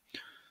accessing it.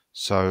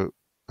 So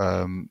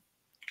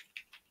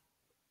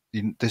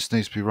this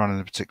needs to be run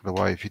in a particular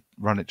way. If you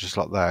run it just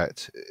like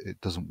that,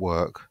 it doesn't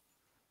work.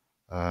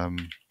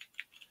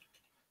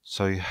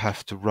 So you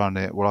have to run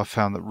it. Well, I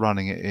found that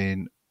running it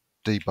in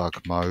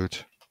debug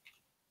mode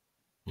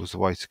was the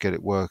way to get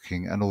it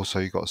working, and also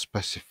you've got to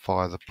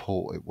specify the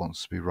port it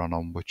wants to be run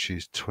on, which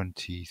is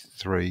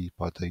 23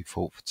 by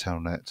default for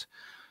telnet.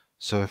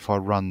 So if I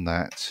run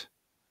that,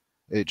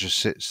 it just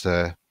sits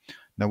there.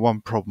 Now,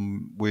 one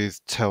problem with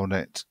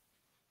telnet,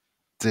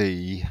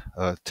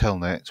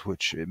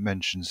 which it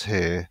mentions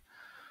here,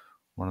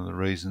 one of the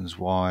reasons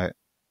why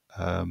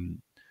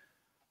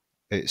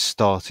it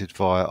started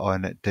via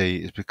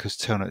inetd is because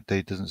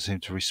telnetd doesn't seem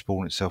to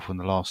respawn itself when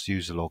the last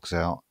user logs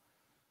out.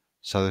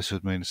 So this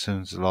would mean as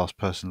soon as the last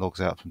person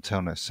logs out from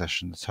telnet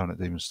session, the telnet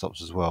daemon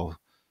stops as well.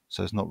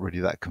 So it's not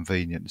really that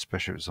convenient,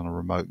 especially if it's on a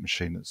remote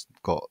machine that's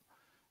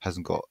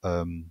hasn't got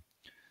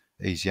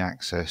easy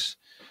access.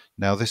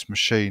 Now this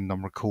machine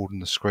I'm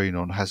recording the screen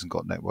on hasn't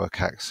got network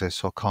access,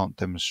 so I can't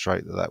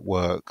demonstrate that that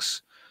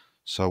works.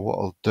 So what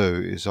I'll do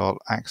is I'll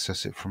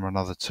access it from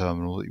another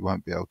terminal that you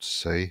won't be able to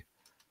see.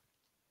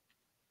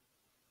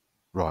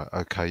 Right,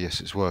 okay, yes,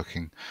 it's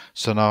working.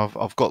 So now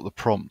I've got the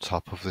prompt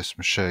up of this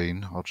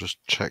machine. I'll just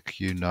check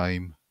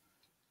uname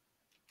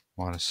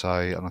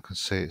 -a, and I can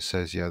see it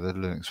says, yeah, the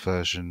Linux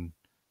version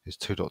is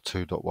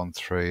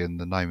 2.2.13 and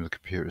the name of the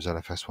computer is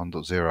LFS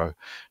 1.0.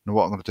 Now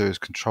what I'm going to do is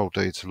Control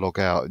D to log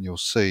out, and you'll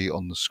see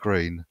on the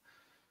screen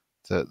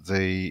that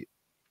the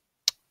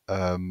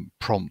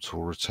prompt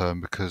will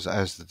return, because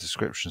as the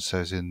description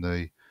says in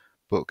the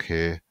book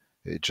here,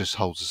 it just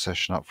holds the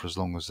session up for as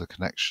long as the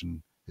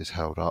connection is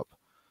held up.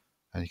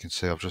 And you can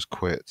see I've just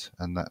quit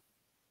and that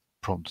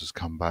prompt has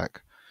come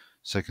back.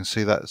 So you can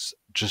see that's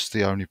just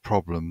the only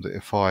problem, that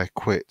if I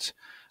quit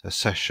a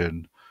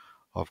session,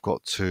 I've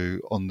got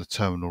to, on the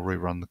terminal,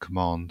 rerun the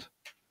command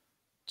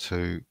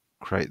to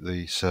create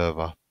the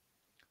server.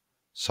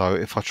 So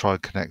if I try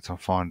and connect and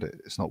find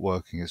it's not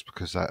working, it's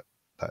because that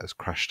has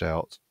crashed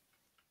out.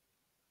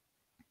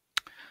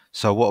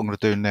 So what I'm going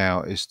to do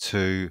now is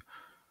to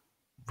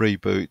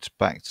reboot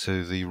back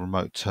to the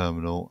remote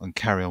terminal and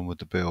carry on with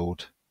the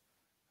build.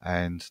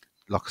 And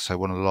like I say,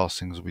 one of the last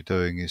things we'll be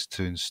doing is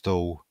to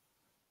install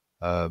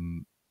a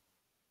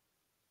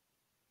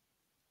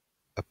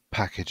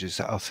package.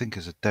 I think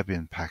is a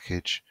Debian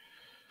package,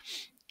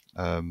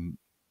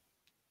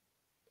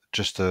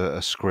 just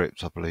a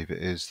script, I believe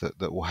it is,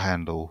 that will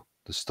handle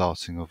the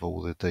starting of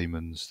all the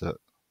daemons that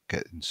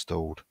get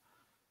installed.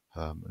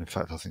 And in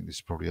fact, I think this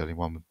is probably the only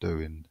one would do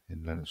in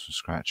Linux from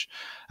scratch.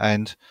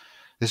 And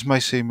this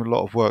may seem a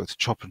lot of work to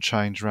chop and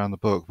change around the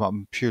book, but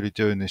I'm purely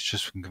doing this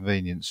just for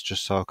convenience,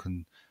 just so I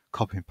can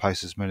copy and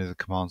paste as many of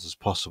the commands as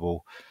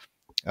possible.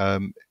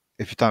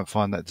 If you don't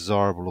find that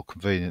desirable or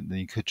convenient, then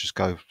you could just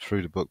go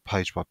through the book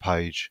page by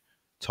page,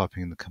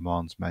 typing in the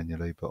commands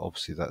manually, but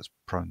obviously that's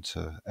prone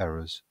to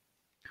errors.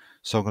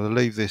 So I'm going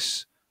to leave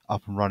this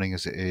up and running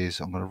as it is.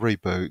 I'm going to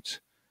reboot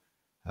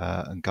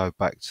and go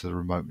back to the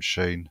remote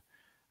machine,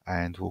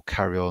 and we'll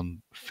carry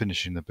on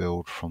finishing the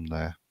build from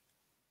there.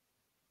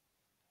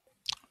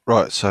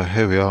 Right, so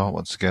here we are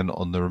once again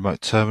on the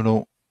remote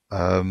terminal.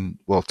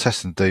 Well,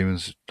 testing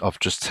daemons, I've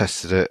just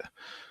tested it.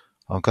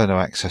 I'm going to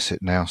access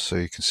it now so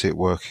you can see it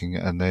working,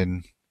 and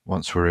then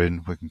once we're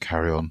in, we can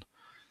carry on.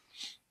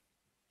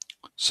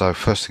 So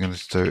first thing I need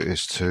to do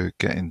is to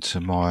get into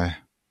my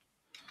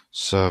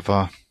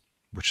server,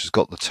 which has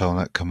got the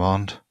telnet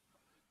command.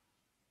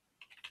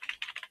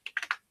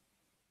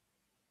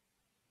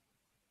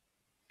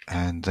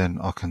 And then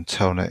I can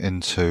telnet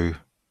into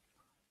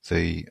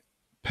the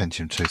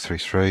Pentium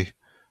 233,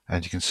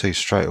 and you can see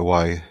straight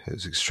away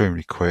it's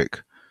extremely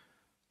quick.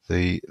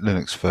 The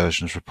Linux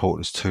version is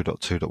reported as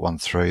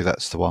 2.2.13.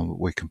 That's the one that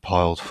we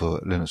compiled for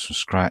Linux from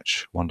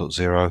scratch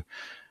 1.0,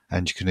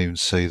 and you can even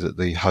see that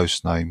the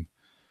host name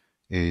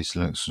is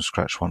Linux from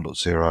scratch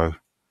 1.0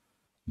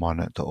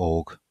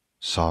 mynet.org.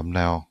 So I'm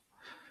now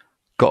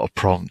got a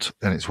prompt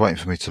and it's waiting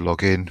for me to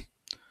log in.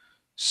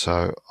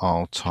 So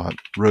I'll type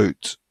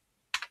root,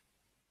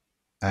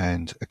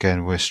 and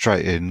again we're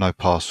straight in, no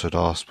password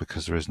asked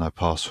because there is no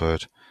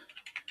password.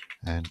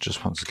 And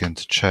just once again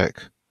to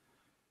check,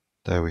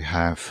 there we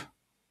have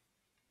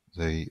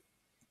the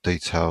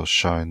details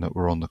showing that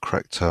we're on the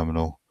correct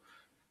terminal,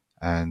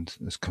 and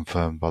it's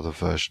confirmed by the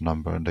version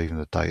number and even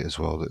the date as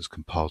well, that it's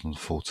compiled on the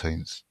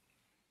 14th.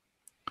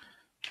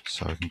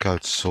 So I can go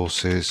to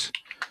sources.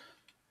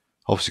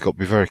 Obviously got to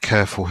be very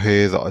careful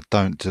here that I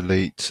don't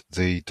delete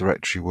the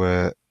directory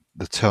where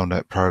the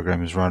telnet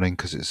program is running,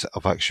 because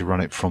I've actually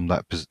run it from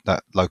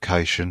that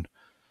location,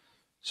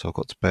 so I've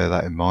got to bear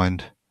that in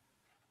mind.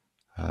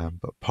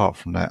 But apart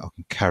from that, I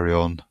can carry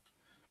on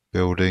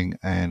building,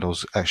 and I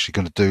was actually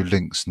going to do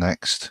links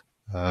next.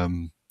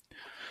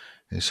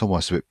 It's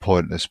almost a bit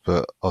pointless,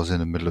 but I was in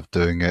the middle of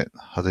doing it.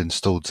 I'd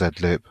installed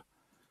zlib,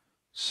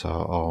 so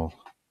I'll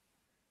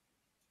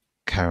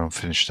carry on,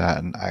 finish that,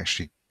 and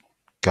actually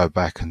go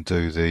back and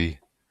do the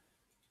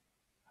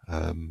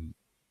what am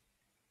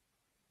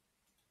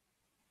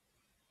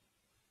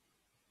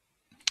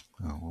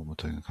I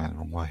doing? I'm going the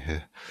wrong way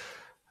here.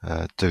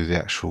 Do the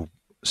actual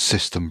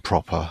system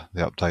proper,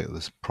 the update of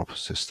the proper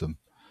system.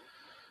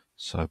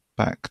 So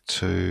back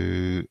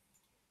to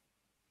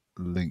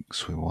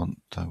links we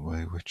want, don't we,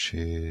 which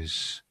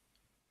is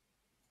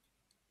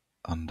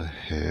under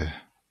here.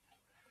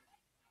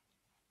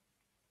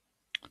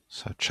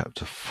 So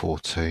chapter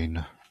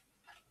 14.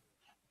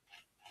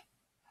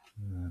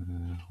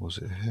 Was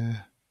it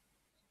here?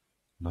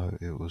 No,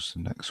 it was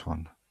the next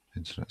one,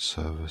 internet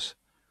servers,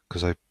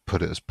 because they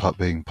put it as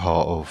being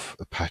part of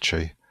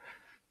Apache.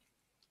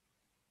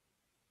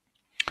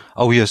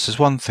 Oh yes, there's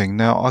one thing.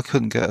 Now I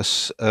couldn't get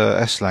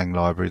a slang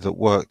library that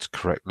worked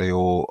correctly,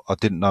 or I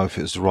didn't know if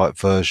it was the right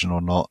version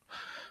or not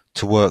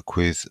to work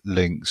with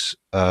links.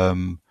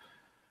 And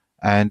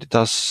it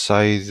does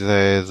say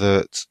there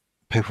that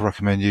people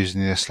recommend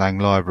using the slang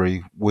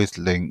library with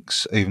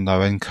links, even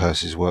though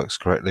ncurses works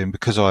correctly. And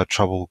because I had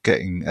trouble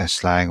getting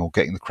slang or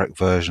getting the correct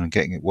version and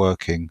getting it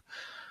working,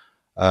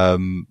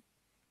 um,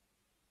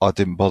 I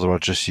didn't bother. I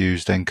just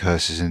used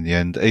ncurses in the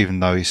end,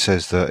 even though he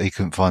says that he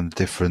couldn't find the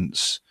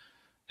difference.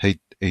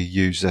 He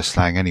used their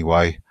slang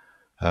anyway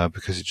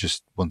because he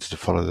just wanted to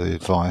follow the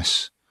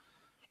advice.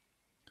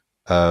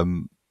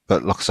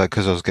 But like I say,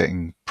 because I was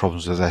getting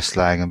problems with their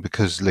slang, and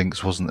because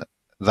links wasn't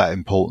that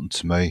important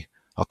to me,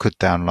 I could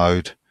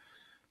download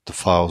the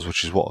files,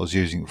 which is what I was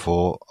using it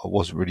for. I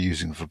wasn't really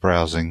using it for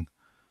browsing.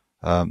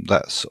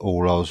 That's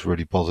all I was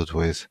really bothered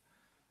with.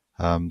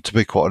 To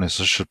be quite honest,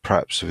 I should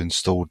perhaps have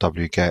installed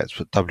wget,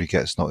 but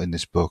wget's not in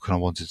this book, and I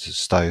wanted to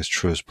stay as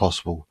true as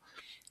possible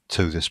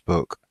to this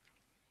book.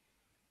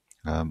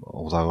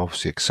 Although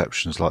obviously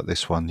exceptions like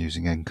this one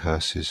using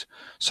ncurses.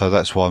 So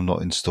that's why I'm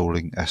not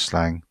installing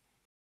slang.